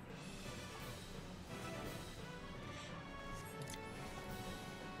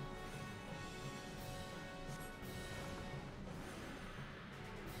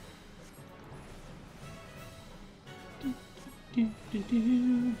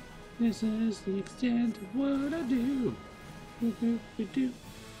 This is the extent of what I do.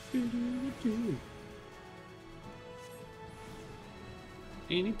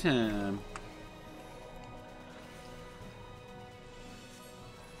 Anytime.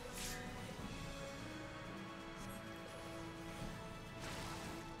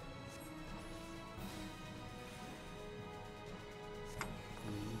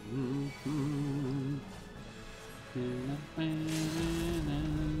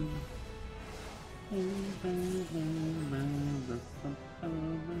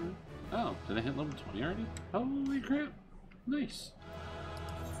 Oh, did I hit level 20 already? Holy crap. Nice.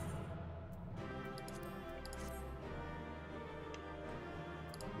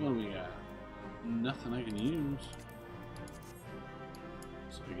 What do we got? Nothing I can use.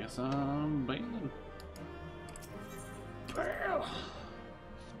 So I guess I'm bailing. Well,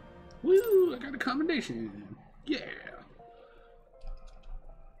 woo! I got a commendation. Yeah.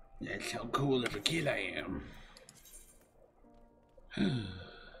 That's how cool of a kid I am.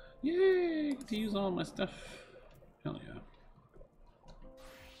 Yay! I get to use all my stuff. Hell yeah.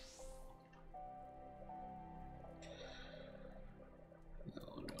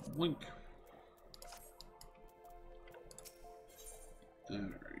 Wink.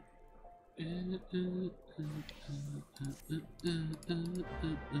 Alright.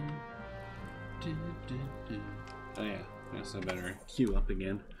 Oh yeah, I guess I better queue up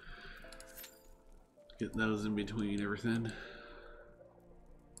again. Get those in between everything.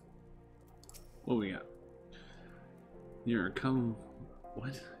 What we got? You are come...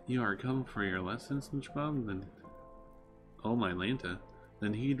 What? You are come for your lessons, Snitchbob? Then... Oh my Lanta.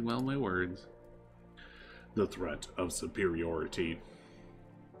 Then heed well my words. The threat of superiority.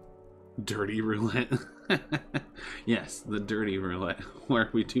 Dirty roulette. Yes, the dirty roulette, where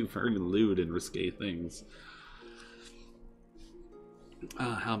we do very lewd and risque things.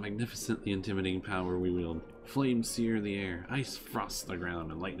 Ah, how magnificently intimidating power we wield. Flames sear the air, ice frosts the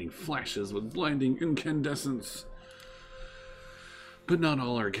ground, and lightning flashes with blinding incandescence. But not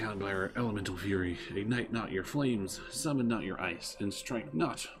all are cowed by our elemental fury. Ignite not your flames, summon not your ice, and strike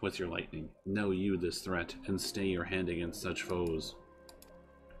not with your lightning. Know you this threat, and stay your hand against such foes.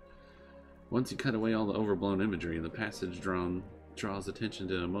 Once you cut away all the overblown imagery, the passage draws attention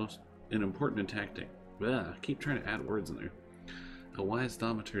to an important tactic. Ugh, keep trying to add words in there. A wise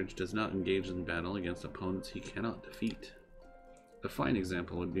thaumaturge does not engage in battle against opponents he cannot defeat. A fine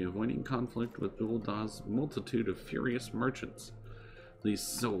example would be avoiding conflict with Uldah's multitude of furious merchants. These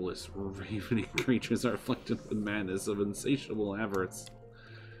soulless, ravening creatures are afflicted with madness of insatiable avarice.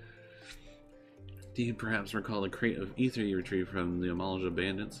 Do you perhaps recall the crate of ether you retrieved from the Amalja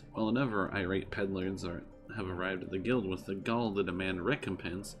bandits? Well, another irate peddlers have arrived at the guild with the gall to demand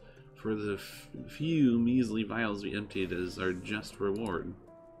recompense for the few measly vials we emptied as our just reward.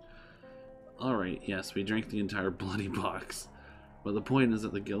 Alright, yes, we drank the entire bloody box, but the point is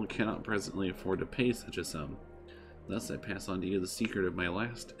that the guild cannot presently afford to pay such a sum. Thus I pass on to you the secret of my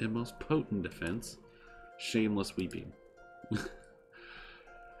last and most potent defense: shameless weeping.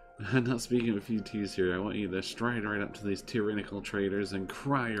 I'm not speaking of a few tears here. I want you to stride right up to these tyrannical traitors and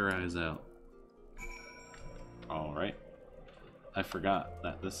cry your eyes out. Alright. I forgot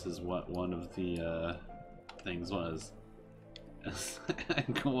that this is what one of the things was. I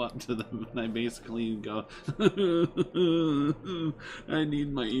go up to them and I basically go, I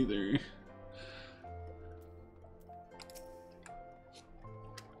need my ether.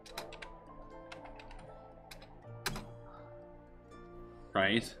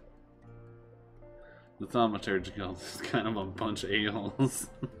 Right? The Thaumaturge Guild is kind of a bunch of a-holes.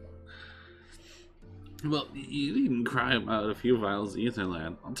 Well, you needn't cry about a few vials of ether,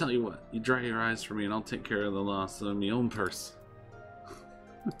 lad. I'll tell you what, you dry your eyes for me and I'll take care of the loss of my own purse.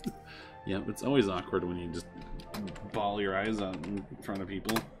 Yep, it's always awkward when you just bawl your eyes out in front of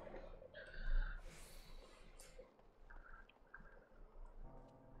people.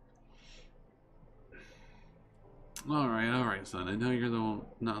 Alright, son. I know you're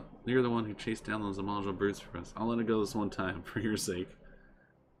the one who chased down those Amalja brutes for us. I'll let it go this one time, for your sake.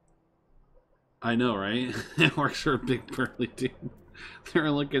 I know, right? It works for a big burly dude.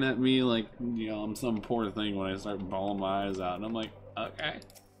 They're looking at me like, you know, I'm some poor thing when I start bawling my eyes out, and I'm like, okay.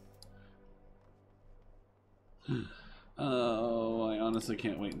 Oh, I honestly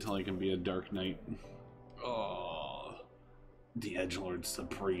can't wait until I can be a Dark Knight. Oh, the Edgelord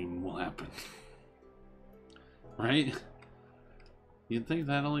Supreme will happen. Right? You'd think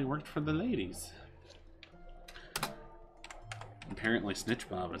that only worked for the ladies. Apparently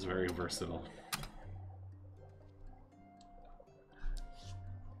Snitchbob is very versatile.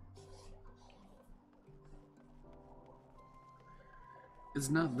 It's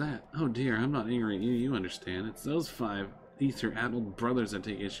not that. Oh dear, I'm not angry at you, you understand. It's those 5 ether-addled brothers I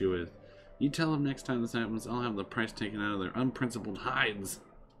take issue with. You tell them next time this happens, I'll have the price taken out of their unprincipled hides.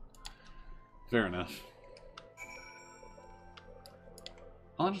 Fair enough.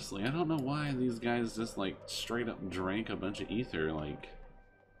 Honestly, I don't know why these guys just, like, straight up drank a bunch of ether. Like,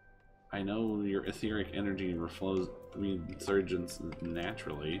 I know your etheric energy resurgence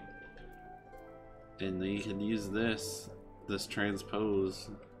naturally, and they can use this transpose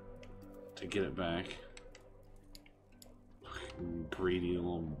to get it back. Greedy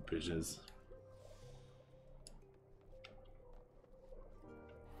little bitches.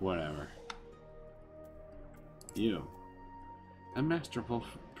 Whatever. You. A masterful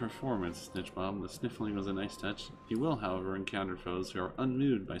performance, Snitchbob. The sniffling was a nice touch. You will, however, encounter foes who are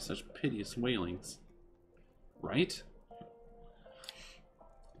unmoved by such piteous wailings. Right?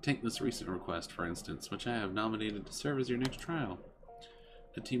 Take this recent request, for instance, which I have nominated to serve as your next trial.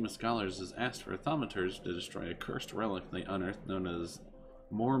 A team of scholars has asked for a thaumaturge to destroy a cursed relic they unearthed known as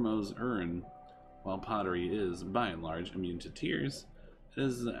Mormo's Urn. While pottery is, by and large, immune to tears, it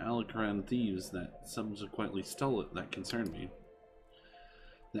is the Alacran thieves that subsequently stole it that concern me.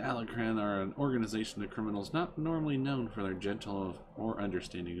 The Alacran are an organization of criminals not normally known for their gentle or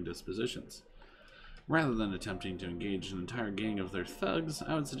understanding dispositions. Rather than attempting to engage an entire gang of their thugs,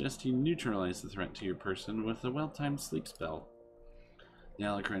 I would suggest you neutralize the threat to your person with a well-timed sleep spell. The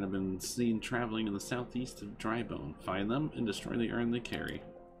Alacran have been seen traveling in the southeast of Drybone. Find them and destroy the urn they carry.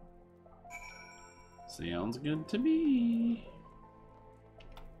 Sounds good to me.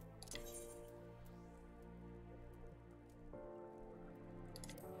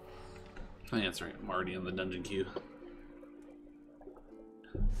 Oh, yeah, that's right. I'm already in the dungeon queue.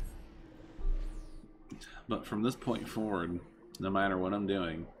 But from this point forward, no matter what I'm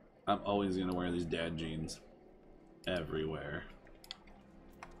doing, I'm always going to wear these dad jeans. Everywhere.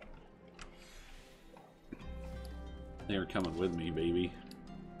 They're coming with me, baby.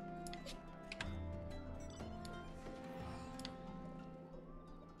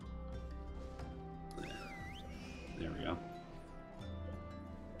 There we go.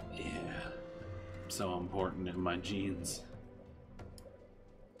 Yeah. So important in my jeans.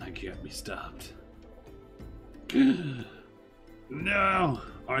 I can't be stopped. No!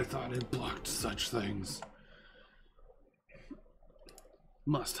 I thought it blocked such things.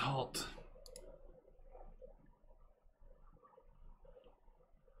 Must halt.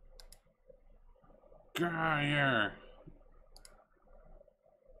 Here.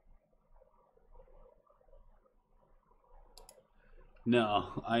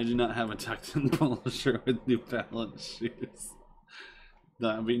 No, I do not have a tucked-in polo shirt with New Balance shoes.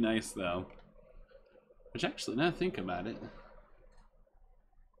 That'd be nice, though. Which actually, now I think about it.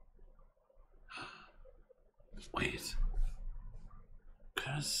 Wait. Could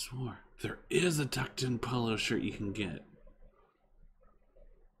have swore there is a tucked in polo shirt you can get.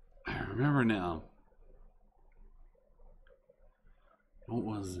 I remember now. What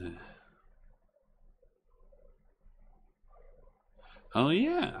was it? Oh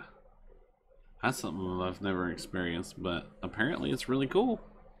yeah. That's something that I've never experienced, but apparently it's really cool.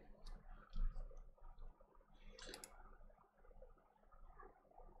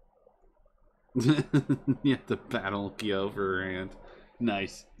 Yeah, the battle over and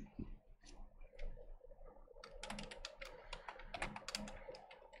nice.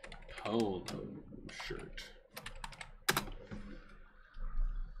 Polo shirt.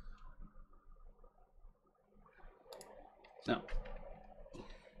 No.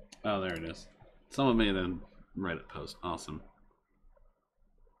 Oh, there it is. Someone made a Reddit post. Awesome.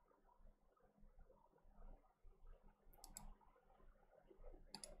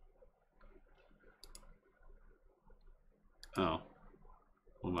 Oh.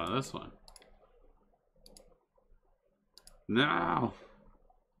 What about this one? No!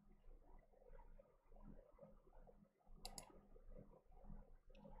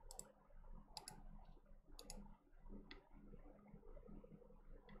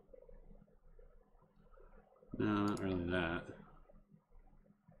 No, not really that.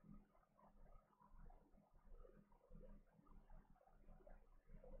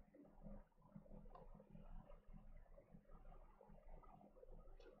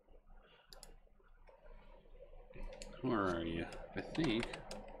 Where are you? I think.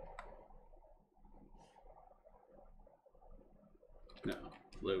 No,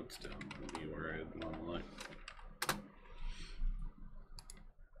 Lodestone would be where I'd want to look.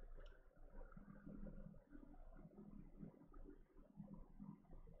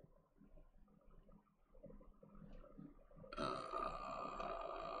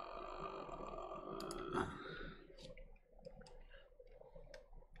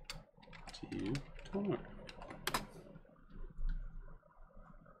 Tutorial.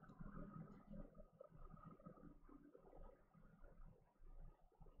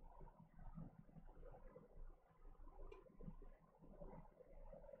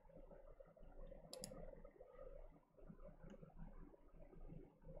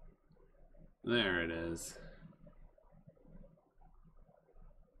 There it is.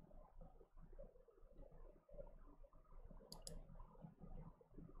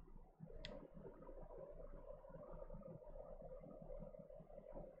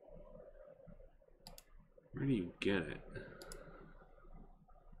 Where do you get it?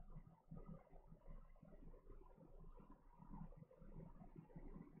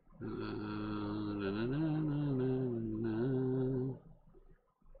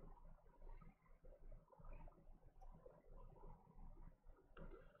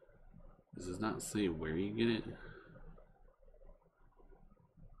 Does it not say where you get it?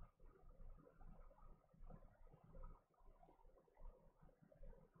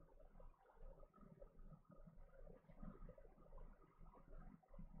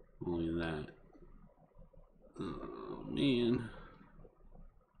 Only that. Oh man.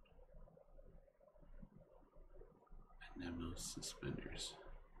 Nemo suspenders.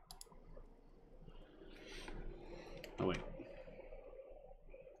 Oh wait.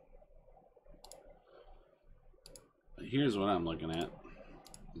 Here's what I'm looking at.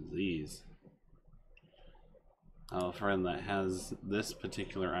 These. I have a friend that has this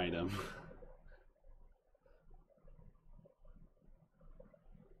particular item.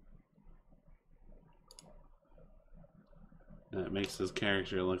 And it makes his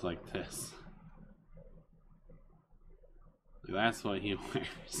character look like this. That's what he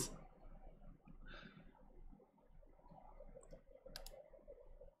wears.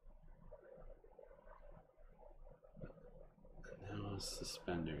 Now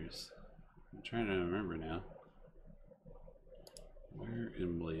suspenders. I'm trying to remember now. Where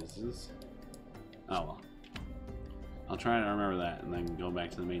in blazes? Oh well. I'll try to remember that and then go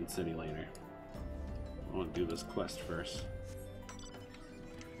back to the main city later. I want to do this quest first.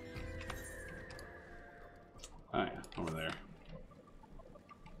 Oh yeah, over there.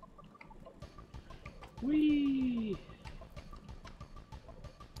 Whee!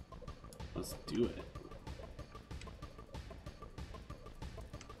 Let's do it.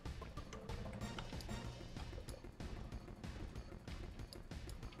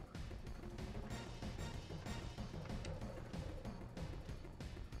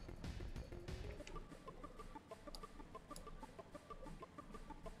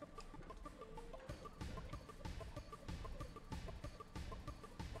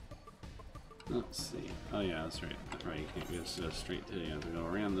 Let's see. Oh yeah, that's right. Right, you can't just go straight to it. You have to go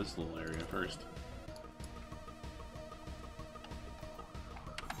around this little area first.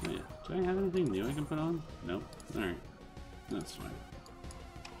 Oh, yeah. Do I have anything new I can put on? Nope. Alright. That's fine.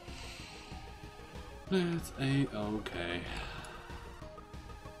 That's a-okay.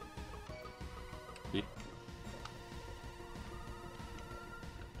 Yeah.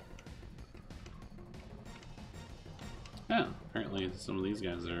 Yeah, apparently some of these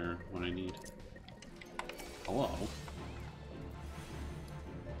guys are what I need. Hello?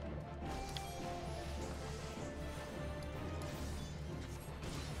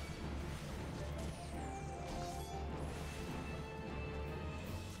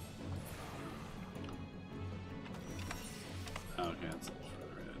 Okay, that's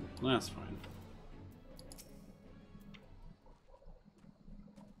infrared. That's fine.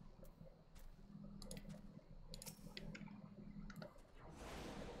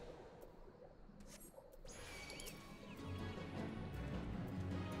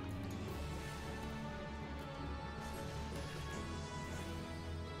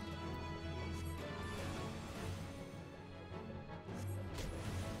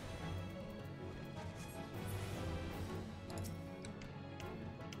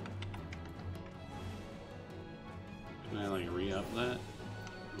 Can I like re-up that? A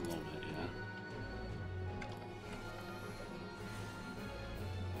little bit,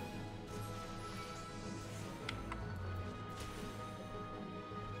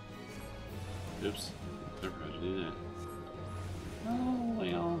 yeah. Oops, they're going to do that. Oh,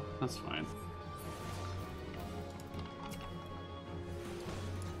 well, that's fine.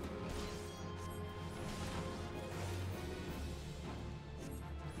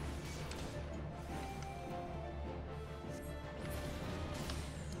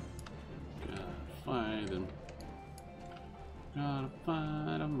 Gotta fight them. Gotta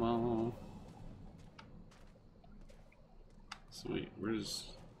fight them all. Sweet, where's...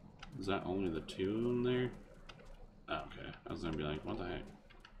 Is that only the two of them there? Oh, okay, I was gonna be like, what the heck?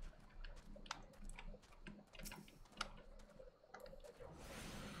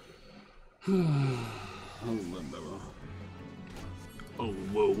 Oh, limbo. Oh,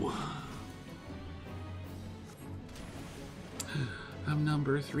 whoa. I'm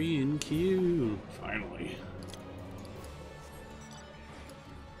number 3 in queue. Finally.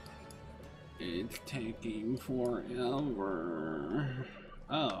 It's taking forever.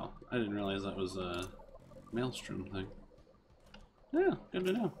 Oh, I didn't realize that was a maelstrom thing. Yeah, good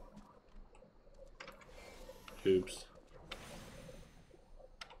to know. Oops.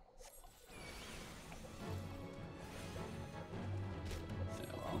 Yeah,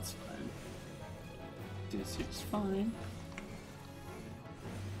 well, it's fine. This is fine.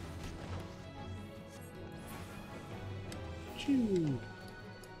 Choo.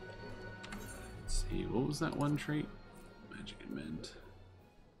 Let's see, what was that one trait? Magic and Mend.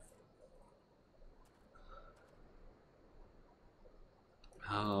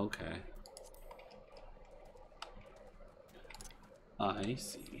 Oh, okay. I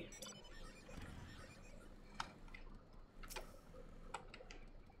see.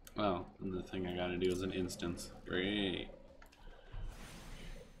 Oh, and the thing I gotta do is an instance. Great.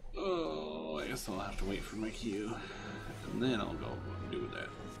 Oh, I guess I'll have to wait for my queue. And then I'll go and do that.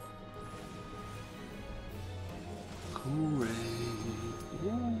 Hooray!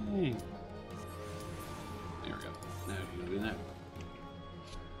 Yay! There we go. Now you can do that.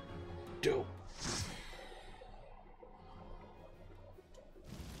 Dope.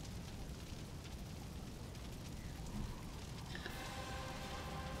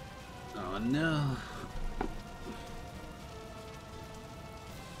 Oh no.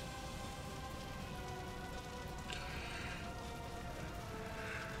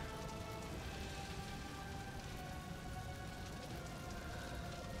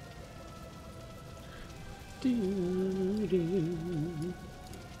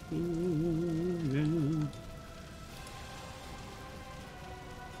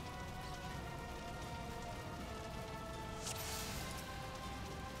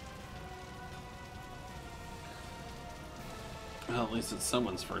 Well, at least it's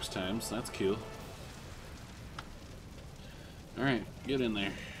someone's first time, so that's cool. Alright, get in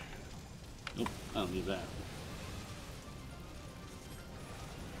there. Nope, I don't need that.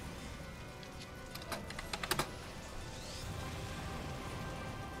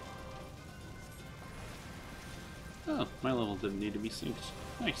 Oh, my level didn't need to be synced.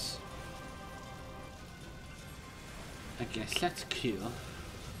 Nice. I guess that's cool.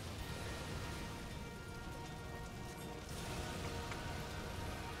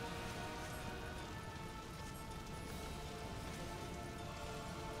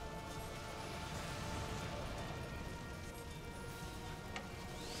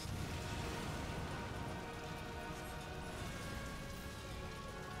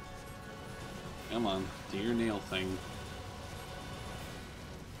 Come on, do your nail thing.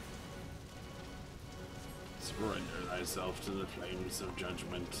 Surrender thyself to the flames of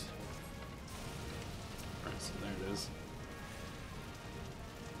judgment. Alright, so there it is.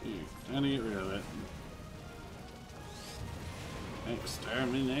 Time to get rid of it.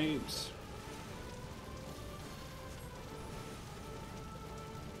 Exterminate!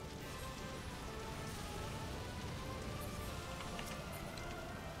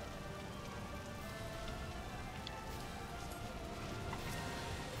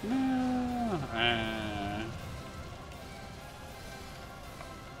 No!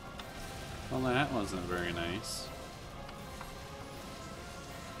 Well, that wasn't very nice.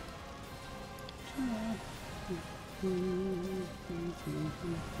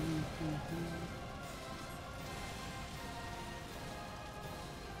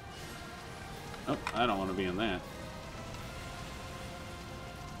 Oh, I don't want to be in that.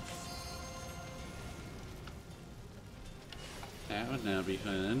 That would now be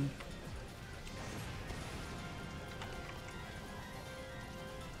fun.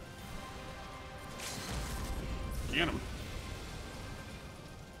 Get him.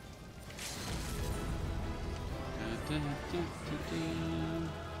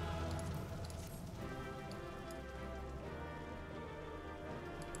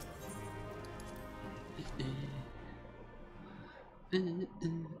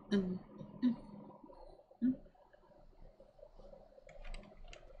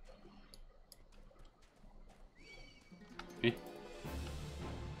 Eh.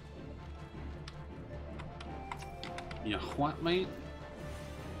 You what, mate?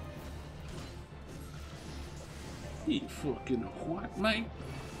 You fucking what, mate?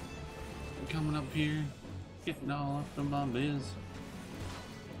 Coming up here, getting all up in my biz.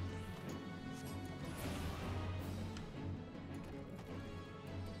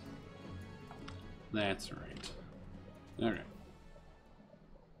 That's right. Alright.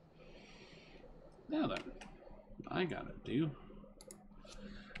 Now then, I gotta do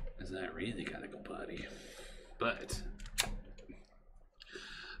is I really gotta go potty. But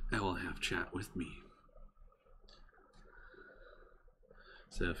I will have chat with me.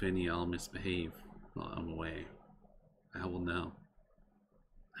 So if any of y'all misbehave while I'm away, I will know.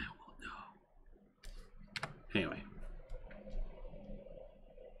 I will know. Anyway.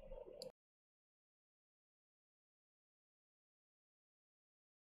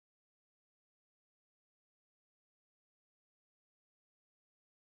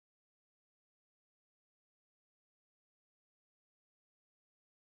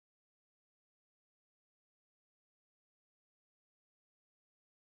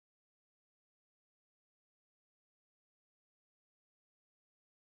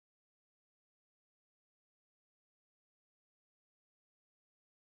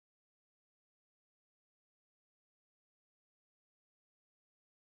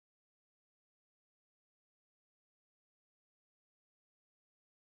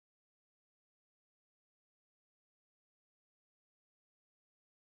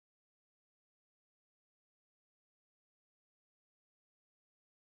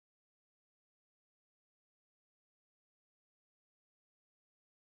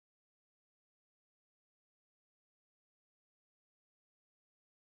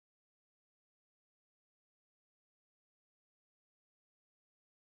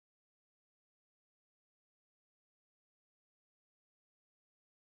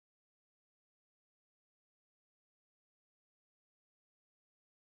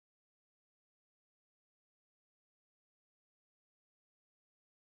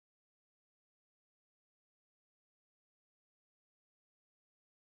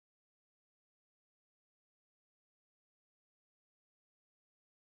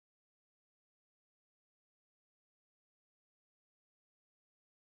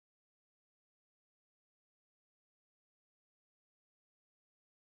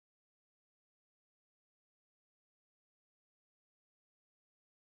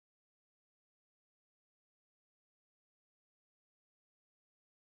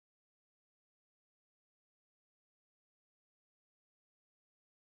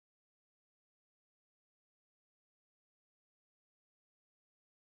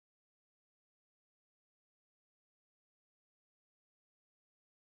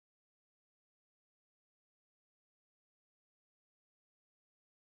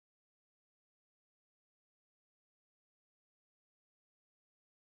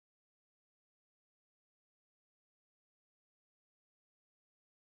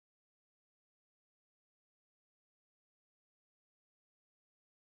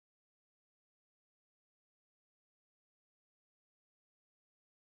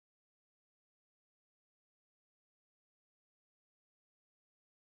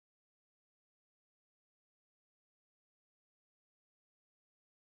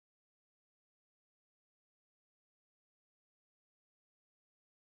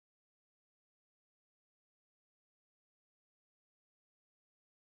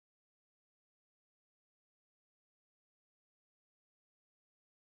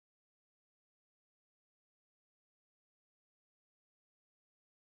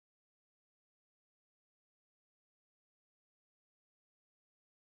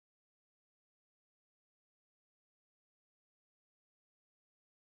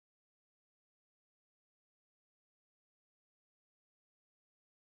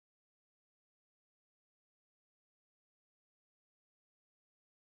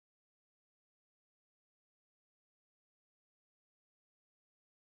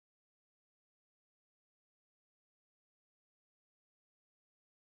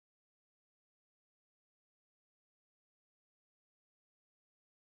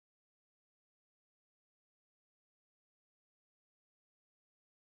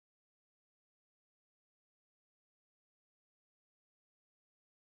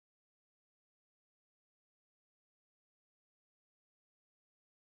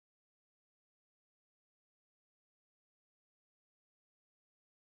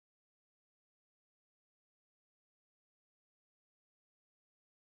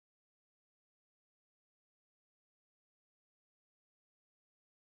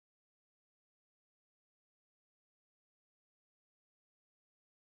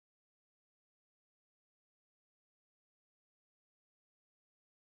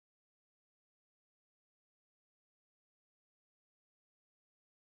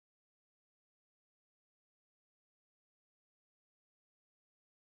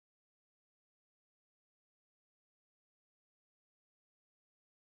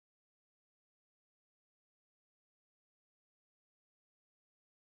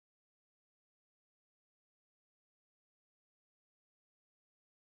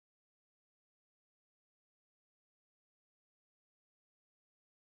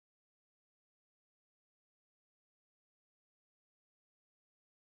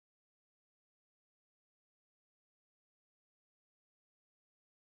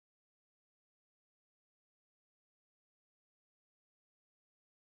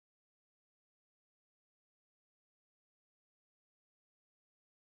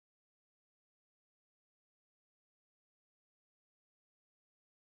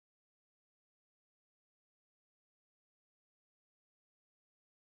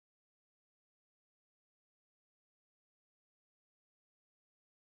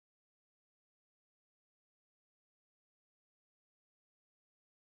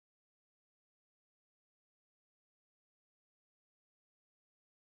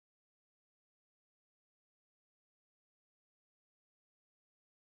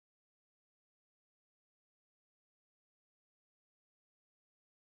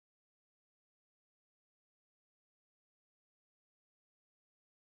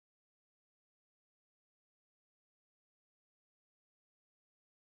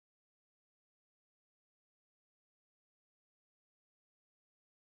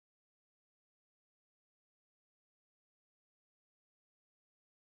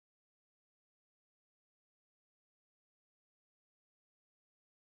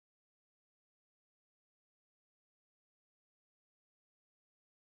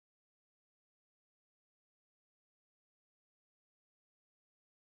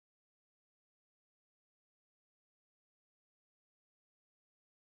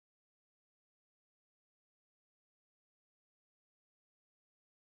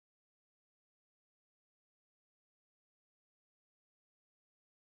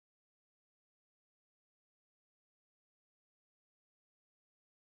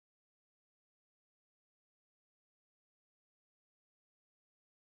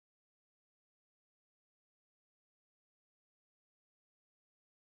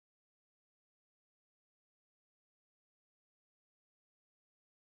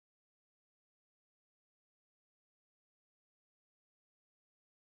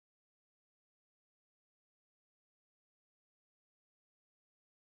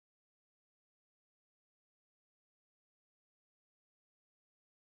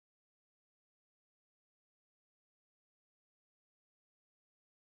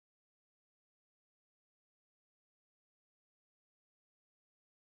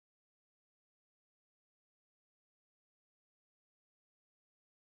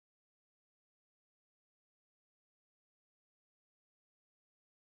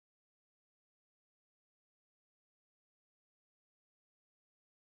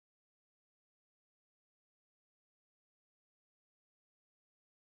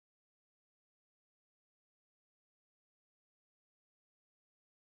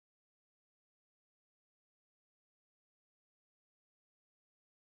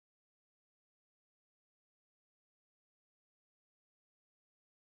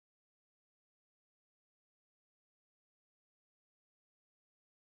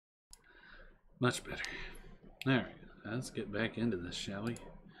 Much better. Alright, let's get back into this, shall we?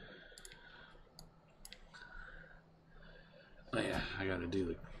 Oh yeah, I gotta do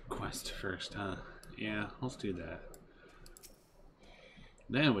the quest first, huh? Yeah, let's do that.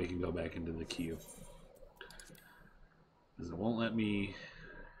 Then we can go back into the queue. Because it won't let me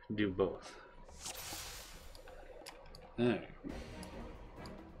do both. Alright.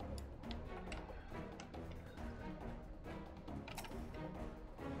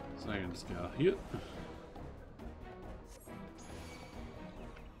 So I can just go, yep.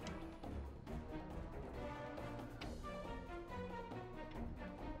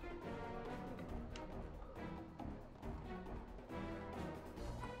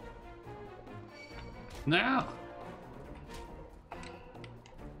 Now!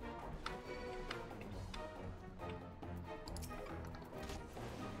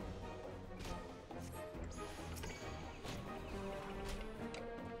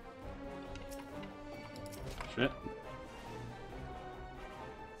 Shit.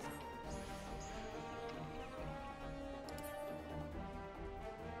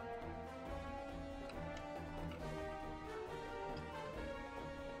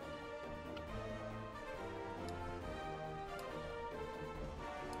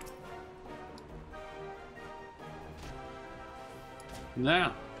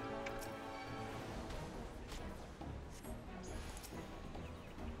 Now!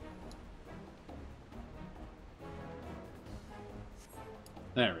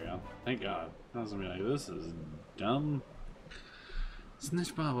 There we go. Thank God. I was gonna be like, this is dumb.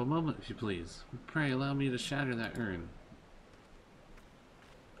 Snitchbob, a moment, if you please. Pray allow me to shatter that urn.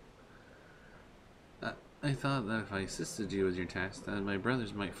 I thought that if I assisted you with your task, then my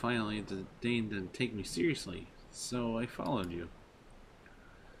brothers might finally deign to take me seriously. So I followed you.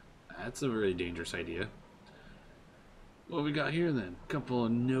 That's a very dangerous idea. What we got here then? A couple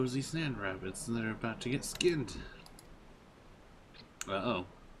of nosy sand rabbits that are about to get skinned. Uh-oh.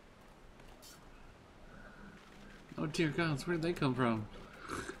 Oh dear gods, where did they come from?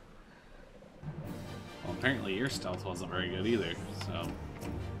 Well, apparently your stealth wasn't very good either, so...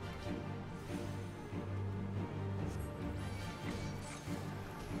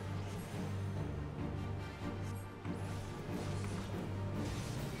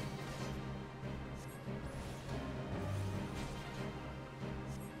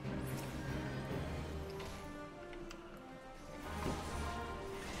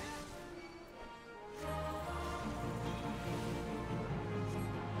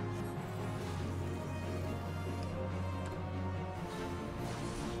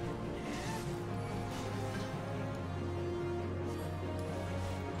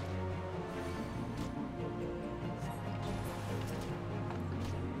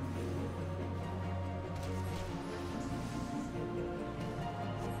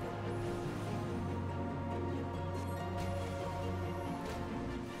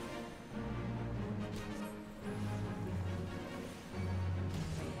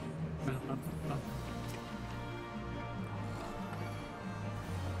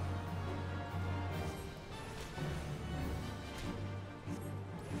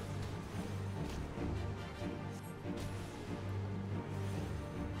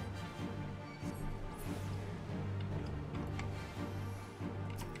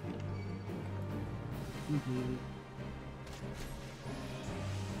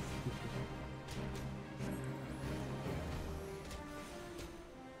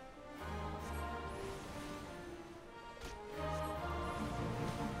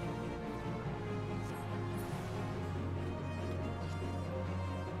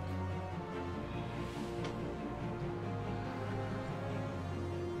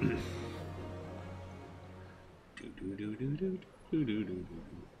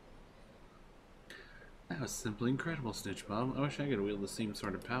 That was simply incredible, Snitchbob. I wish I could wield the same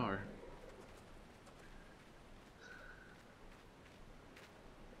sort of power.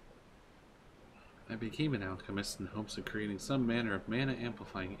 I became an alchemist in hopes of creating some manner of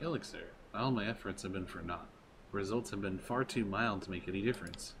mana-amplifying elixir. All my efforts have been for naught. The results have been far too mild to make any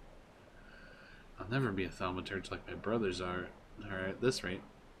difference. I'll never be a thaumaturge like my brothers are, or at this rate.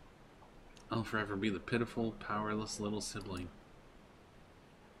 I'll forever be the pitiful, powerless little sibling.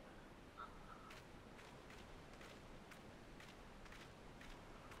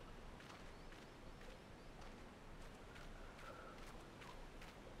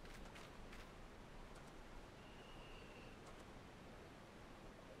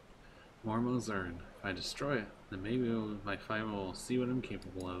 Mormo's urn. If I destroy it, then maybe my five will see what I'm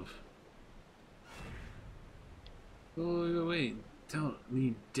capable of. Oh, wait. Don't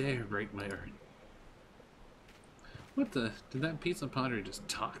you dare break my urn. What the? Did that piece of pottery just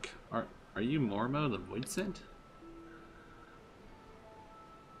talk? Or Are you Mormo the Void Scent?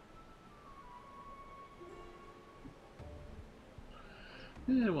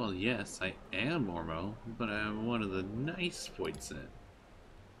 Well, yes, I am Mormo, but I'm one of the nice Void Scent.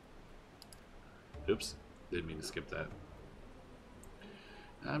 Oops, didn't mean to skip that.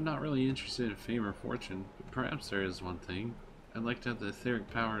 I'm not really interested in fame or fortune, but perhaps there is one thing. I'd like to have the etheric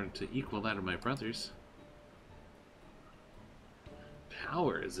power to equal that of my brothers.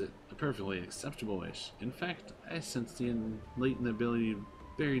 Power, is it? A perfectly acceptable wish. In fact, I sense the latent ability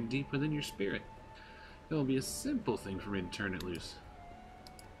buried deep within your spirit. It will be a simple thing for me to turn it loose.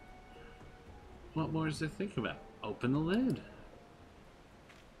 What more is there to think about? Open the lid.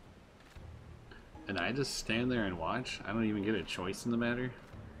 And I just stand there and watch? I don't even get a choice in the matter?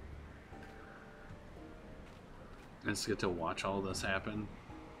 I just get to watch all this happen?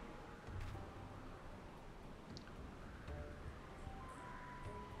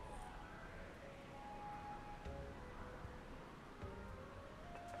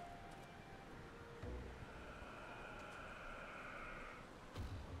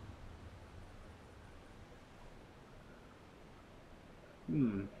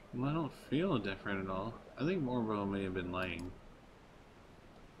 Well, I don't feel different at all. I think Morbo may have been lying.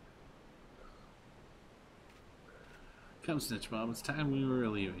 Come, Snitchbob, it's time we were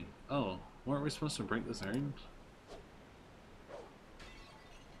leaving. Oh, weren't we supposed to break this urn?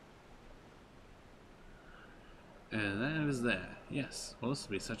 And that is that. Yes, well, this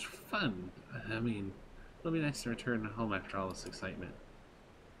will be such fun. I mean, it'll be nice to return home after all this excitement.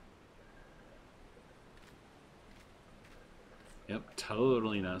 Yep,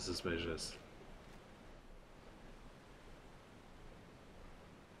 totally not suspicious.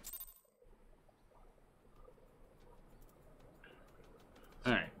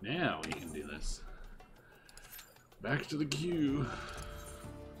 Alright, now we can do this. Back to the queue.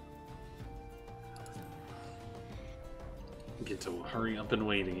 Get to hurry up and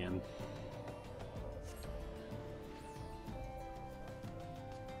wait again.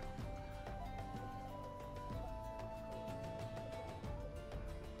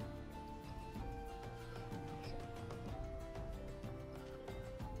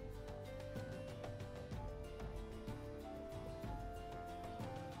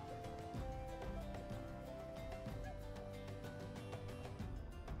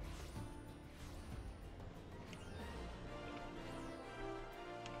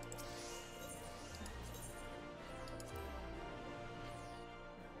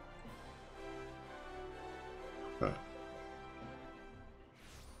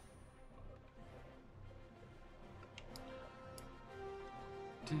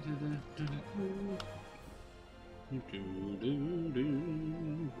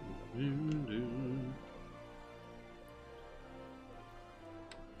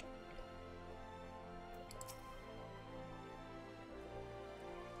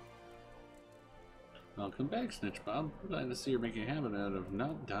 Welcome back, Snitchbob. Glad to see you're making a habit out of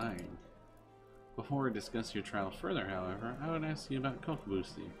not dying. Before we discuss your trial further, however, I would ask you about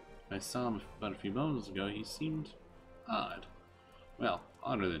Kokobusi. I saw him but a few moments ago. He seemed odd. Well,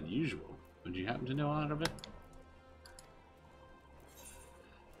 odder than usual. Would you happen to know aught of it?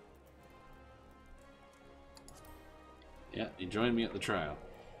 Yeah, he joined me at the trial.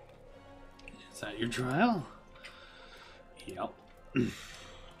 Is that your trial? Yep.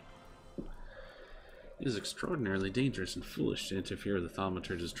 It is extraordinarily dangerous and foolish to interfere with the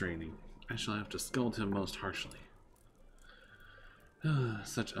thaumaturge's training. I shall have to scold him most harshly.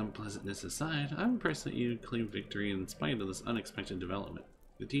 Such unpleasantness aside, I'm impressed that you claimed victory in spite of this unexpected development.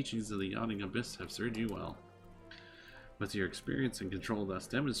 The teachings of the Yawning Abyss have served you well. With your experience and control thus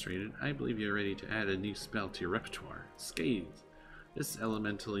demonstrated, I believe you are ready to add a new spell to your repertoire. Scathe. This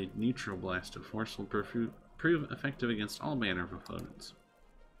elementally neutral blast of force will prove effective against all manner of opponents.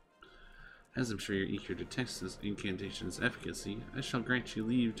 As I'm sure you're eager to test this incantation's efficacy, I shall grant you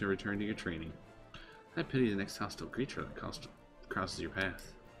leave to return to your training. I pity the next hostile creature that crosses your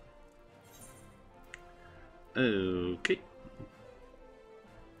path. Okay.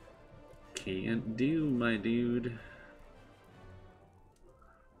 Can't do, my dude.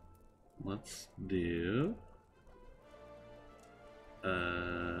 Let's do...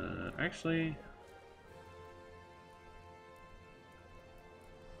 actually...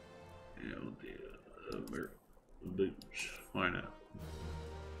 yeah, we'll do boots. Why not?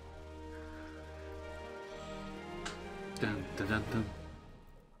 Dun dun dun dun.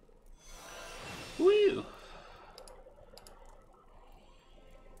 Woo!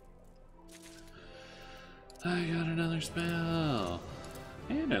 I got another spell!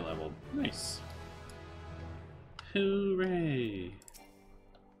 And I leveled. Nice. Hooray!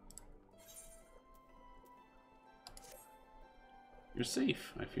 You're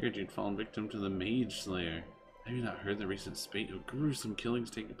safe. I feared you'd fallen victim to the Mage Slayer. Have you not heard the recent spate of gruesome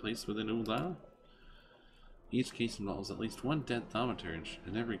killings taking place within Ul'dah? Each case involves at least one dead thaumaturge,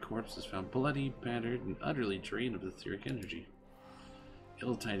 and every corpse is found bloody, battered, and utterly drained of etheric energy.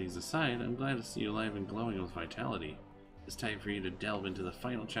 Ill tidings aside, I'm glad to see you alive and glowing with vitality. It's time for you to delve into the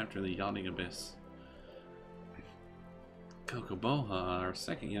final chapter of the Yawning Abyss. Kokoboha, our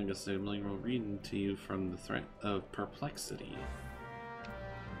second youngest sibling, will read to you from the threat of perplexity.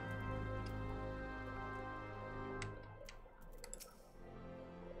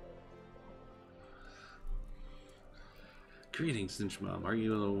 Greetings, Snitchbob. Are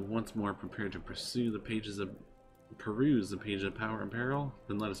you once more prepared to peruse the pages of Power and Peril?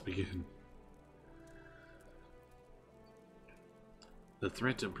 Then let us begin. The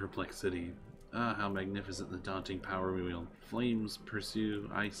threat of perplexity. Ah, how magnificent the daunting power we wield. Flames pursue,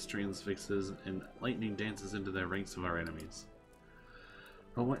 ice transfixes, and lightning dances into the ranks of our enemies.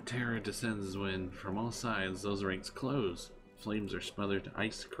 But what terror descends when, from all sides, those ranks close? Flames are smothered,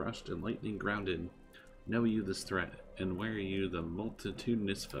 ice crushed, and lightning grounded. Know you this threat, and wear you the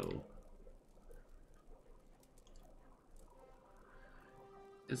multitudinous foe.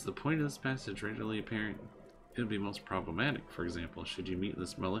 Is the point of this passage readily apparent? It would be most problematic, for example, should you meet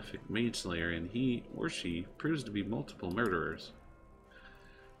this malefic Mage Slayer and he, or she, proves to be multiple murderers.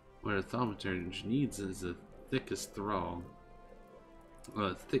 What a thaumaturge needs is a thick-set thrall,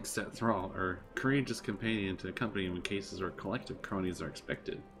 or courageous companion to accompany him in cases where collective cronies are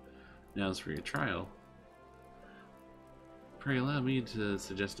expected. Now as for your trial, pray allow me to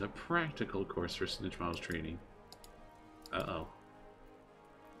suggest a practical course for Snitchbob's training. Uh-oh.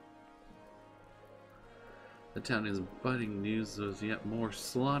 The town is budding news of yet more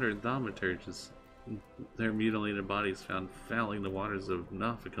slaughtered thaumaturges, their mutilated bodies found fouling the waters of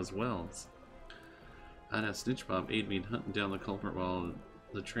Nafika's wells. I'd have Snitchbob aid me in hunting down the culprit while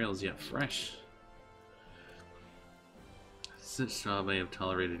the trail is yet fresh. Snitchbob may have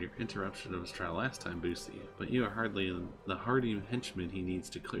tolerated your interruption of his trial last time, Boosie, but you are hardly the hardy henchman he needs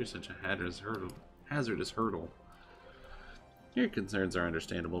to clear such a hazardous hurdle. Your concerns are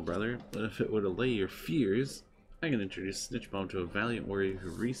understandable, brother, but if it would allay your fears, I can introduce Snitchbob to a valiant warrior who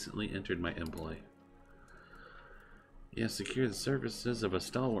recently entered my employ. You have secured the services of a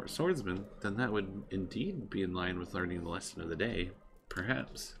stalwart swordsman, then that would indeed be in line with learning the lesson of the day.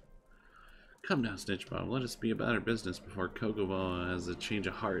 Perhaps. Come now, Snitchbob, let us be about our business before Kokoboha has a change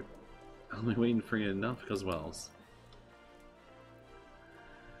of heart. I'll be waiting for you in Nafika's wells.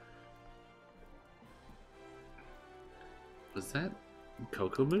 Was that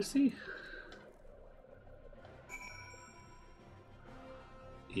Kokomusi?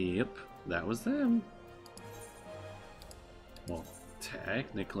 Yep, that was them. Well,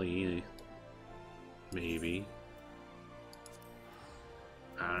 technically, maybe.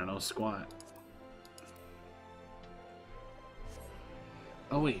 I don't know, squat.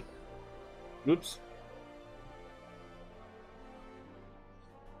 Oh wait. Whoops.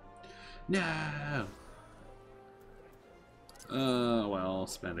 No! Well, I'll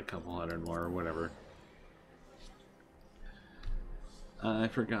spend a couple hundred more or whatever. I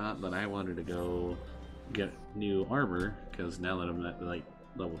forgot that I wanted to go get new armor, because now that I'm at like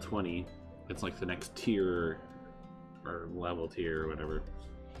level 20, it's like the next tier, or level tier or whatever.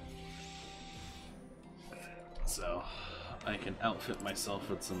 So, I can outfit myself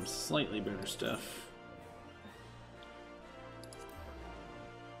with some slightly better stuff.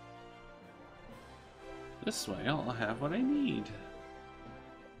 This way I'll have what I need.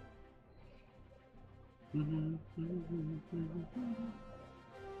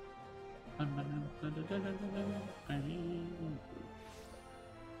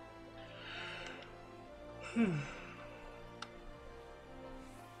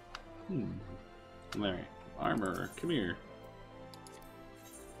 Alright, armor, come here.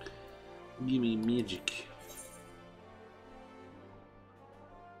 Give me magic.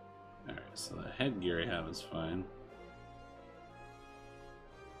 Alright, so the headgear I have is fine.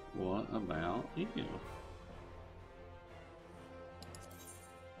 What about you?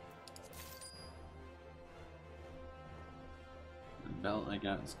 The belt I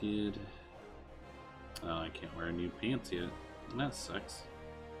got is good. Oh, I can't wear new pants yet. That sucks.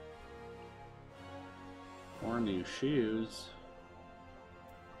 Or new shoes.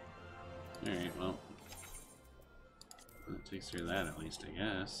 Alright, well. That takes care of that at least, I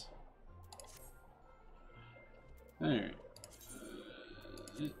guess. Alright.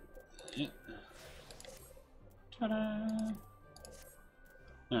 Ta-da!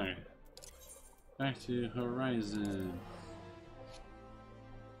 Alright. Back to Horizon.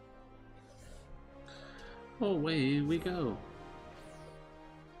 Away we go.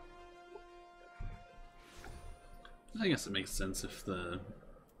 I guess it makes sense if the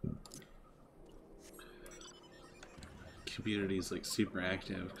community is like super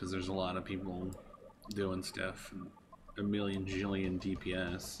active, because there's a lot of people doing stuff and a million jillion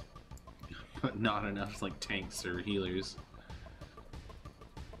DPS, but not enough like tanks or healers.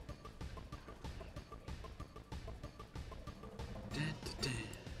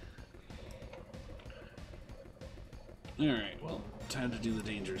 Alright, well, time to do the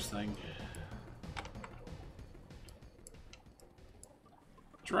dangerous thing.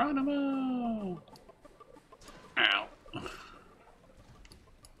 Geronimo! Ow.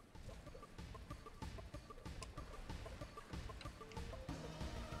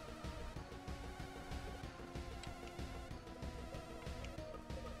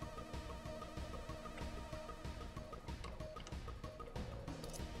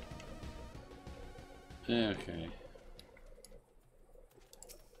 Okay.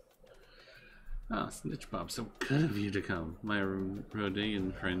 Ah, Snitchbob, so good of you to come. My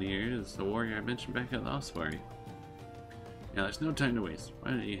Rhodian friend here is the warrior I mentioned back at the ossuary. Now, there's no time to waste.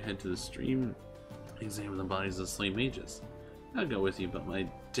 Why don't you head to the stream, examine the bodies of slain mages? I'll go with you, but my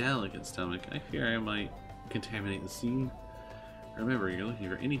delicate stomach, I fear I might contaminate the scene. Remember, you're looking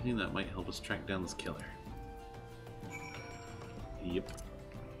for anything that might help us track down this killer. Yep.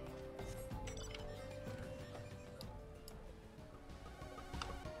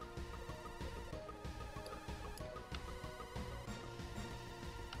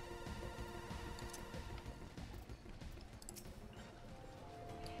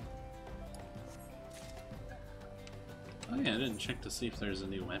 Oh yeah, I didn't check to see if there's a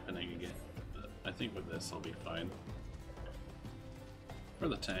new weapon I can get, but I think with this I'll be fine. For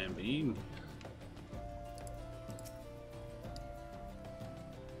the time being.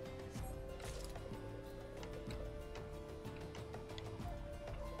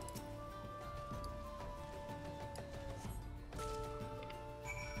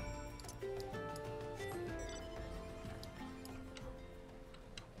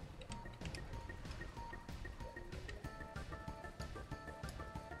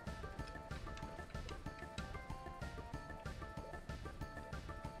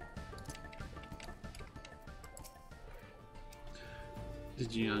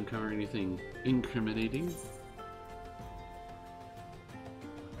 Did you uncover anything incriminating?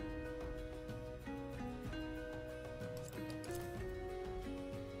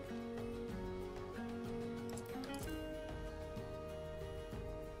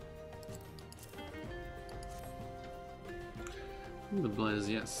 The blood is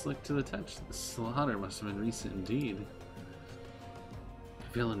yet slick to the touch. The slaughter must have been recent indeed.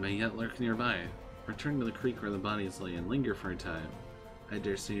 A villain may yet lurk nearby. Return to the creek where the bodies lay and linger for a time. I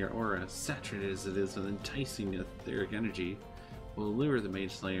dare say your aura, saturated as it is with enticing etheric energy, will lure the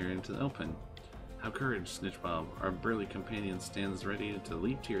Mage Slayer into the open. Have courage, Snitchbob. Our burly companion stands ready to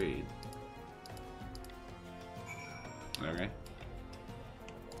leap to your aid. Okay.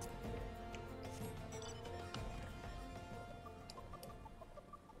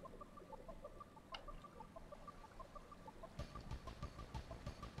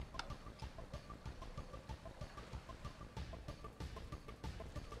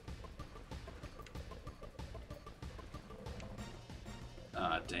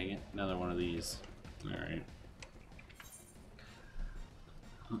 Ah, dang it. Another one of these. Alright.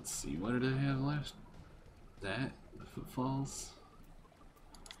 Let's see, what did I have left? That? The footfalls?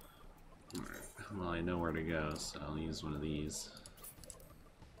 Alright. Well, I know where to go, so I'll use one of these.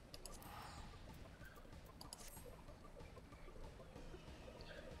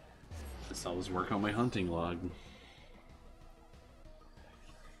 This always work on my hunting log.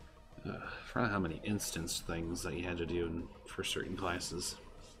 I forgot how many instance things that you had to do for certain classes.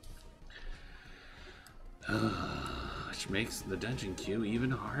 Which makes the dungeon queue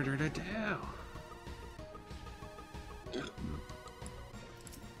even harder to do.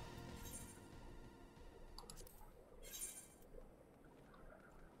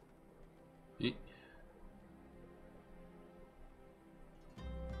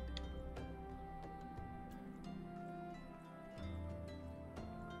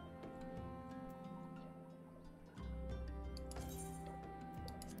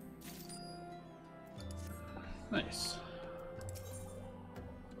 Nice.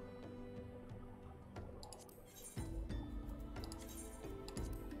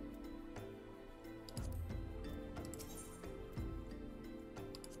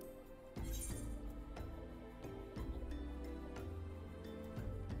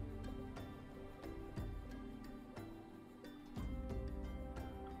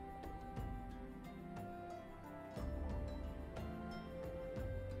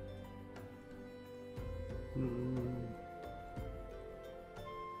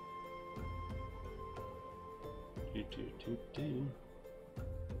 do.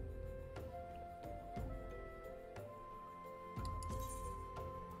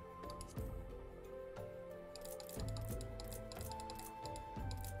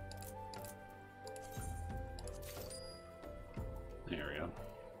 There we go.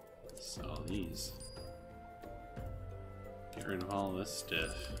 So these. Get rid of all this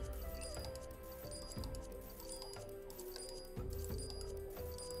stuff.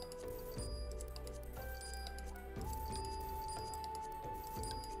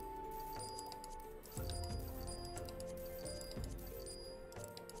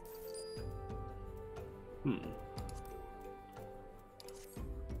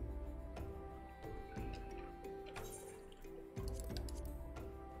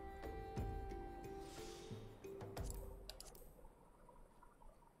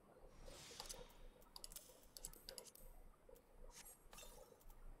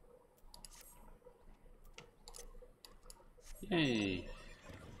 Yay!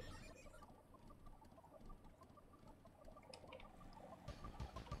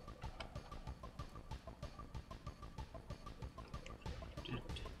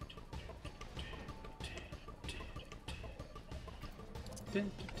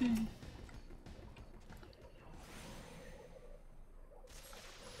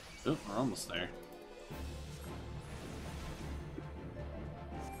 Oh, we're almost there.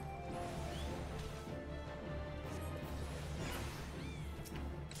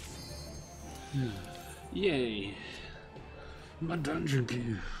 Yay! My dungeon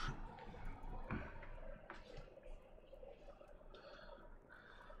key.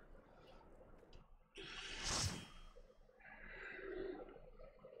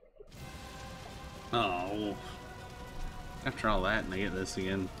 Oh. After all that, and I get this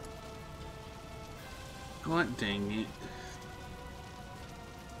again. God dang it.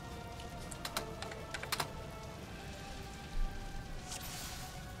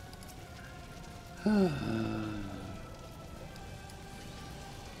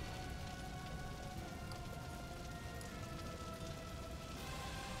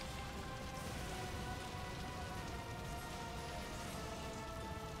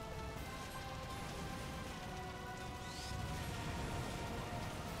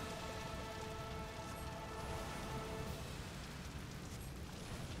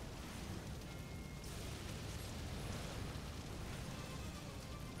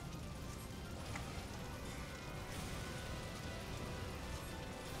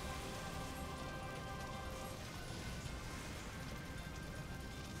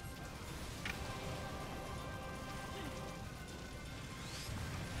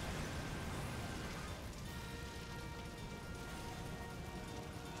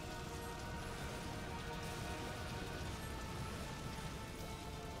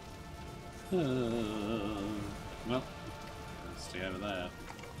 Well, let's stay out of that.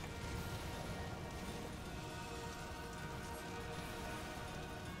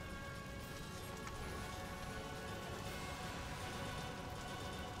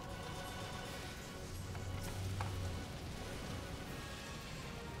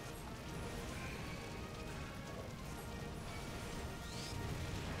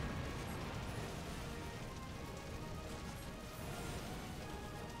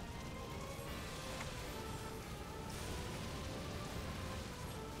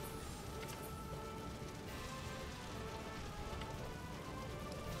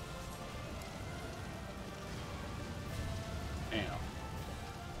 Damn.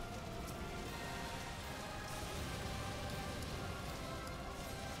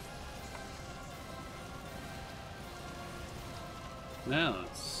 Now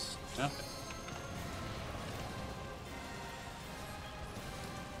let's stop it.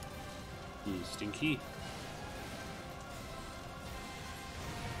 You stinky.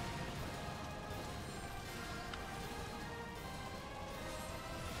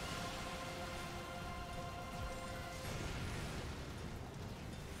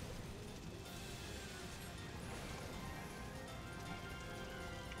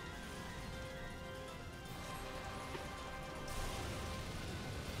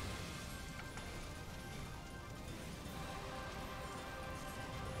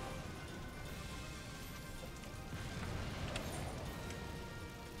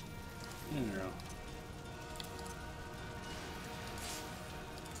 There we go.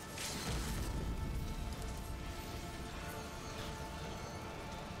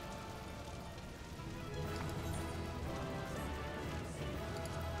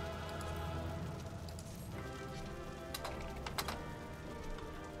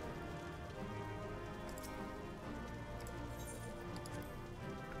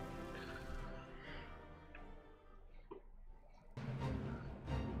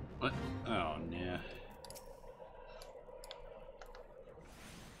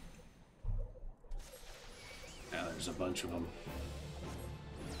 There's a bunch of them.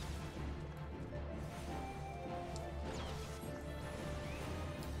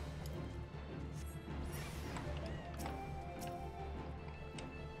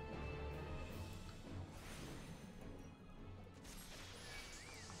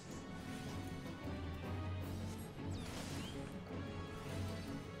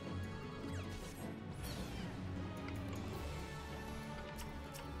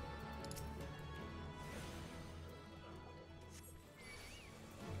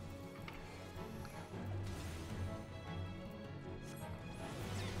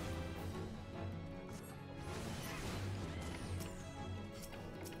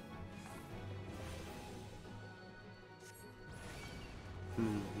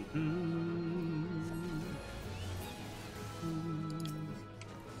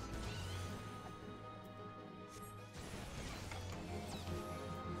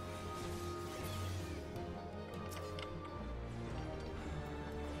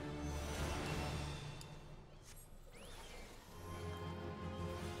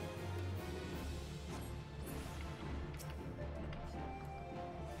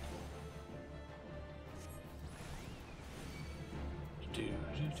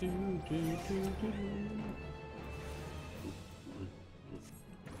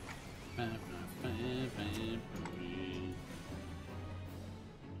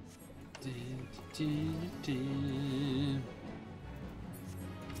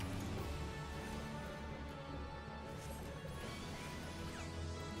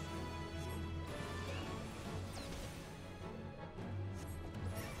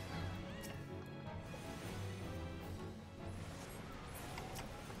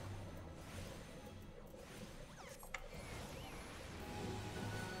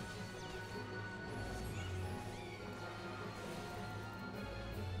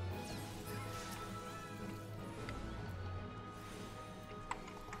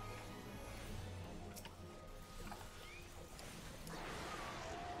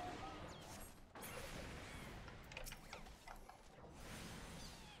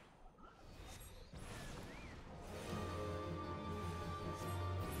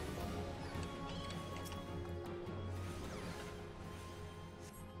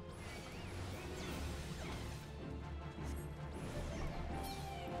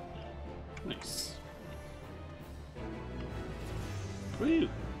 Nice. Woo!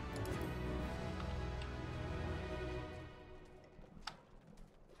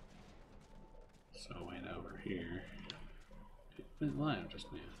 So wait over here. It went live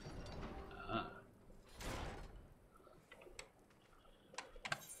just now. Ah.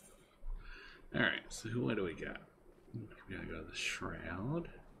 Alright, so what do we got? We gotta go to the Shroud.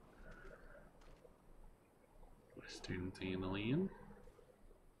 Western Thanalan.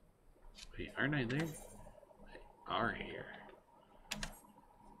 Wait, aren't I there? They are here.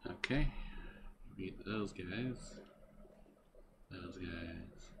 Okay. Beat those guys. Those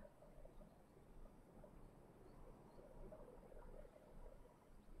guys.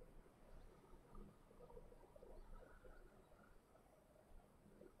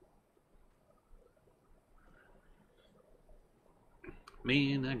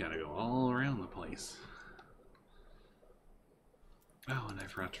 Man, I gotta go all around the place. Oh, and I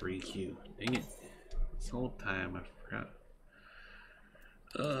forgot to re-queue. Dang it. This whole time I forgot.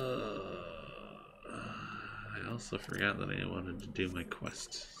 I also forgot that I wanted to do my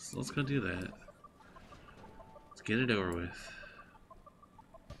quest. So let's go do that. Let's get it over with.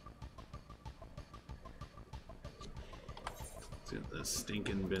 Let's get this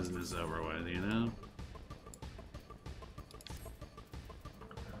stinking business over with, you know?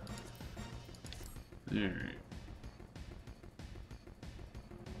 Alright.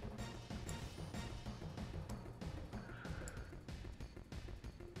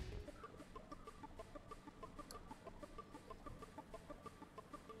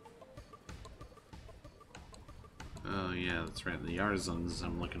 Oh yeah, that's right, the artisans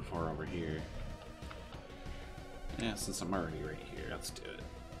I'm looking for over here. Yeah, since I'm already right here, let's do it.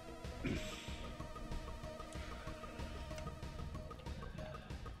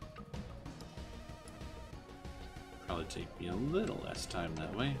 Probably take me a little less time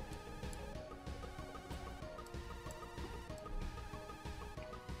that way.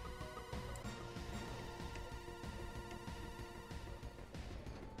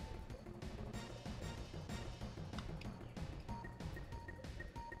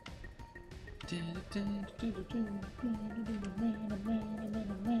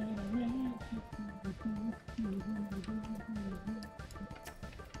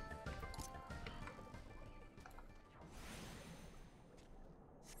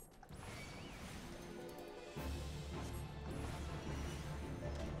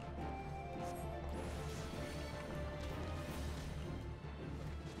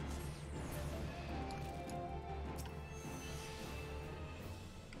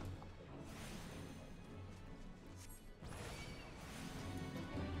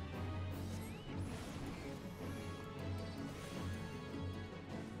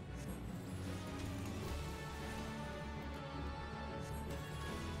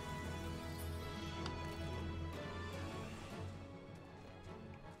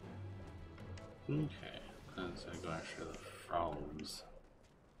 Okay, let's go after the frogs.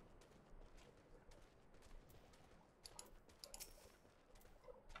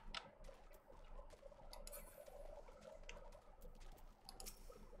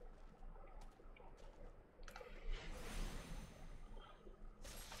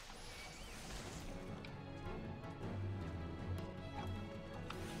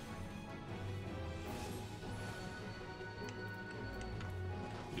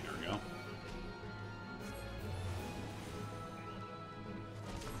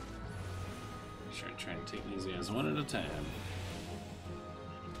 Try to take these guys one at a time.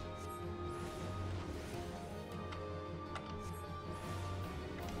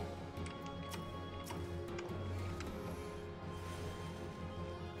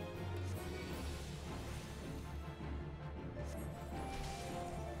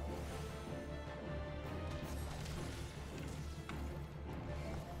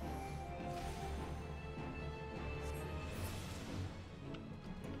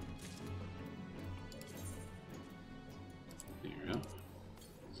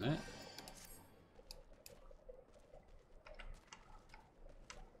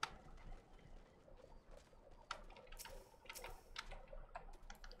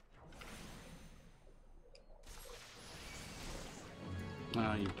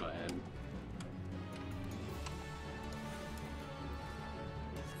 Oh, you go ahead.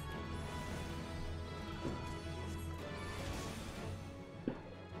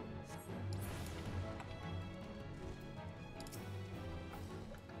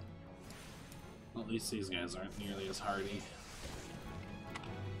 Well, at least these guys aren't nearly as hardy.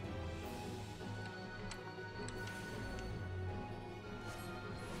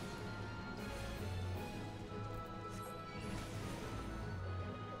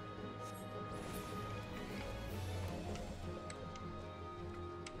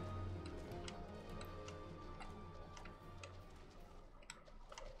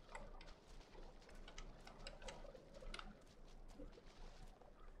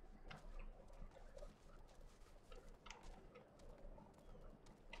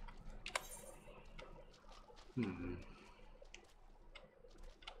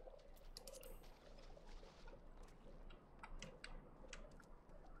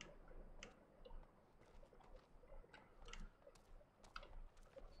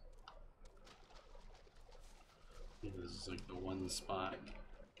 This is like the one spot.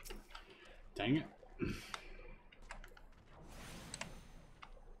 Dang it.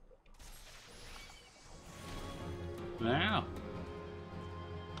 Wow.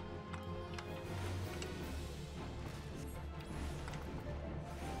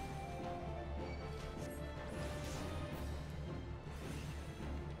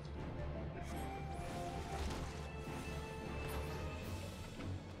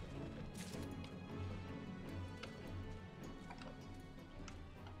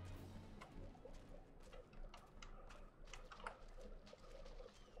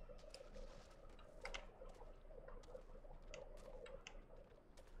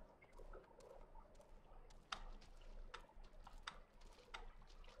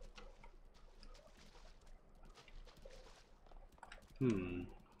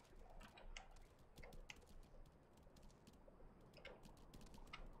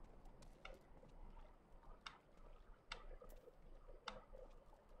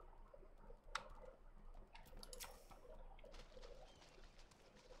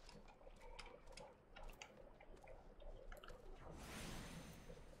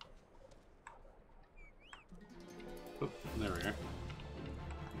 Oh, there we are.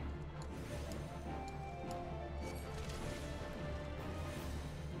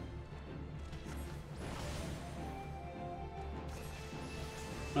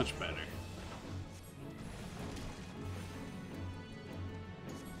 Much better.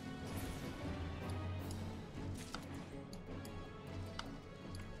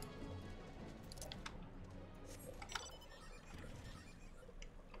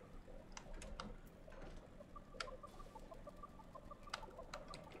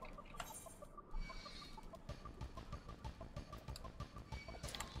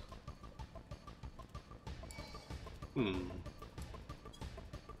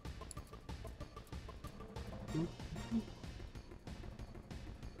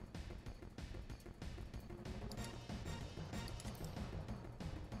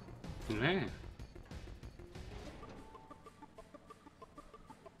 Yeah.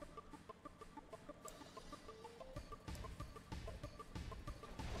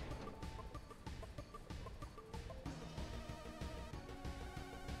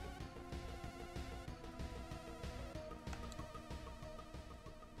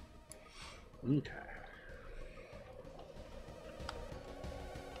 Okay.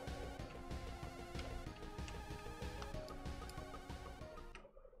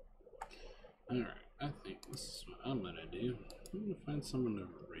 Alright, I think this is what I'm gonna do. I'm gonna find someone to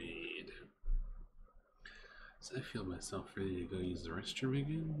raid. So I feel myself ready to go use the restroom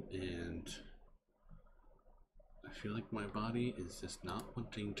again, and I feel like my body is just not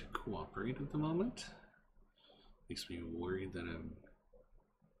wanting to cooperate at the moment. Makes me worried that I'm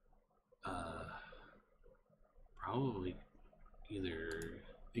probably either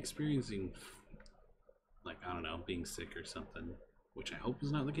experiencing, like, I don't know, being sick or something, which I hope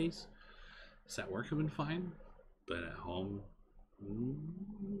is not the case. So at work I've been fine, but at home,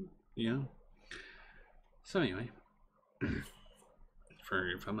 yeah. So anyway,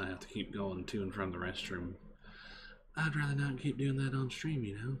 if I'm gonna have to keep going to and from the restroom, I'd rather not keep doing that on stream,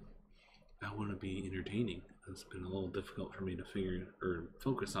 you know? I want to be entertaining. It's been a little difficult for me to figure or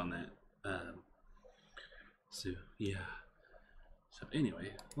focus on that. So yeah. So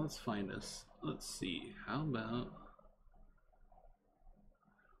anyway, let's find us. Let's see. How about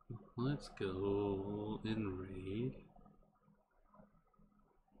let's go and raid.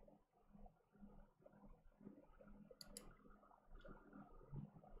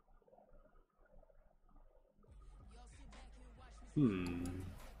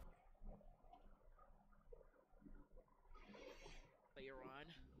 Later on,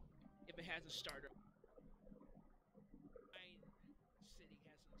 if it hasn't started. City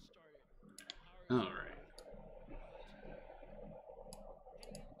hasn't started. All right. Heading up into the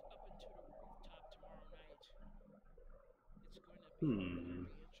rooftop tomorrow night. It's going to be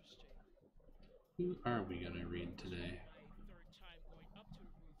very interesting. Who are we gonna read today? My third time going up to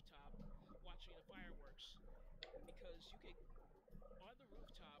the rooftop, watching the fireworks, because you can on the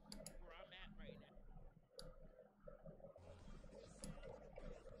rooftop where I'm at right now.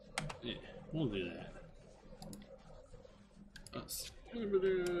 Yeah, we'll do that. Let's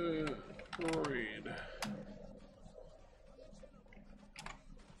raid.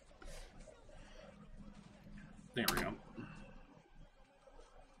 There we go.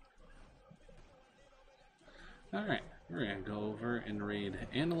 Alright, we're gonna go over and raid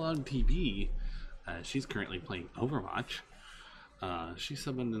Analog TV. She's currently playing Overwatch. She's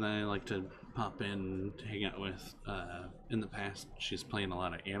someone that I like to pop in to hang out with. In the past, she's playing a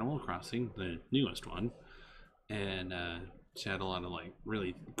lot of Animal Crossing, the newest one. And she had a lot of like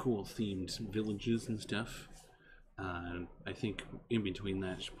really cool themed villages and stuff. I think in between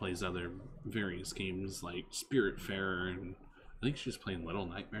that she plays other various games like Spiritfarer, and I think she was playing Little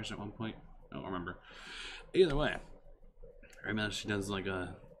Nightmares at one point. I don't remember. Either way, right now she does like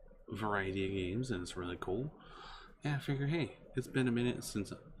a variety of games and it's really cool. And I figure, hey, it's been a minute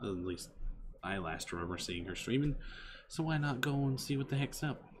since at least I last remember seeing her streaming, so why not go and see what the heck's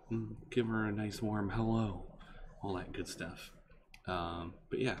up and give her a nice warm hello, all that good stuff.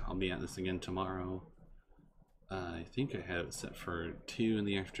 But yeah, I'll be at this again tomorrow. I think I have it set for 2 in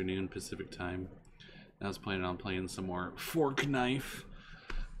the afternoon Pacific time. I was planning on playing some more Fork Knife.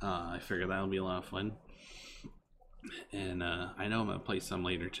 I figured that'll be a lot of fun. And I know I'm gonna play some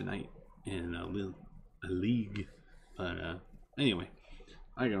later tonight in a league. But anyway,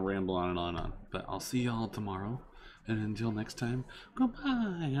 I can ramble on and on and on. But I'll see y'all tomorrow. And until next time,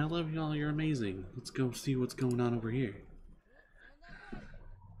 goodbye. I love y'all. You're amazing. Let's go see what's going on over here.